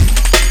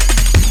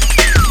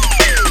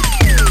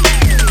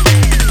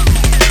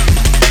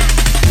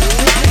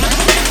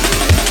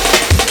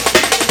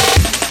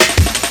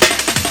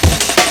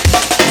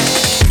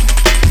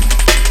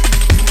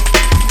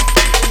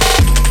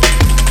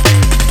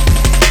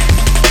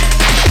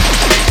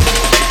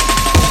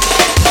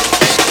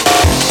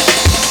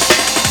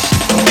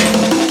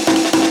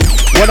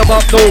 When I'm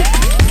up north,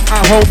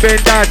 at home being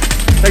dad,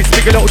 they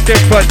speak a little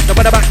different. No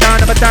matter back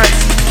down, I'ma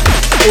dance.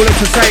 All looks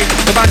the same,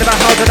 no matter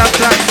about how to dance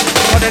flats.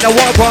 I don't know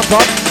what I want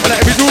from, but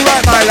it was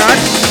alright, my lad.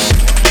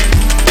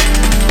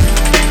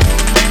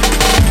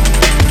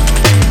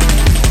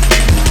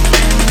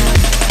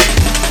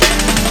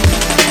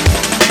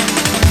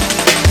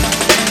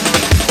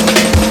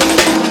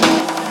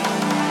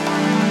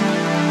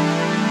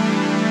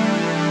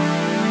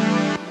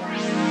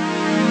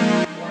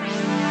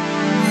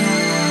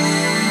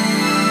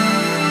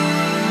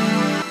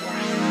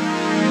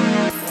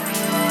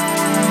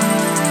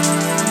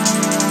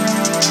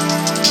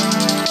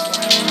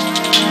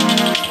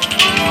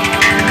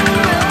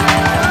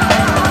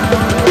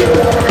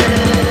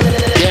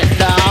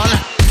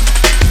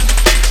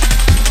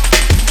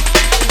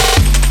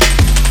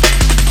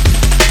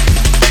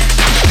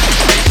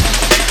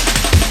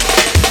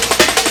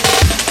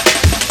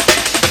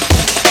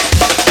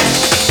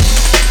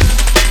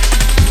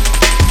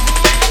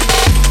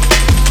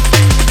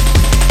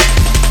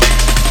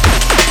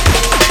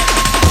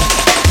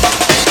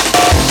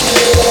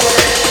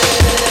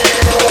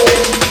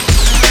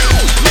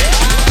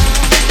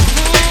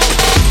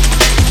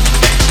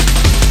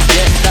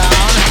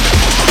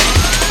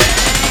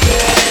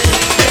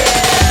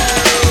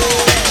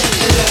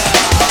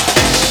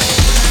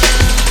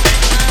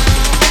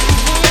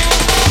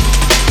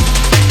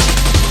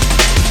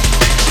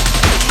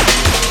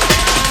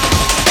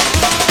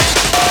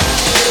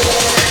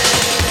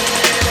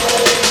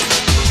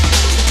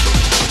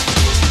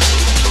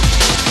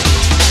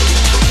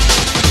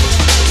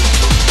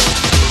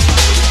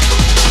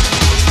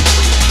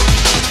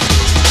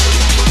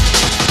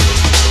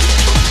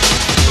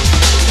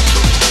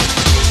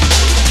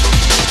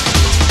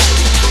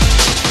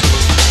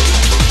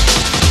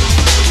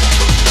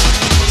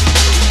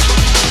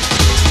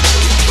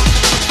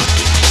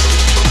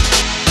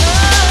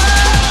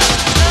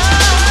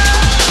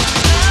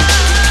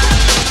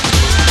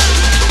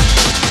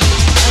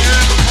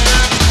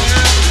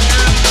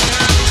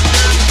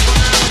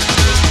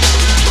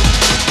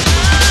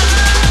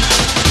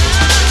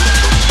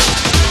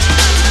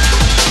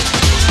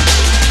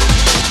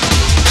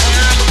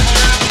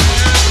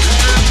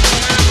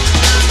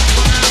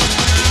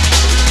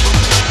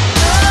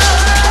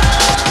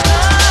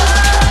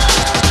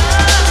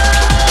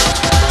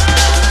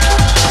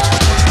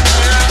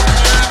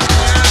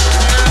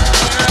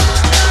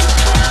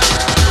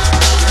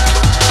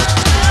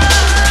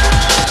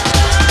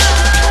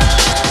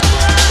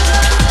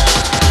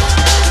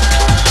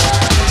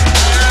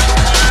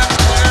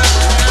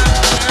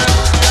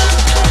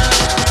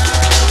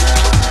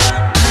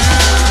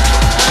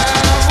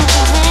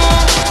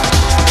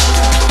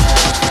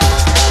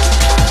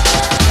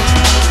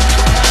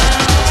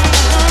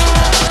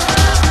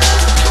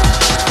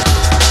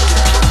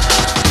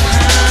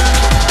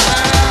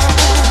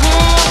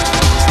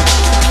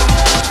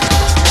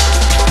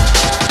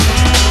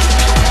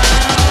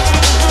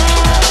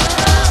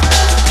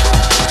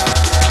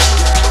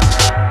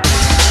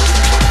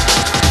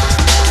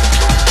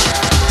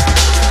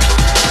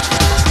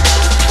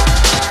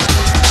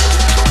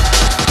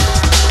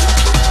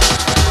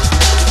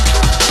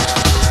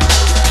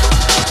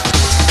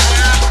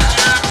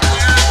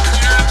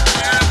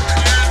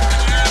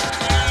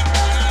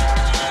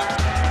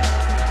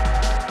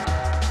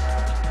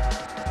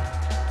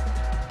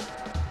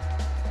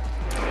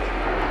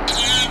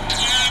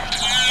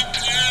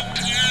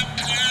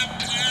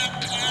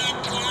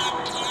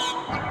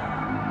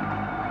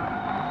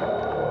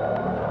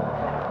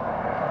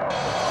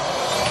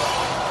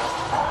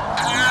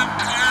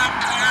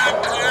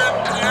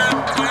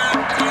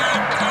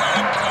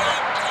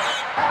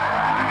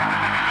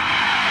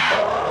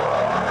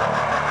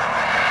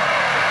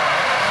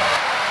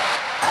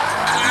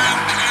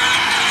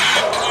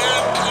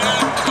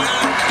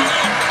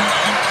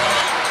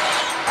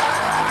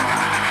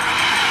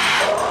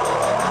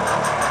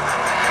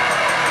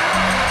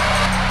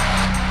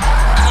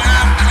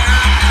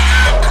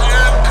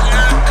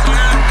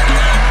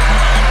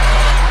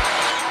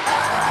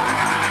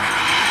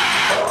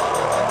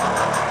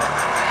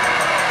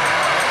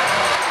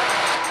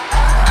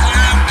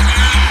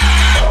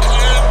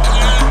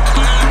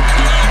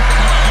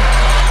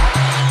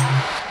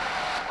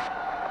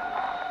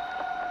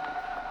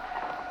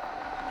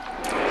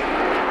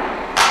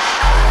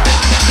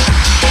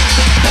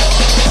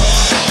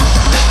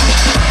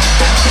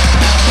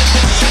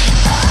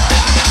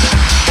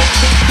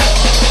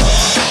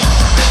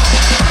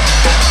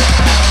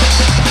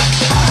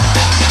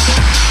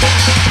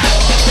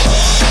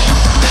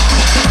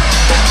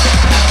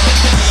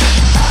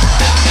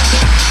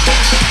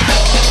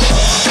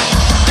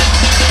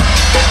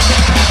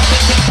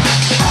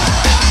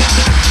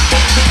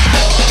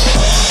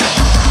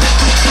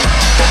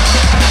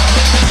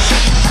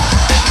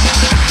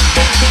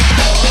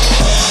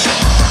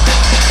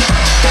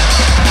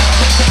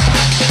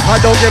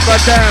 don't give a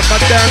damn, I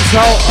dance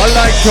how I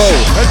like to.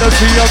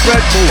 Energy of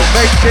Red Bull,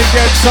 make me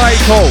get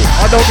psycho.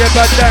 I don't give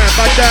a damn,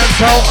 I dance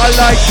how I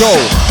like to.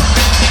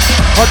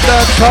 I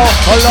dance how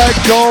I like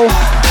to.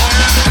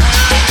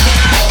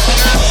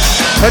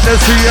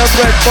 Energy of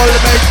Red Bull,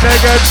 make me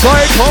get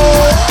psycho.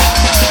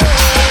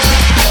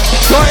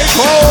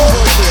 Psycho.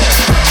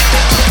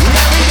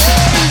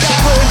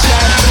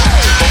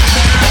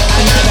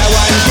 Another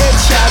one get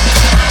shot.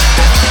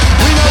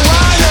 We don't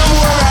want no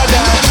more of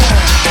that.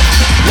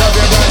 Love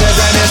your brothers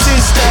and your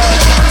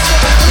sisters.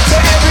 So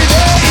every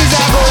day is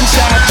a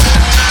gunshot.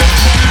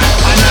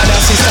 Another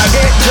sister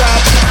get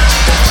dropped.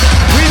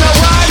 We don't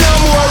want no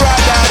more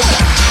of that.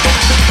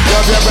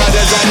 Love your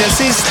brothers and your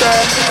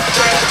sisters.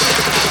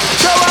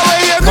 Throw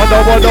away your gun,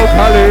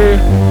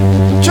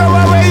 throw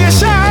away your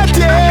shot,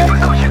 yeah.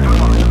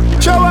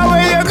 Throw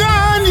away your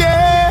gun,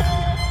 yeah.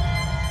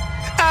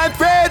 And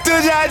pray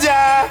to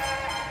Jaja.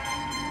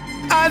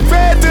 And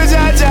pray to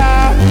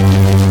Jaja.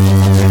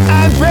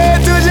 And pray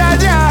to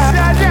Jaja.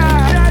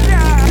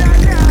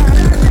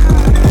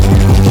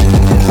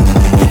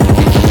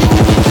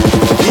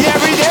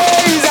 Every day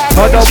is a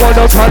I don't want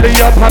no tally,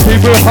 I'm happy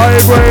with high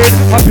grade.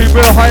 Happy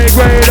with high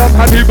grade, I'm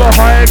happy with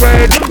high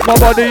grade. My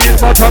body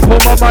is my temple,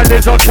 my mind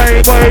is on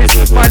same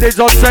ways. Mind is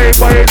on same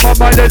ways, my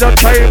mind is on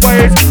same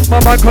ways. My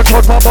mind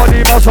controls my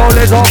body, my soul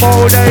is on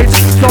monads.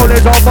 Soul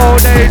is on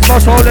monads, my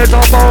soul is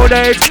on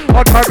monads.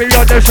 I carry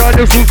on the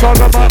shining through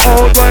song of my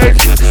own ways.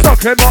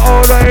 Stuck in my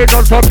own ways,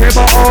 I'm stuck in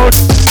my own.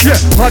 Yeah,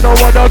 I don't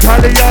want no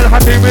tally, I'm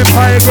happy with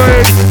high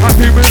grade.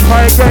 Happy with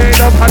high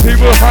grade, I'm happy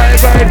with high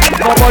grade.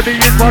 My body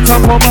is my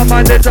temple, my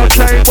mind is on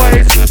same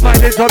ways.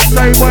 Mind is on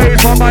same ways,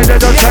 my mind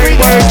is on same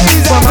ways.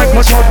 My mind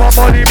controls my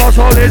body, my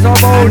soul is on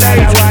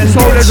monads.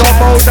 Soul is on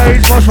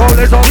monads, my soul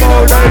is on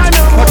monads.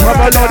 I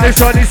travel on this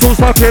journey, so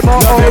stuck in my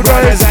own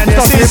ways.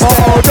 Stuck in my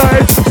own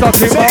days,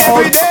 stuck in my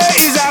own. every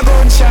day is a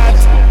gunshot.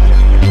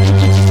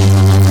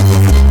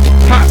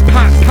 Pat,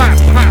 pat, pat,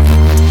 pat.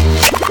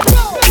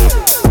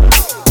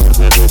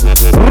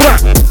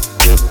 Rap.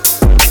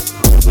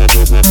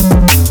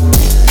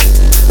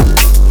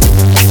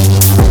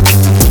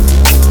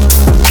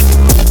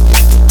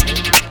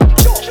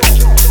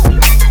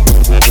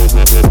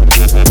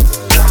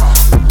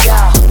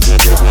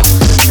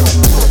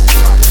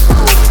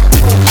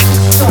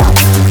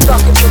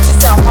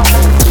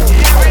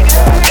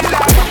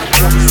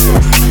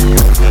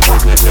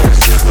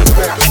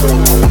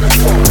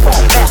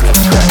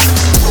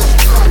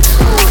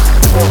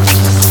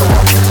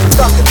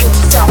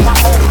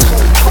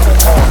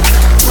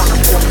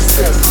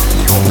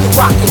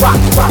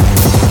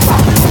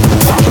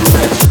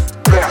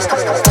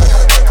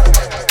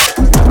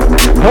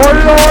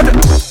 Hold on.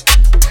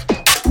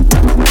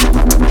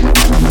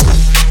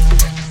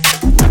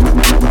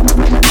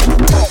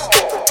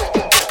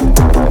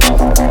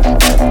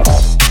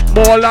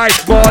 More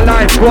life, go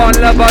on,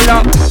 level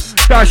up.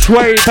 Dash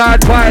way,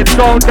 bad vibes,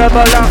 don't level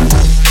up.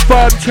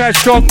 Firm chest,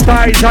 strong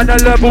thighs, and a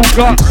level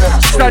gut.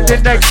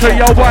 Standing next to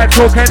your wife,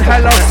 talking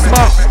hella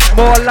smart.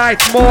 More life,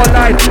 go on,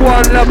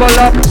 level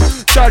up.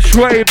 Dash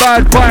way,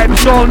 bad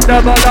vibes, don't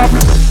level up.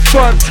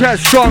 Firm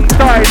chest, strong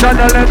thighs, and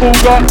a level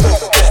gut.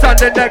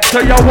 Standing next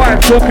to your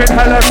wife, talking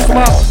hella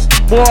smart.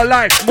 More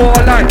life, go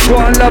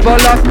on, level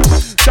up.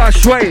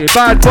 Dash way,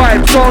 bad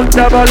vibes, don't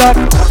level up.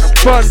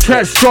 Firm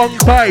chest, strong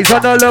thighs,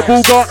 and a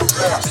level gut.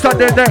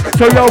 Standing next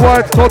to your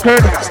wife,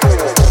 talking.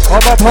 I'm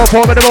a pop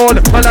over the ball,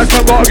 my last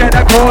time gotta get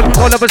that call.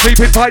 All of a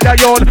sleeping, fight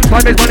that yawn.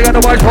 Time is money,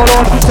 otherwise hold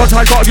on.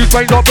 Sometimes gotta use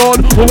brain not gone.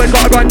 Always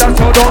gotta grind that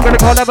sound on. Gonna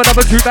call have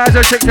another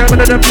 2006,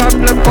 terminal and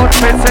problem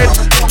convincing.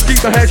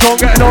 Keep the head strong,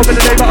 getting over the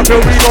day, but I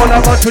feel reborn.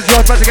 I'm on to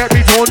just about to get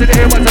retorn. In the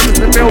ear, what's up,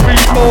 to feel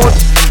reborn.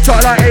 Try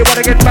like, hey,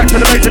 wanna get back to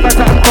the basic, back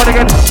to the fun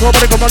again.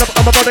 Nobody come on up,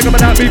 I'm about to come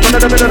at me.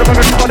 From the middle of the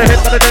fucking wanna hit,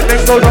 but the dead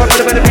thing goes on. But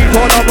the minute be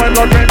torn, I'm when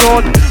blood gets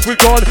on. We're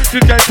gone, just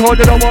get torn,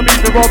 they don't want me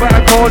to Robert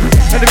and Corn.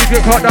 Enemies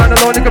get caught down the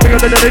line, it can be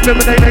on the living,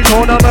 but they ain't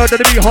torn. I'm murdered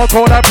to be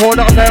hardcore, that porn,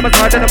 that I'm there, I'm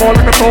tied in the ball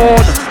like a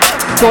thorn.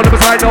 Thorn in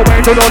my side, no way,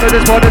 don't know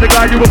this one in the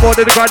grind. You were born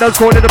in the grind, I was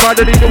born in the grind,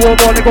 I need the war,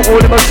 born, got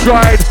all in my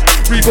stride.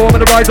 Reborn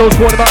in the rise, I was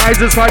born in my eyes,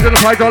 and sides and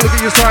the prize. I'll look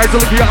at your sides,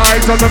 I'll look at your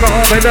eyes, I'm never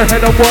up in the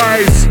head, I'm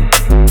wise.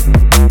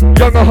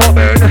 Younger hot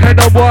man, in the head,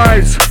 I'm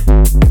wise.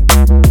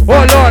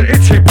 Oh Lord,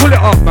 itchy, pull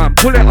it up, man,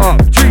 pull it up.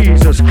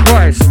 Jesus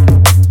Christ.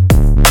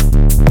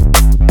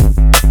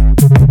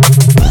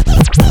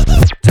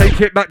 Take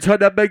it back to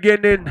the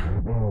beginning.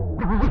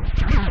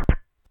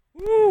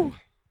 Woo.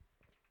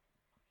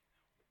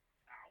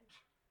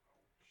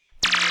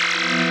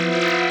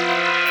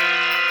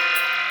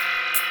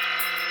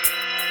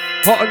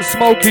 Hot and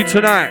smoky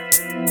tonight.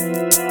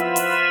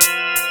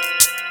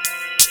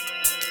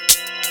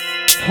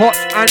 Hot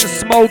and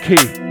smoky.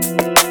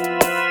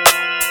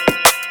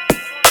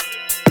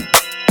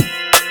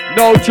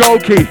 No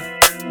jokey.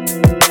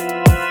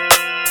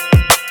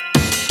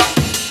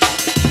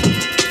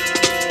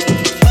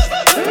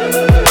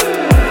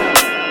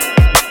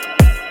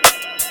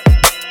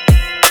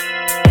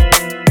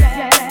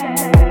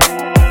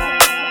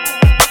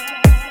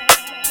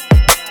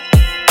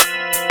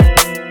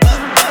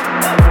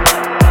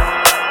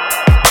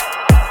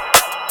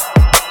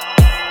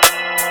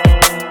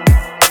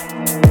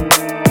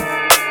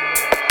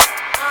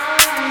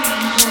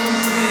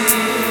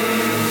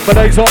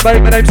 My name's not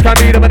mate, my name's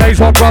Camino, my name's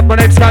not Rob, my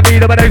name's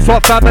Camino, my name's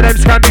not Fab, my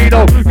name's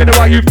Camino. Get it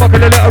right, you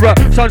fucking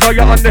illiterate. Sounds like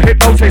you're under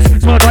hypnosis.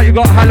 Smells like you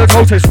got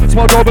halitosis.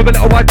 Small door with a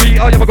little white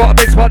beater. You ever got a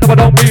big spot, no I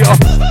don't beat her.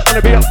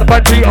 Wanna be up the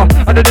band cheater.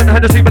 And then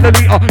Hennessy with a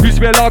liter. Used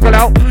to be a lager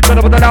out. Then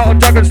I put that out on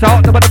Jug and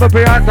Stout. Never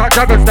be out that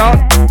Jug and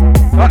Stout.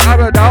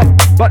 Arrogant out.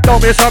 But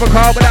don't be a cyber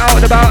crowd. But out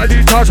and about. And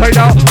these cars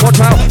straight out. Watch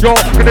out. You're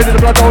gonna do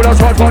the blood holder.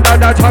 So I got down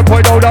that time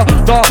point holder.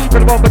 No,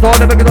 gonna bomb the door.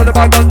 Never get on the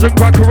bad guns and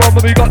crack her on.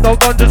 But we got no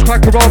guns, just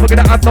crack her on. We're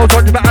gonna have no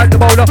time to at the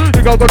bowler.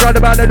 We go round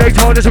about the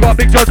Daytona. So got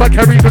big jobs like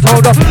Kerry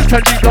Pasolda.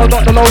 10 deep blow,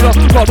 not the loader.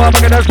 Got my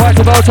fucking ass vice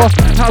versa.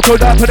 How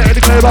could I put it in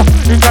the clearer?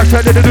 You guys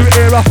turned in a new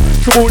era.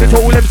 So all it's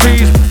all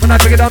MCs. When I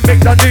figured I'm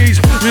big Dundees.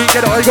 You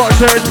get it, all you gotta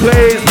say is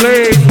please,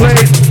 please,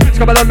 please. It's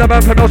coming on the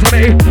man from no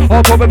sanity.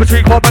 I'll come in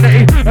between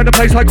humanity. And a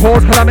place like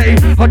cause calamity.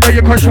 I know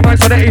you question my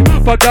sanity.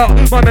 Fucked out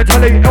my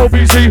mentality.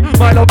 LBC,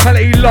 my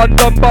locality.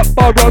 London, but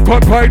borough,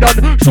 got quite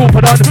done.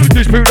 Super done.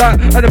 Dispute that.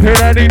 And appear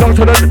any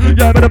nonchalant.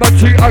 Yeah, but I'm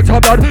cheat out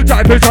time done.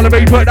 Jack Pierce telling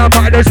me. Put down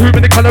fighting, there's too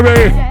many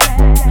calorie.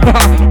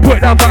 Put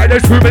down fighting,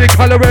 there's too many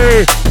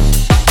calorie.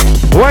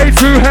 Way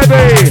too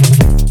heavy.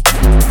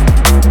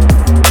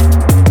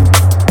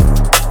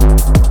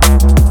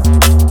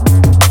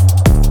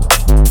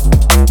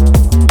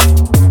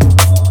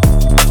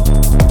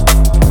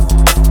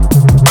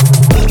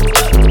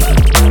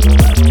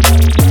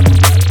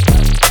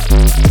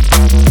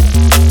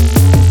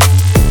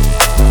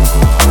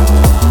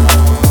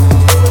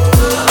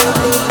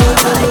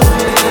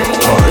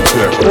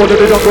 All of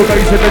the jungle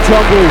bass in the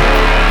jungle.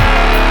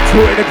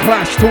 Taught in a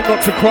clash, taught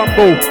not to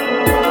crumble.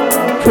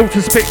 Taught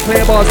to spit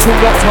clear bars,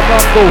 taught not to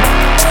mumble.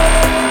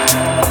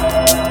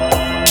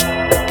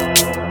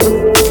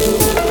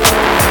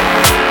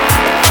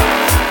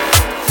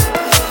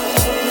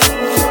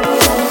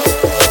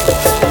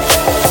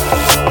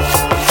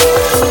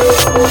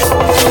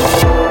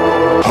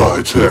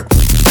 High tech.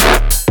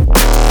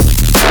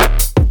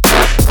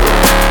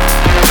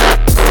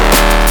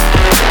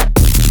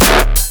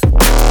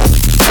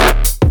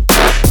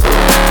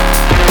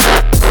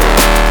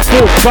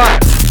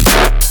 Back.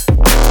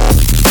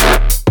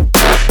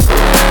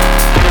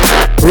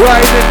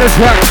 Right in the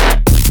track.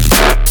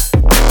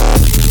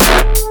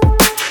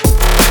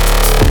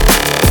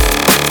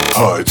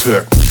 High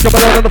tech.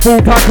 Coming on the full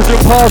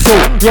packaging parcel.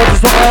 You're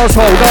just an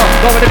arsehole.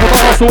 Not ready for my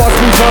arsehole. I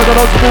screw further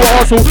on to full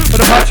arsehole. When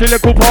I patch your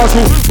little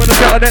parcel. When I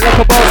get on it like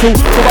a parcel.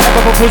 So I have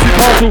a pussy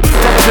parcel.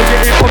 Never take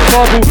it in from the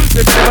sample.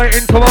 Living it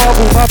waiting to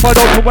marvel. My fight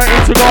don't come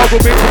waiting to gargle.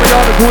 Been to my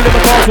yard and call him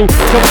a castle.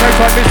 Some things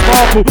like Miss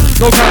Marple.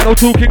 No count, no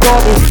talking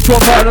garble. So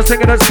I'm fighting and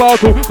singing and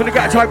sparkle. When I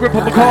get a tight grip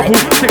on the carpool.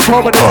 Six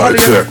home and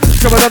Italian.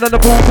 Coming on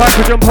the full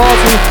packaging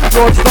parcel.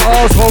 You're just an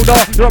arsehole.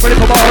 You're not ready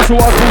for my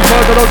arsehole. I screw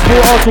further on to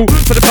full arsehole.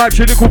 For the patch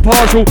your little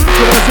partial.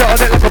 So when I sit on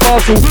it like a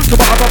parcel. So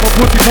I have a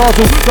pussy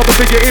parcel. Never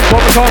figure in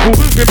from the sample.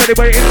 Been ready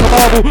waiting to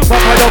marvel. My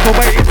fight off and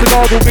waiting to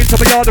gargle. Been to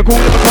my yard and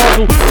call him a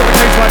castle. Never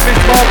taste like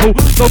Miss Marple.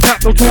 No cap,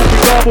 no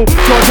talking garble.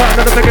 So I'm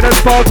trying to figure and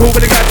sparkle.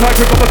 When I get a tight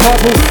grip on the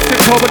carpool. Six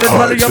home and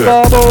Italian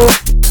marble.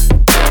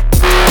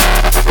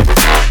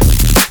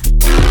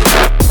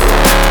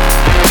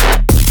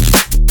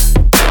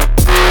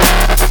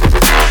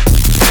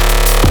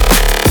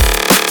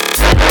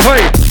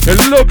 Hey, it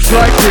looks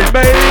like we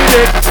made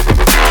it.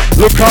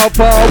 Look how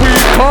far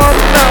we've come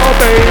now,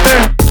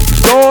 baby.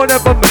 Don't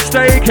ever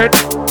mistake it.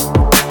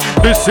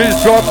 This is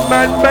drum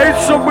and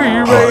bass, so we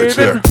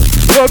raving.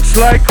 Looks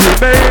like we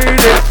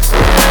made it.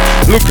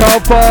 Look how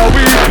far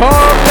we've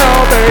come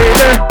now,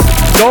 baby.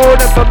 Don't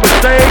ever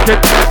mistake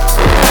it.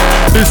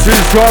 This is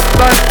drum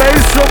and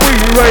bass, so we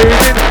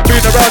raving.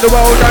 Been around the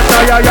world and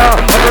yeah.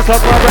 I'm just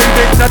like my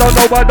raving. I don't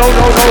know why. They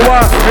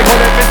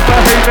call it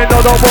misbehaving.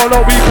 I don't want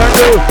what we can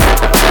do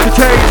to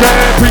change it.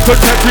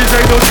 Preconceptions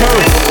ain't no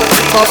true.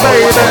 My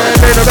baby,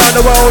 been around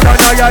the world and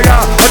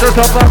yeah. I just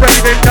love my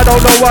raving. I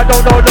don't know why.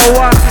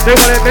 They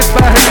want it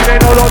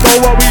misbehaving. I don't know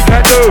what we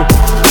can do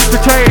to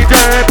change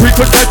it.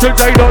 Preconceptions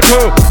ain't no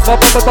true. My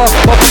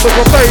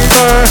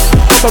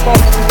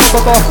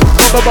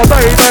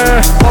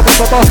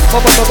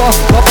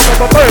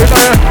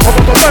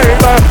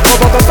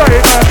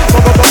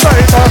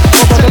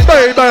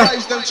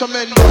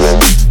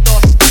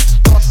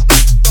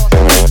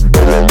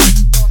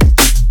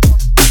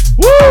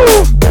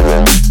woo!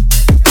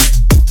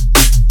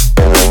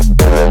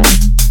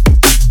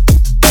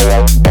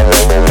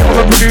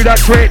 I'ma do that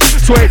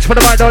switch for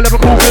the mind, don't ever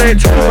call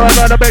glitch.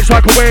 Run a bitch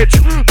like a witch,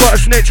 got a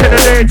snitch in the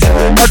ditch.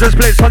 I just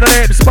blitz on the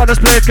lips, spun a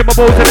split, get my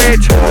balls an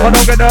itch. I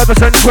don't get nervous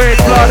and quit,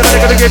 blood,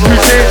 I'm gonna give two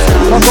shits.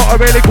 I've got a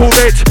really cool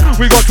bitch,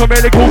 we got some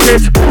really cool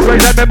kids.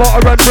 Raise them in motor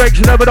run bricks,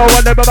 you never know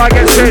when them might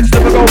get stitched.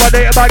 Never go one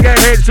day I might get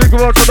hit, drink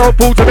on so don't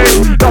fall to me.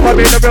 Not by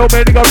being a real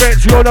meaning of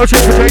rich, you all know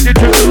shit can change it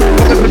too.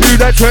 I'm gonna do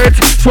that switch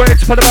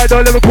for the mind,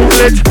 don't ever call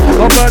glitch.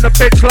 I burn a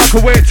bitch like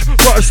a witch,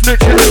 got a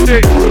snitch in the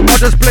ditch. I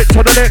just blitz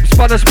on the lips,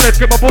 spun a split,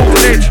 get my balls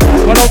an itch.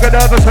 I don't get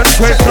nervous and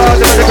twist.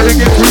 Never gonna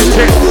get too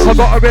shit. I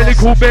got a really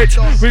cool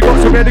bitch. We got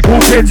some really cool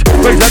kids.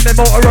 Raise them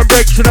motor and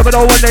bricks. You never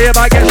know when they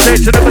might get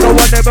stitched. You never know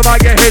when they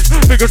might get hit.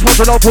 Biggest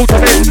hustle on full to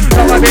miss.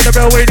 That might be the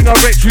real waiting on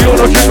rich. We all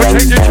know shit for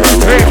changing true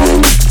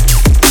tips.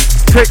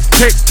 Tick,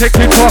 tick,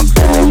 ticky tock.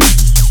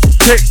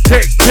 Tick,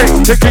 tick, tick,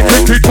 ticky,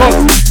 ticky tock.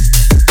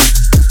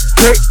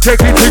 Tick,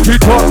 ticky, ticky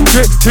tock.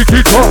 Tick,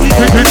 ticky tock.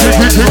 Ticky,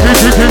 ticky, ticky,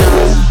 ticky.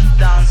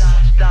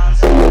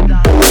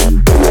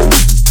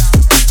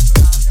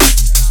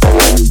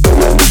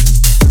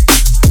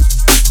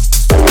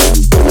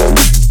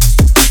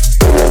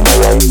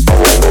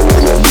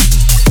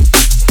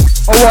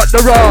 Oh, what the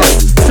raw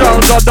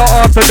sounds on the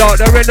Afterdark,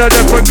 they're in a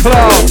different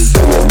class.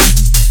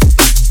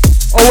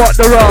 Oh, what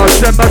the raw,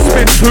 them a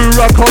spin to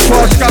rock on to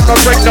a scam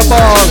and break the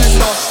bars.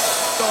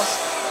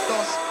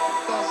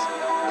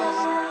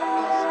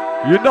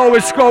 You know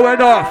it's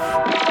going off.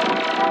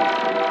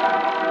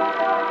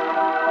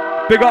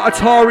 Big up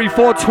Atari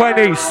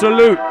 420,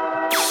 salute.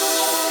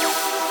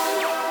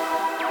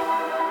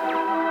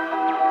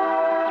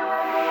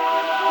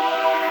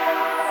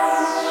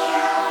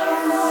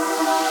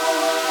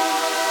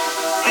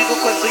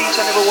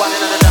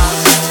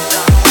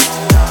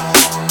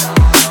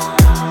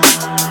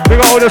 We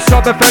got all the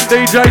sub-FM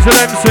DJs and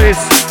MCs.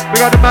 We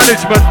got the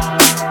management.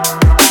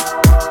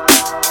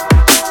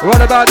 Right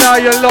about now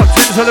you're locked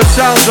into the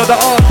sounds of the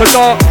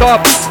Afterdark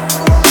Dubz.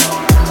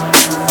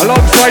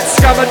 Alongside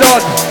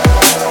Scamadon.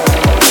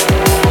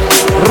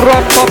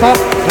 Rum pop up,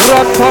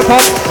 rum pop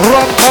up,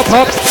 rum pop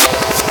up.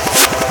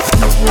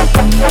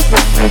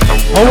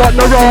 Oh, what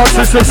the rocks,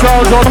 it's the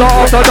sounds of the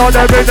Afterdark,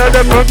 they're in a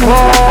different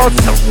class.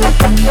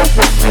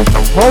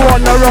 Oh,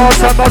 what the rocks,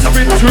 that must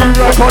be true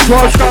records,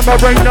 what's gonna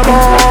bring them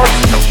on.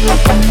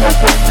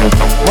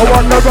 Oh,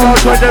 what the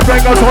rocks, when they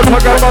bring us all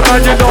together,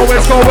 man, you know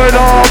it's going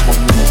on.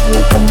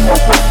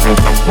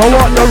 Oh,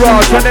 what the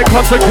rocks, when it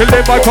comes to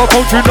killing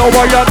microphones, you know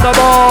I am the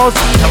boss.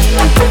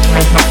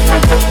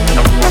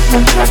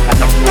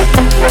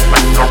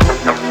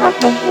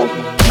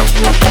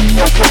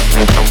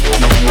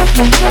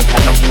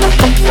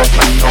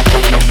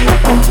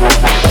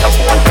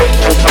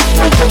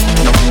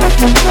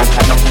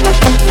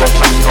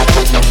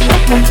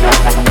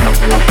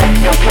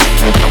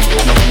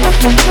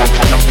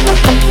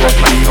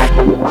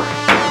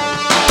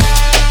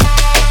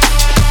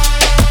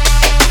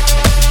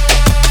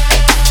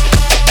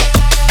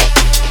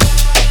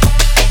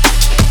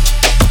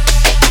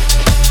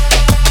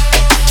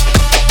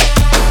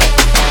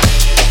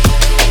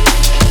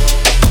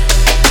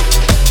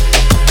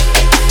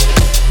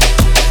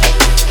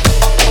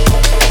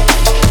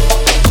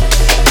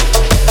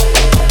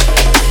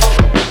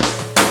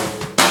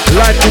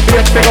 Life can be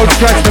a big old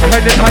stress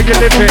depending how you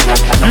live it.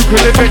 You can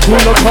live it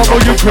cool or calm or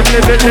you can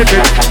live it.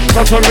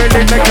 Doesn't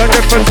really make a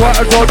difference, might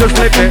as well just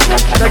live it.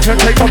 They can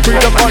take my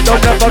freedom but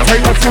they'll never take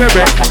my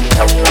spirit.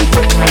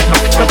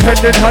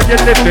 Depending how you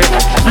live it.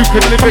 You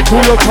can live it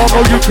cool or calm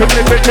or you can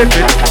live it.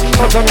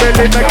 Doesn't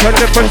really make a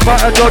difference,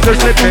 might as well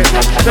just live it.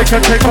 They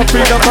can take my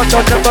freedom but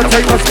they'll never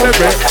take my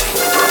spirit.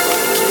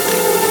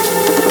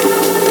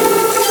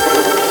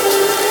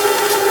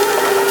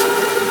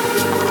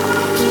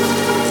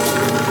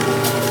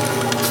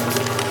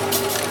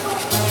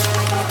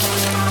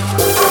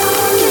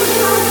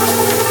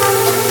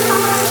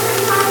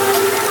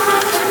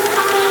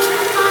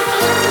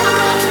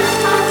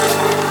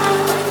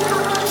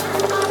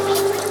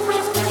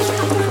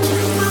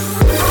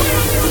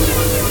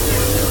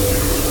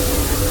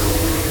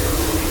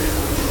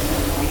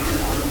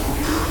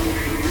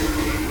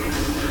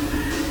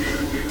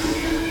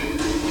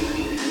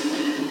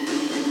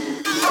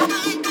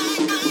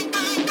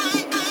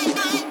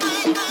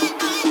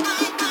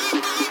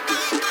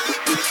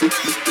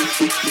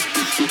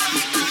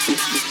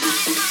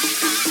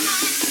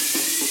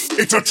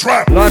 It's a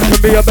trap. Life can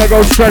be a big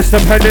old stress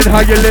depending how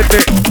you live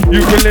it.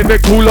 You can live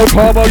it cool or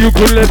calm or you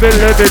can live it.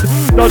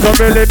 Doesn't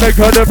really make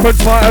a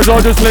difference, might as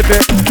well just live it.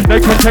 They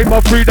can take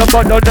my freedom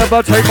but they'll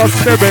never take my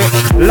spirit.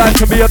 Life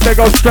can be a big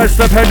old stress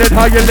depending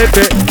how you live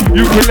it.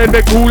 You can live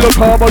it cool or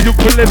calm or you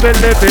can live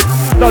it.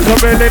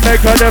 Doesn't really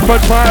make a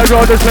difference, might as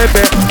well just live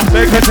it.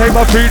 They can take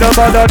my freedom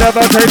but they'll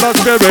never take my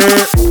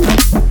spirit.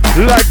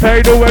 Like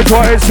they do it's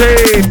what it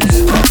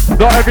seems.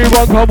 Not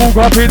everyone can walk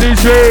up in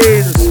these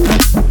jeans.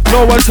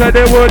 No one said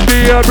it would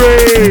be a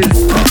breeze.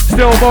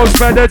 Still most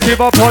men that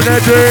give up on their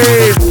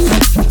dreams.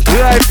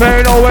 Life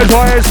ain't always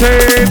what it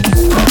seems.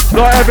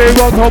 Not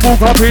everyone can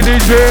walk up in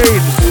these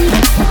jeans.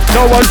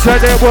 No one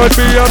said it would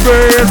be a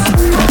breeze.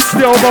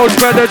 Still most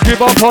men that give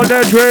up on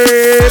their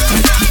dreams.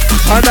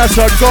 And that's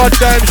a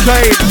goddamn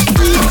shame.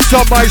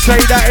 Some might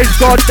say that is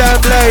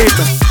goddamn lame.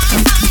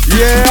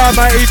 Yeah, I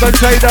might even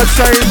say the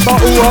same. But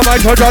who am I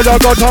to judge? I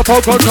got to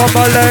focus on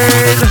my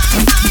lane.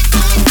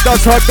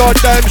 That's a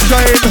goddamn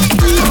shame.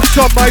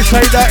 Some might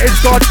say that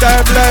it's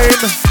goddamn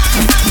lame.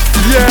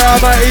 Yeah, I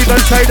might even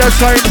say the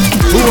same.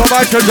 Who am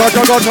I to judge?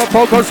 I got to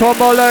focus on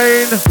my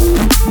lane.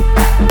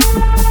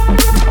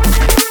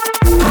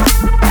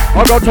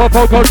 I got to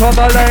focus on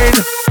my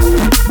lane.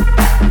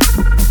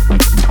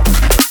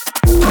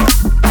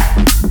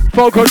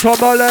 Focus on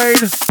my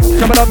lane.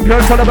 Some of them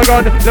pure son of a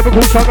gun.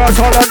 Liverpool song out of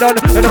London.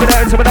 Then I'm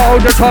in some of the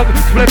older tongue.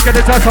 Split get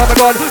it out of a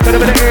gun. Then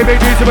I'm in the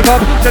ABG to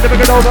become. Then I'm in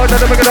the over.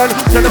 Then I'm in the done.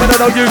 Then I'm in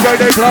the UK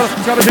Day Club.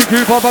 Some of the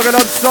two for fucking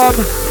on some.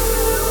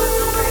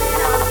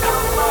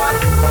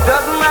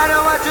 Doesn't matter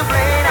what you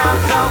play now,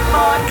 come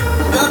on.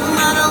 Doesn't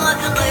matter what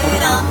you play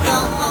now,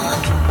 come on.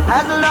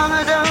 As long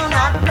as you're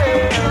not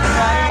playing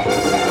right,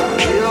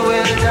 you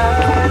will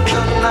die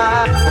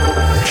tonight.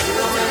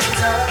 You will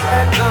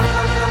die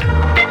tonight.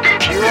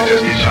 You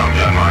just need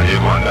champion, man, you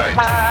one day.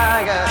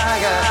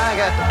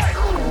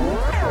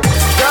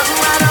 Doesn't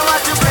matter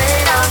what you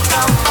play now,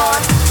 come on.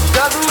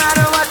 Doesn't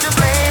matter what you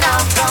play now,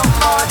 come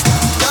on.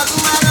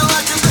 Doesn't matter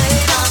what you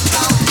play now,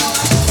 come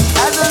on.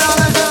 As long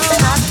as you're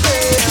not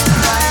playing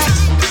right,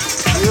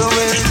 you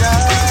will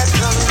die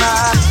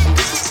tonight.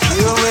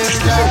 You will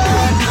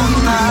die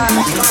tonight.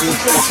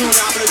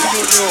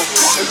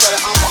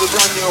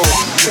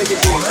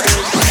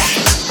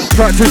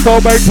 Practice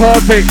don't make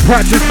perfect,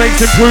 practice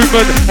makes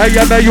improvement.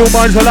 AMA, your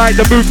minds are like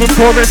the movement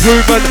for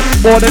improvement.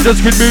 More than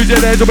just good music,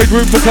 there's always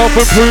room for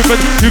self-improvement.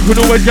 You can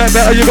always get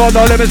better, you got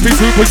no limits, be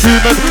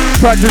superhuman.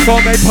 Practice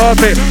don't make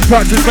perfect,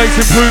 practice makes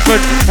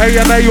improvement.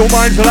 AMA, your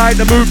minds are like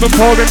the movement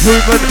for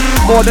improvement.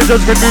 More than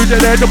just good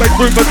music, there's always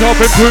room for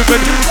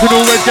self-improvement. You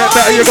can always get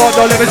better, you got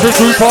no limits, be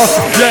super.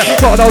 Yeah,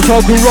 got no soul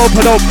to rope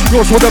it up.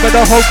 You're sort of in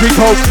the hokey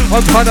coke.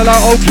 I'm kinda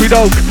like okey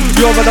doke.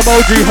 You're an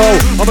emoji hole.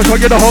 I'ma show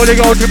you the holy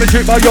ghost. Give me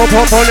shit by your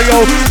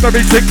portfolio.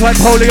 Very sick like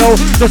polio.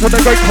 Just on the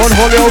great con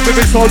holio. Give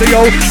me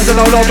solio. It's a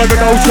no longer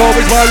no show.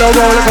 It's my low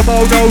roll like a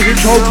mono in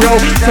Tokyo.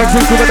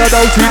 Sexual to the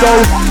no-see-do.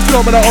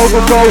 Some of the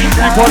overflow.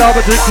 You put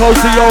everything close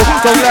to you.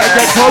 Don't let it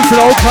get close to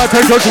you. Can't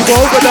take you to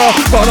over there.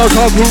 Got no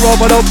time to roll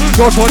it up.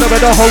 You're sort of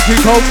in the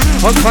hokey coke.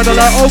 I'm kinda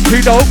like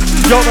okey doke.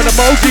 You're an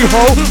emoji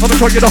hole. I'ma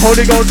show you the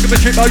holy ghost. Give me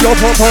shit by your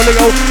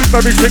portfolio.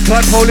 Very sick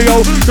like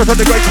polio. Just on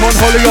the great con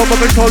holio. I'm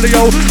a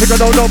solio. It's a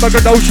no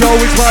show.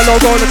 It's my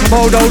logo on the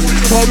kimonos.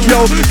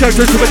 Tokyo.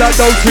 Sexual to that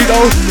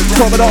no-see-do.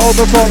 Some of the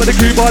overflow with the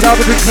keyboard.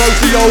 Everything close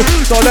to you.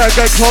 Don't let it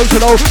get close to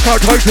you.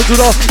 Can't take you to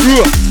the...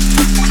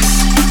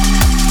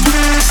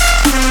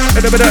 In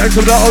the minute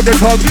into the older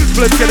tongue,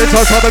 split get it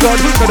touch on the gun.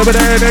 Then a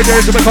minute in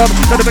days to become,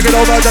 then a minute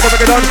over, then a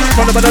minute done.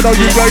 From the minute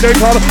you grade they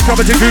come,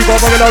 coming to you,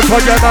 but I'm gonna try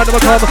your man to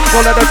become.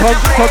 Don't let the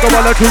tongue, talk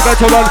about the two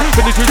better run.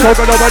 Finish you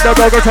talking over the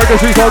dog, try to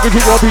see talking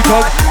to one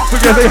tongue.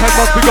 Forget the head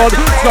must be gone,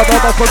 snap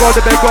up must be gone,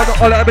 the big one.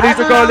 All I needs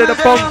a girl in the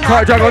funk, try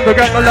to drag on to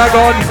get my lag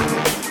on.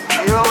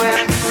 You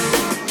will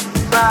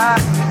fly.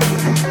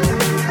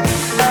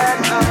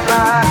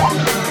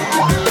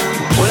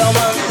 Well, I'm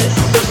on this,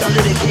 just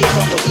under the cake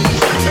on the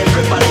east,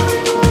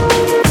 everybody.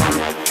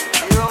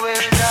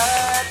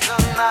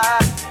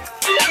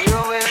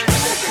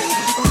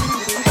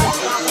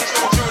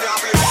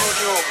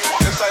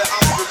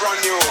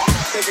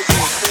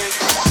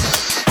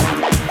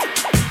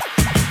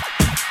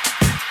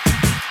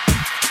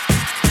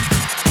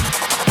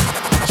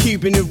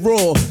 Keeping it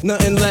raw,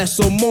 nothing less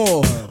or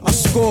more. I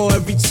score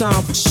every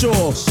time for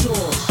sure.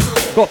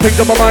 Got things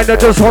on my mind that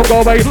just won't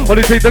go away.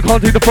 Only things that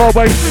can't see the far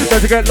way.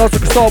 There's to get lost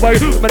like a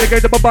starway. Many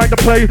games in my mind to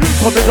play.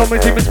 Comments on my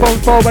team is phone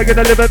far away.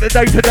 Gonna live it the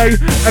day to day.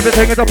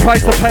 Everything is a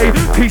price to pay.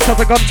 Peace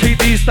doesn't come cheap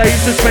these days.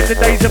 Just spending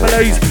days in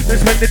malaise.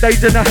 Just spending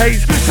days in the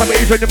haze. Time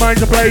it is when your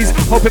mind's ablaze.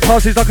 Hope it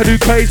passes like a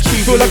new craze.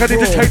 Feel like I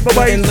need to change my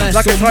ways.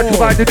 Like it's time to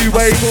find a new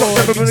way. Stop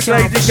never with the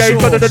lazy gaze.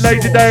 Better than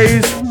lazy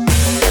days.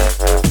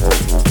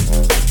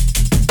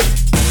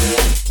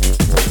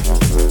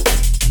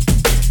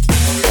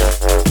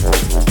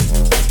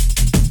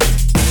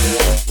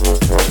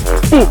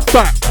 Boot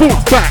back, boot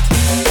back.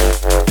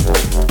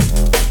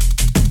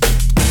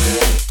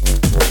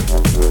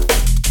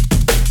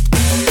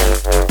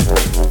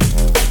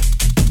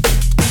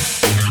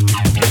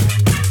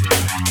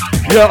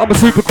 Yeah, I'm a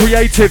super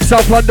creative,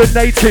 South London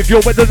native.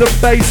 You're better than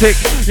basic.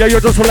 Yeah,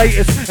 you're just the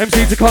latest.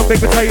 MCs who can't make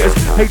potatoes.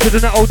 Hated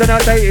and old and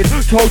outdated.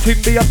 Told to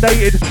be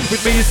updated. With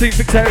me you seem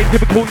fixated.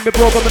 People calling me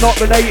bro, but I'm not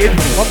related.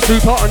 I'm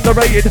super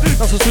underrated.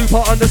 That's a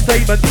super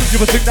understatement.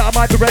 You would think that I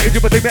might be rated.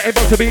 You would think that I'm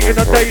about to be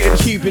inundated.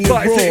 Keeping it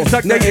but raw, it's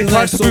stagnated.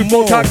 Time to less move or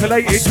more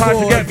calculated. Time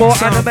to get more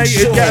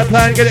animated. Get a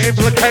plan, get it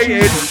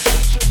implicated.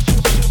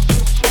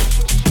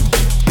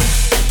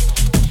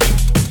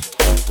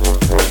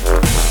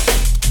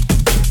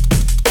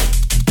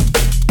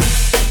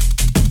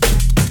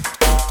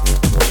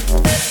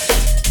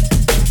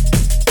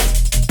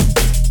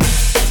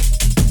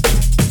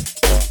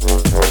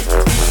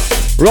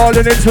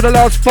 Rolling into the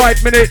last 5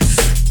 minutes.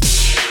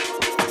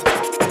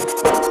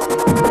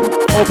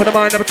 Open the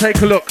mind, never take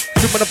a look.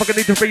 Soon motherfucker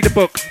need to read a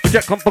book.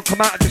 Project come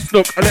out of this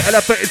nook. A little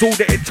effort is all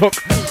that it took.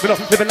 We're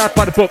not living life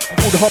by the book.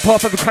 All the hot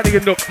path of the cranny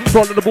and nook.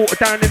 Rolling the water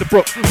down in the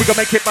brook. We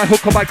gonna make it by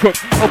hook or by crook.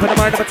 Open the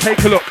mind, never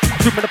take a look.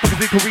 Soon motherfuckers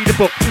need to read a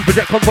book.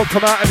 Project come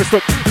out of this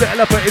nook.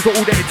 Little effort is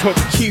all that it took.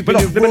 Keeping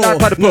it raw,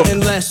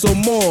 nothing less or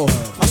more.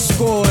 I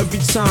score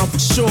every time for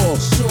sure.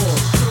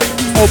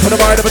 Open the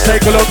mind and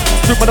take a look.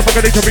 Shoot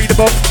motherfucker need to read the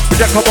book.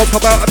 Reject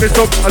come out of this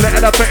book. I let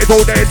it up, it's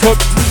all that it took.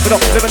 We're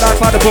not living life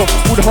by the book.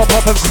 Who the hop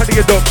up and cutting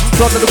it up.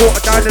 Start in the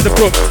water, down in the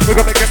brook. We're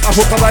gonna get my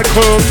hook on my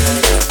cook.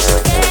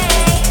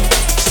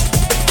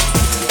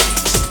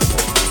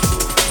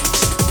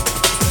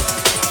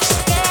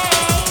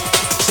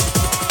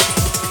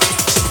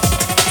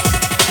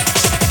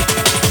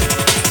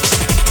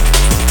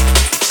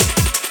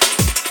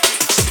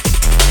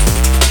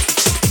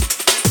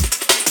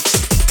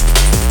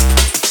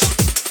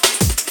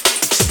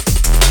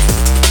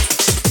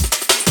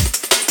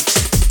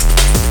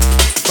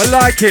 I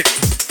like it.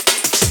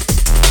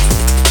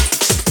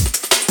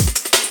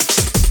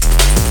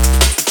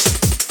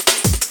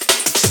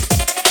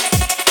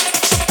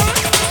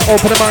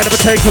 Open the mind and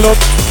take a look.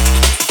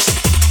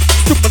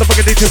 Some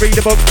motherfucker need to read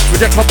the book.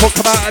 Reject my book,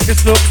 come out and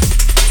just look.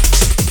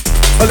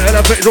 A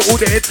little bit is all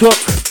that it took.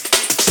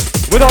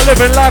 We're not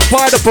living life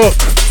by the book.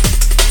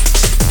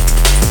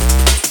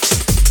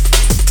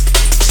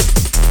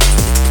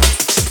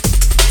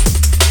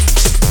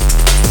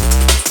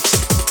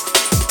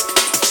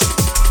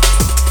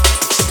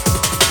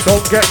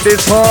 Don't get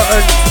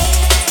disheartened.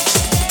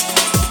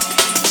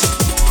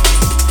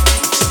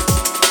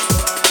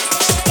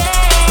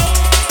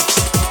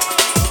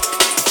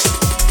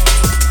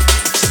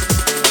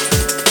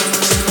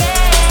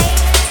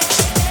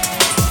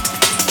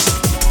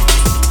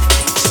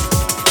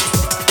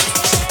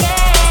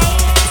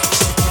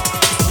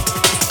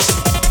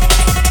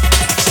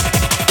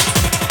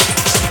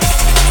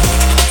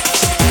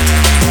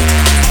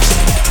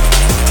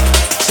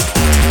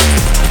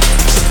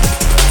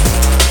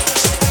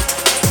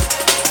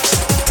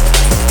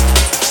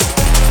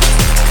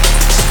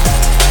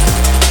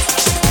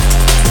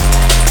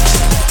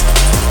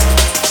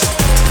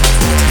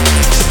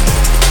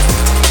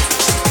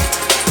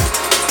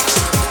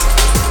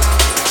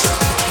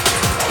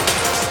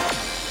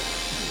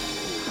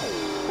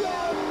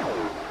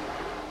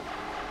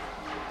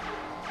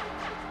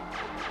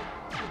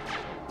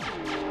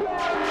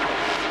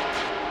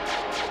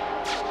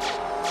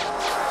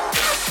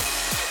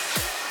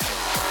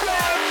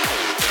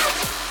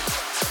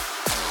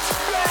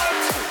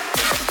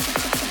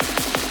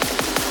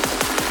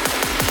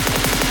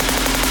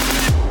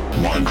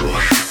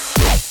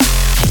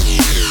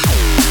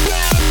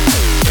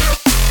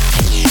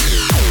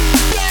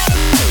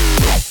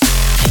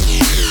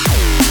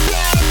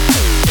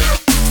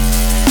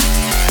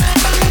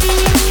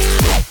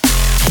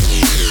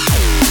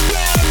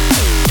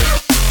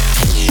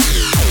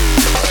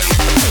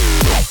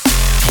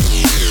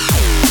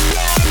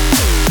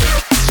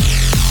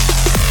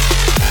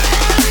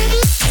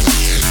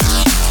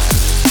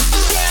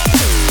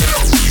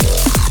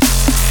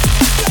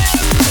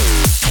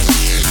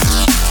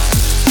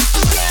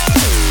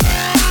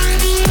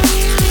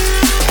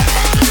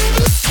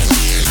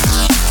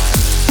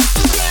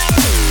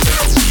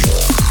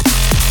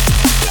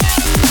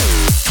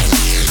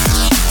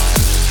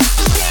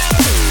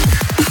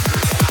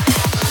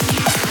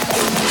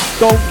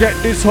 Don't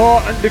get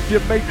disheartened if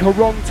you make a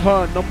wrong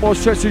turn. The more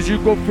stresses you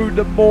go through,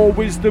 the more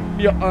wisdom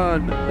you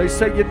earn. They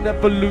say you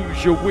never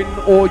lose, you win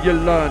or you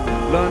learn.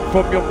 Learn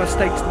from your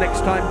mistakes, next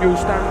time you'll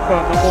stand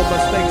firm. The more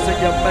mistakes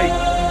that you make,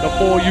 the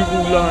more you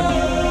will learn.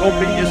 Don't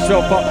beat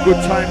yourself up,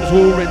 good times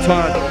will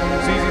return.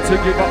 It's easy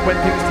to give up when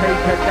things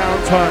take a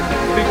downturn.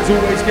 Things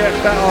always get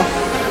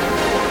better.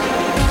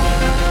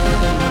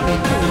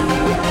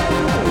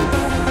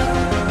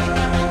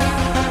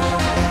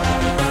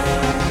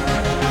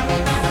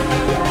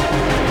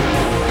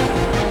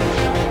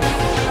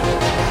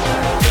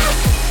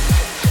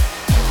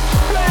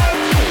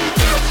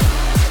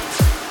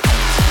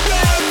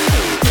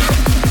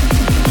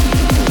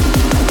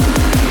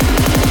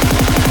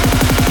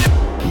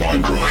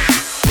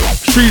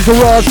 She's a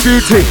raw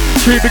beauty,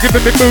 she be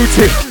giving me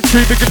booty, she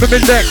be giving me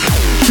neck,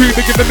 she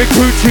be giving me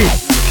coochie.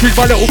 She's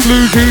my little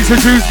bluesy, so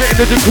choose me in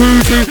the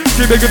jacuzzi.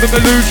 She be giving me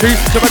Lucy,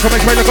 so make her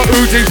make me like a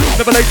Uzi.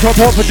 Never late to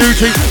report for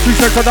duty, she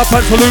says I'm up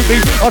absolutely.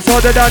 I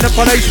saw her down and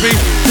punish me,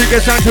 she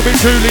gets down to me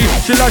truly.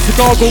 She likes to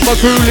gargle my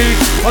coolie,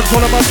 I'm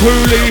calling my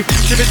coolie.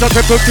 She be such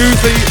a good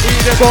juicy,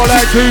 eat it all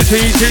like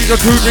juicy. She's a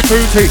coochie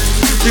coochie,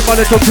 she's my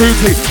little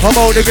cutie. I'm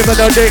only giving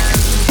her dick,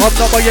 I'm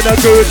not buying a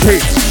Gucci.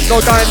 No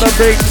diamond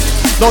rings,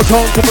 no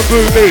chance of a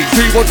booby,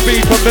 she wants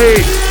me for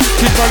me.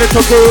 She's my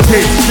little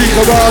groupie, she's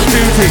a raw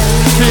beauty.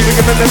 She be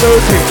giving me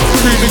booty,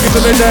 she be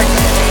giving me neck,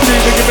 she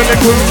be giving me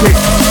coochie.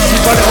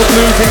 She's my little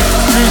bluesy,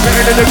 she's me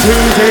in the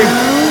jacuzzi.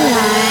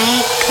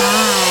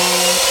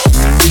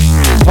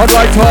 I'd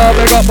like to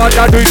make up my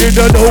dad, we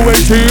didn't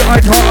always see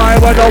eye to eye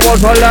when I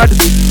was a lad.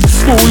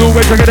 School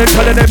always again and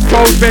telling him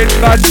bros been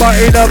bad, but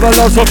he never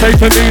lost a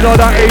faith in me, though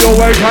that he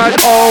always had.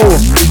 Oh,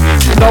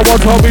 now I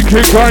told me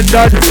kid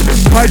granddad,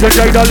 Kaiser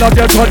Jade, I love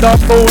you to the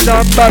moon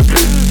and back.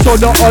 So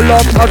not a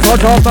love, I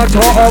touch on my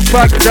top of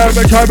back.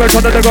 Jeremy Chambers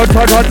on the good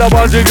touch on the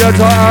ones you get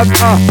to have.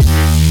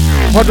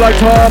 I'd like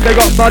to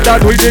make up my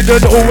dad, we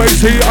didn't always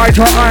see eye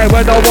to eye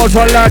when I was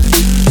a lad.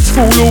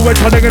 School always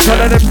telling him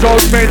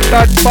bros been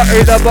bad, but he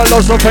never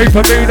lost a faith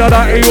in me, though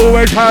that he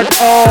always had.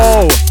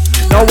 Oh,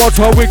 Now what's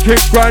our wicked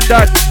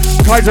granddad?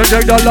 Kaiser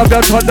take the love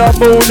that on the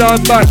moon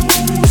and back.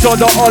 So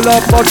the all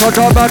of us are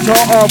a matter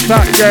of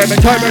fact. Yeah, me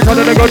time it on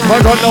the good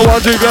part on the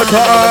ones you get to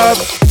have.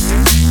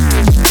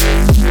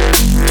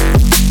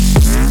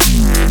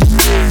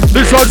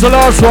 This one's the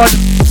last one.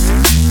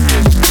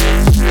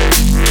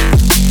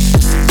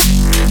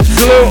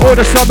 Salute all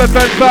the Summer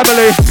Event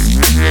family.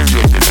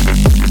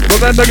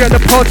 Remember, get the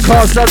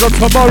podcast as of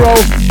tomorrow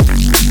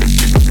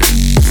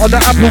on the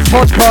Apple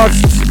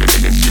Podcasts.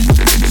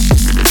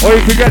 Or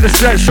you can get the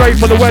set straight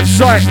from the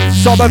website,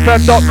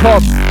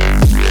 summerfm.com.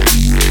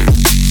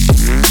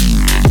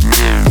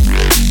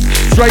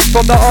 Straight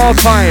from the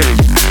archive.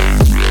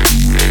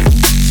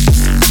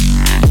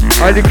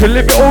 And you can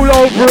live it all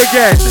over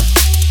again.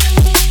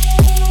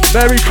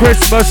 Merry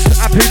Christmas,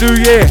 Happy New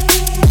Year.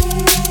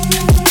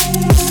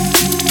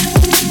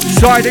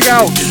 Signing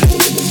out.